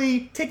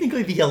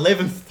technically the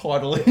 11th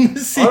title in the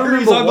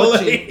series. I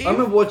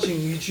remember watching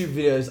YouTube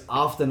videos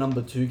after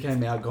number 2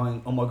 came out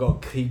going, oh my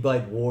god,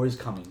 Keyblade War is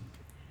coming.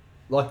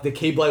 Like the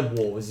Keyblade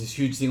War was this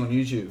huge thing on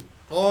YouTube.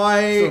 Still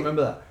I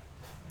remember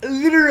that.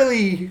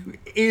 literally,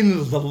 in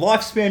the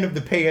lifespan of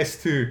the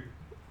PS2,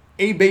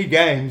 EB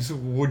Games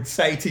would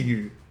say to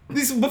you,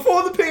 this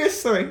before the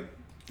PS3,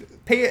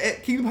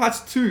 Kingdom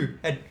Hearts 2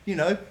 had,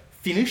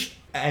 finished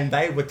and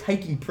they were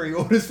taking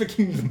pre-orders for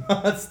Kingdom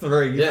Hearts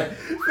 3. Yeah.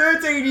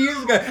 13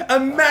 years ago.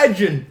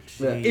 Imagine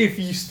Yeah. if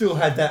you still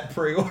had that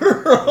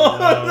pre-order.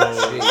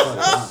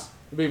 Jesus.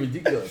 It'd be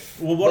ridiculous.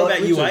 Well, what But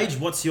about you, literally- Age?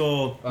 What's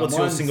your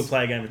mine's- single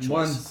player game of choice?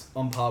 Mine's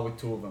on par with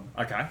two of them.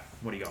 Okay,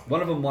 what do you got?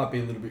 One of them might be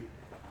a little bit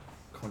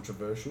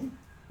controversial.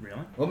 Really?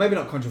 Well, maybe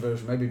not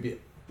controversial. Maybe a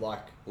bit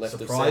like Left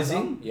of surprising.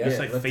 centre? Yeah. Just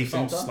like left of FIFA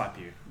will centre. slap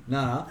you.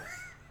 No.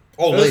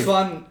 Oh, First leave.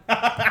 one,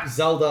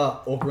 Zelda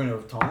Ocarina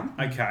of Time,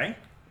 Okay,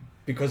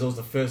 because it was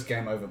the first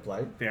game I ever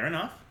played, fair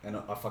enough. and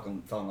I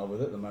fucking fell in love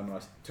with it the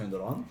moment I turned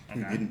it on. Okay.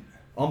 You didn't.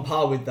 On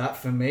par with that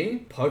for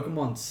me,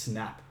 Pokemon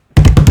Snap.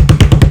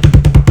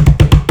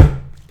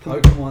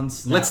 Pokemon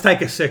Snap. Let's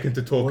take a second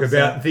to talk What's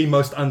about that? the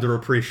most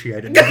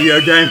underappreciated video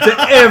game to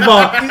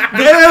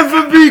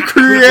ever be If they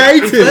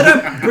created.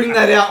 don't bring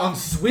that out on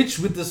Switch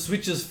with the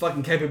Switch's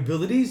fucking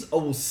capabilities, I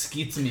will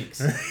skit mix.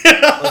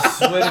 I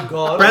swear to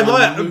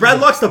God.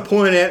 Brad likes to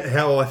point out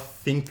how I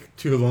think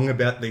too long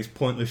about these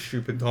pointless,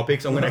 stupid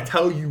topics. I'm going to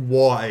tell you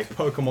why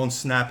Pokemon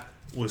Snap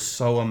was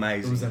so It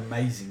amazing. was an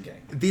amazing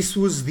game. This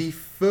was the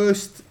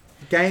first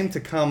game to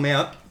come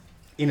out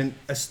in an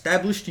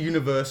established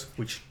universe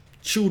which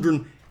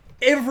children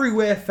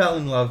everywhere fell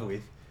in love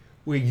with,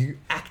 where you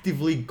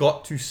actively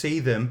got to see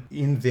them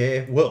in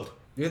their world.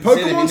 You had to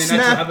see them in their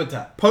natural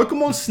habitat.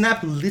 Pokemon Snap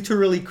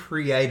literally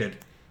created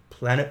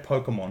Planet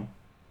Pokemon.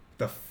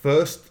 The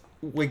first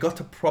we got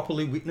to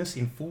properly witness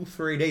in full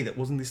 3D. That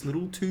wasn't this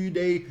little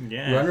 2D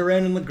Yeah. run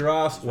around in the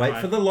grass, wait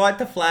Right. for the light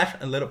to flash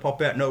and let it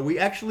pop out. No, we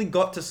actually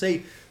got to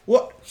see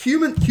what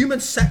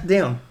humans sat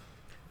down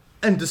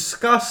and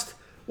discussed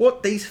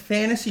what these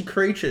fantasy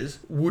creatures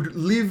would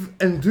live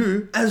and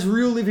do as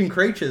real living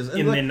creatures. And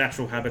In like, their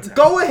natural habitat.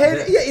 go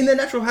ahead, in their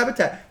natural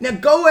habitat. Now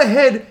go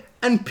ahead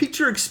and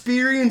picture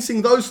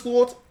experiencing those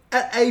thoughts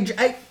at age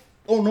 8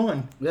 or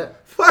 9. Yeah.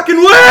 Fucking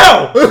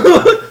wow!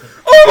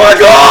 Oh my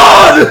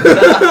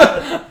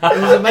god!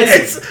 It was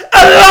amazing. It's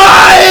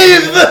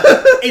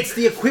alive! It's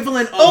the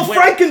equivalent of Oh, when,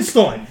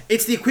 Frankenstein!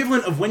 It's the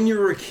equivalent of when you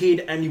were a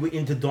kid and you were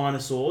into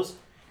dinosaurs,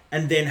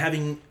 and then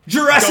having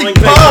Jurassic going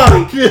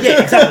Park! basically-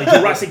 yeah, exactly.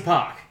 Jurassic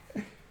Park.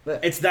 Yeah.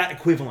 It's that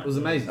equivalent. It was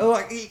amazing.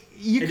 Like,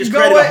 you It could just go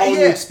created a out- whole new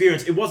yeah.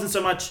 experience. It wasn't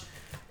so much.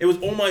 It was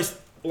almost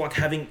like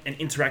having an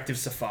interactive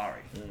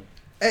safari.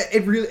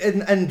 It really,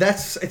 and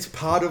that's, it's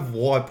part of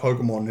why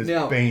Pokemon has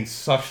Now- been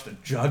such the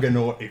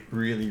juggernaut. It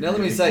really, Now let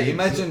me really say, is.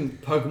 imagine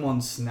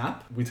Pokemon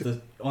Snap with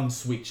the on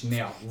Switch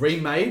now,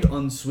 remade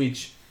on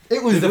Switch.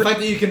 It was The re- fact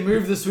that you can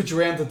move the Switch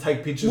around to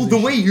take pictures. well, and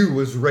the shit. Wii U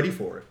was ready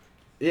for it.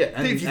 Yeah,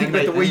 and, If you and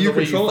think about the they- Wii U and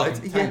the controller,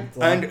 fucking it's, yeah, tanked,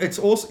 like- and it's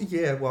also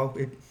well,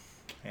 it.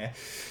 Yeah.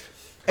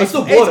 I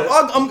still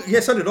bought it. Yeah,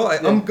 so did I.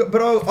 Yeah. I'm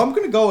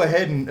going to go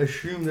ahead and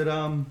assume that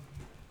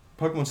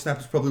Pokemon Snap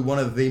is probably one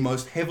of the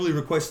most heavily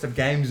requested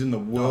games in the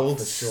world,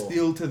 for sure.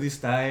 still to this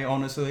day.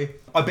 Honestly,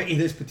 I bet you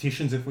there's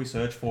petitions if we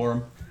search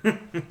for them.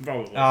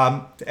 Probably.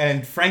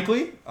 And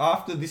frankly,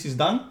 after this is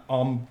done,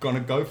 I'm gonna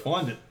go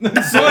find it.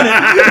 Sign it.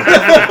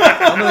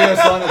 I'm gonna go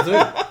sign it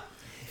too,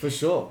 for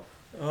sure.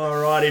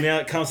 Alrighty, now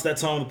it comes to that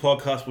time of the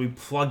podcast where we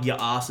plug your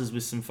asses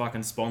with some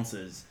fucking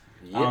sponsors.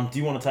 Do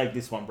you want to take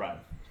this one, Brad?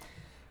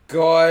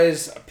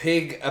 Guys,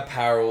 Pig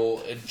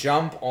Apparel,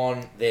 jump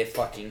on their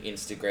fucking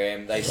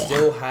Instagram. They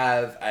still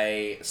have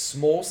a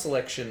small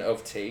selection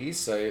of tees,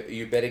 so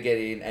you better get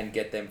in and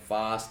get them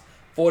fast.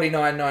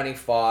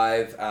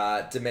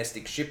 $49.95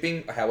 domestic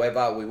shipping.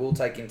 However, we will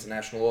take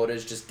international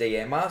orders. Just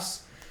DM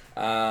us.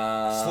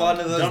 Slide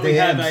into those Don't we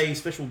have DMs. a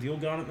special deal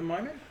going at the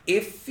moment?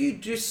 If you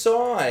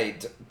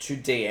decide to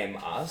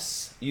DM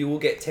us, you will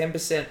get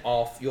 10%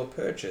 off your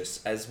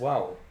purchase as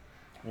well.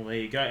 Well, there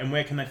you go. And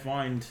where can they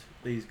find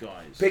these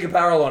guys? Pig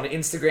Apparel on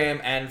Instagram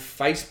and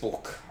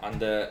Facebook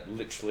under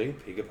literally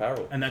Pig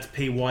Apparel. And that's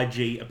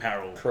PYG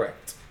Apparel.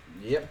 Correct.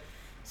 Yep.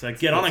 So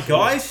get on it,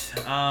 guys.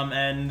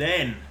 And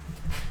then...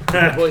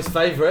 My boy's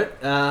favourite,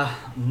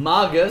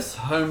 Margus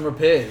Home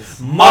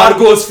Repairs,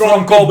 Margos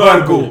from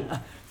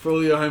Coburgo. for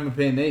all your home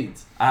repair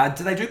needs.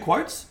 Do they do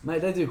quotes?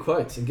 Mate, they do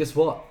quotes, and guess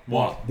what?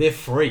 What? They're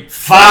free.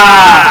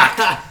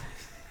 Fuck!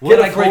 What Get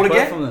are a they free called quote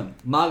again? from them.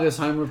 Margus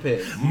Home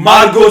Repairs.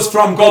 Margos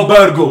from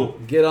Coburgo.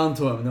 Get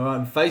onto them. They're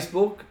on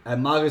Facebook at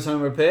Margus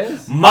Home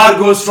Repairs.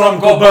 Margos from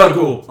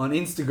Coburgo. On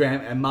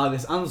Instagram at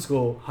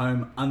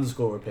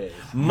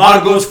Margus_home_repairs.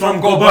 Margos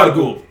from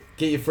Coburgo.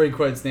 Get your free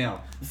quotes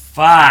now.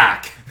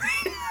 Fuck.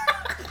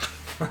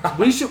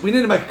 We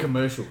need to make a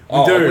commercial.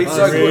 Oh, do. we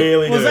so good.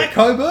 Really Was do. that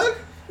Coburg?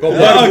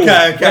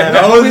 Coburgo. Okay.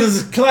 I was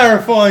just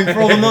clarifying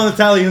for all the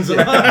non-Italians.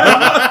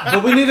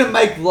 But we need to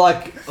make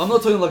like, I'm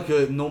not talking like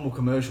a normal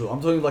commercial.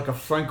 I'm talking like a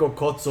Franco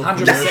Cozzo 100%.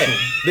 commercial.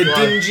 The Like,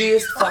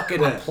 dingiest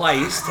fucking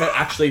place to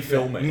actually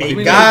film it.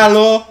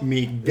 Migalo.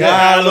 We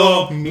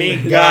Migalo.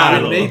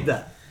 need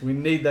that. We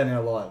need that in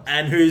our lives.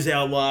 And who's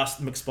our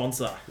last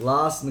McSponsor?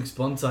 Last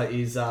sponsor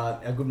is our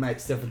good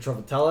mate Stefan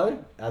Trovatello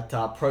at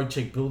Pro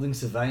Check Building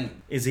Surveying.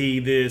 Is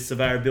he the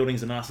surveyor of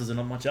buildings and asses and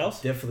not much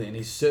else? Definitely, and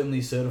he's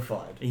certainly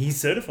certified. He's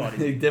certified.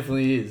 He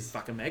definitely is.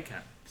 Fucking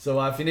madcap.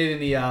 So if you need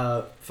any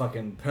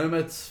fucking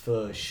permits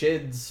for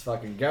sheds,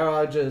 fucking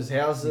garages,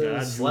 houses,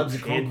 Garage, slabs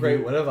of shed, concrete,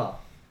 wood. whatever,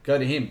 go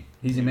to him.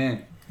 He's your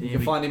man. You Yeah, can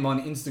we- find him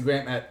on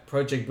Instagram at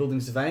Project Building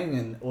Surveying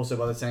and also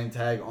by the same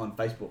tag on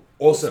Facebook.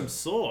 Awesome.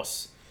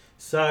 Sauce.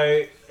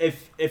 So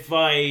if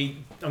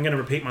I'm going to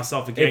repeat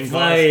myself again, If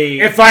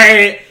guys.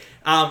 I-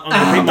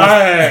 I'm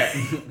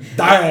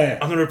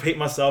going to repeat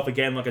myself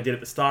again, like I did at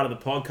the start of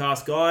the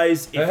podcast,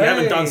 guys. If you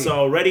haven't done so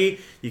already,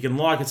 you can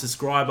like and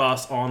subscribe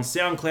us on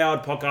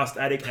SoundCloud, Podcast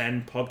Addict,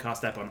 and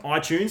Podcast App on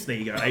iTunes. There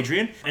you go,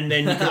 Adrian. And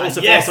then you can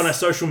also follow us on our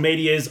social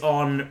medias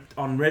on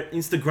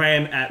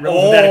Instagram at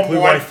Rebels Without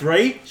a Clue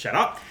 03. Shut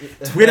up.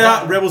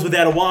 Twitter, Rebels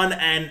Without a 1,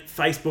 and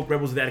Facebook,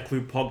 Rebels Without a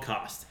Clue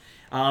Podcast.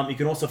 You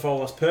can also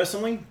follow us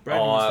personally. Brad,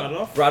 you want to start it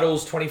off?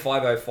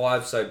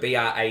 Braddles2505, so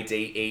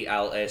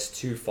BRADELS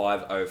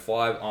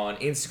 2505 on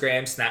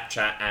Instagram,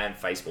 Snapchat, and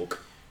Facebook.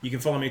 You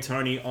can follow me,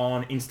 Tony,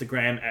 on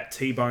Instagram at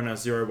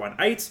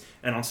tboner018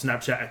 and on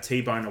Snapchat at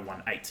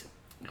tboner18.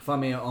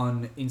 Find me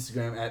on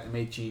Instagram at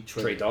Michi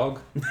Tree. Tree dog.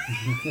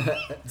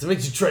 It's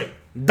Michi Tree.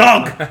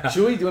 Dog!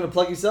 Shui, do you want to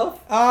plug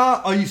yourself?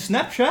 I use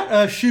Snapchat,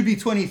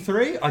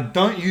 Shuby23. I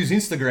don't use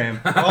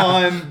Instagram.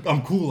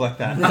 I'm cool like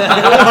that.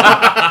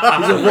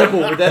 He's a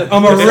rebel without a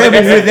I'm a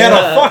rebel without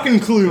a fucking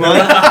clue,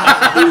 mate.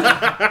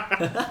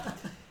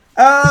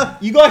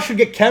 You guys should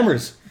get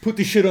cameras. Put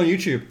this shit on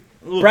YouTube.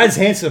 Brad's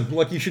handsome.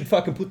 Like, you should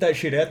fucking put that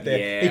shit out there.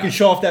 Yeah. He can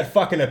show off that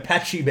fucking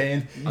Apache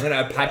band. I'm going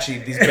to Apache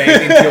this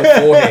band into your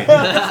forehead.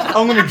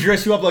 I'm going to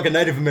dress you up like a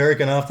Native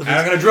American after And I'm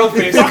this. going to drill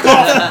fist.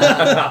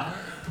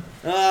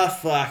 Ah,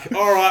 fuck.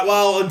 Alright,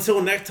 well,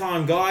 until next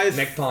time, guys.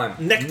 Next time.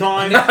 Next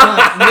time.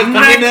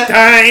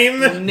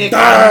 Next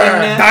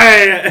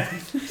Time.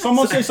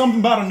 Someone say something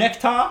about a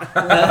nectar.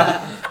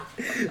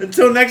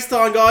 Until next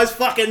time, guys.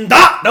 Fucking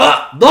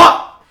dot.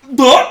 Duh.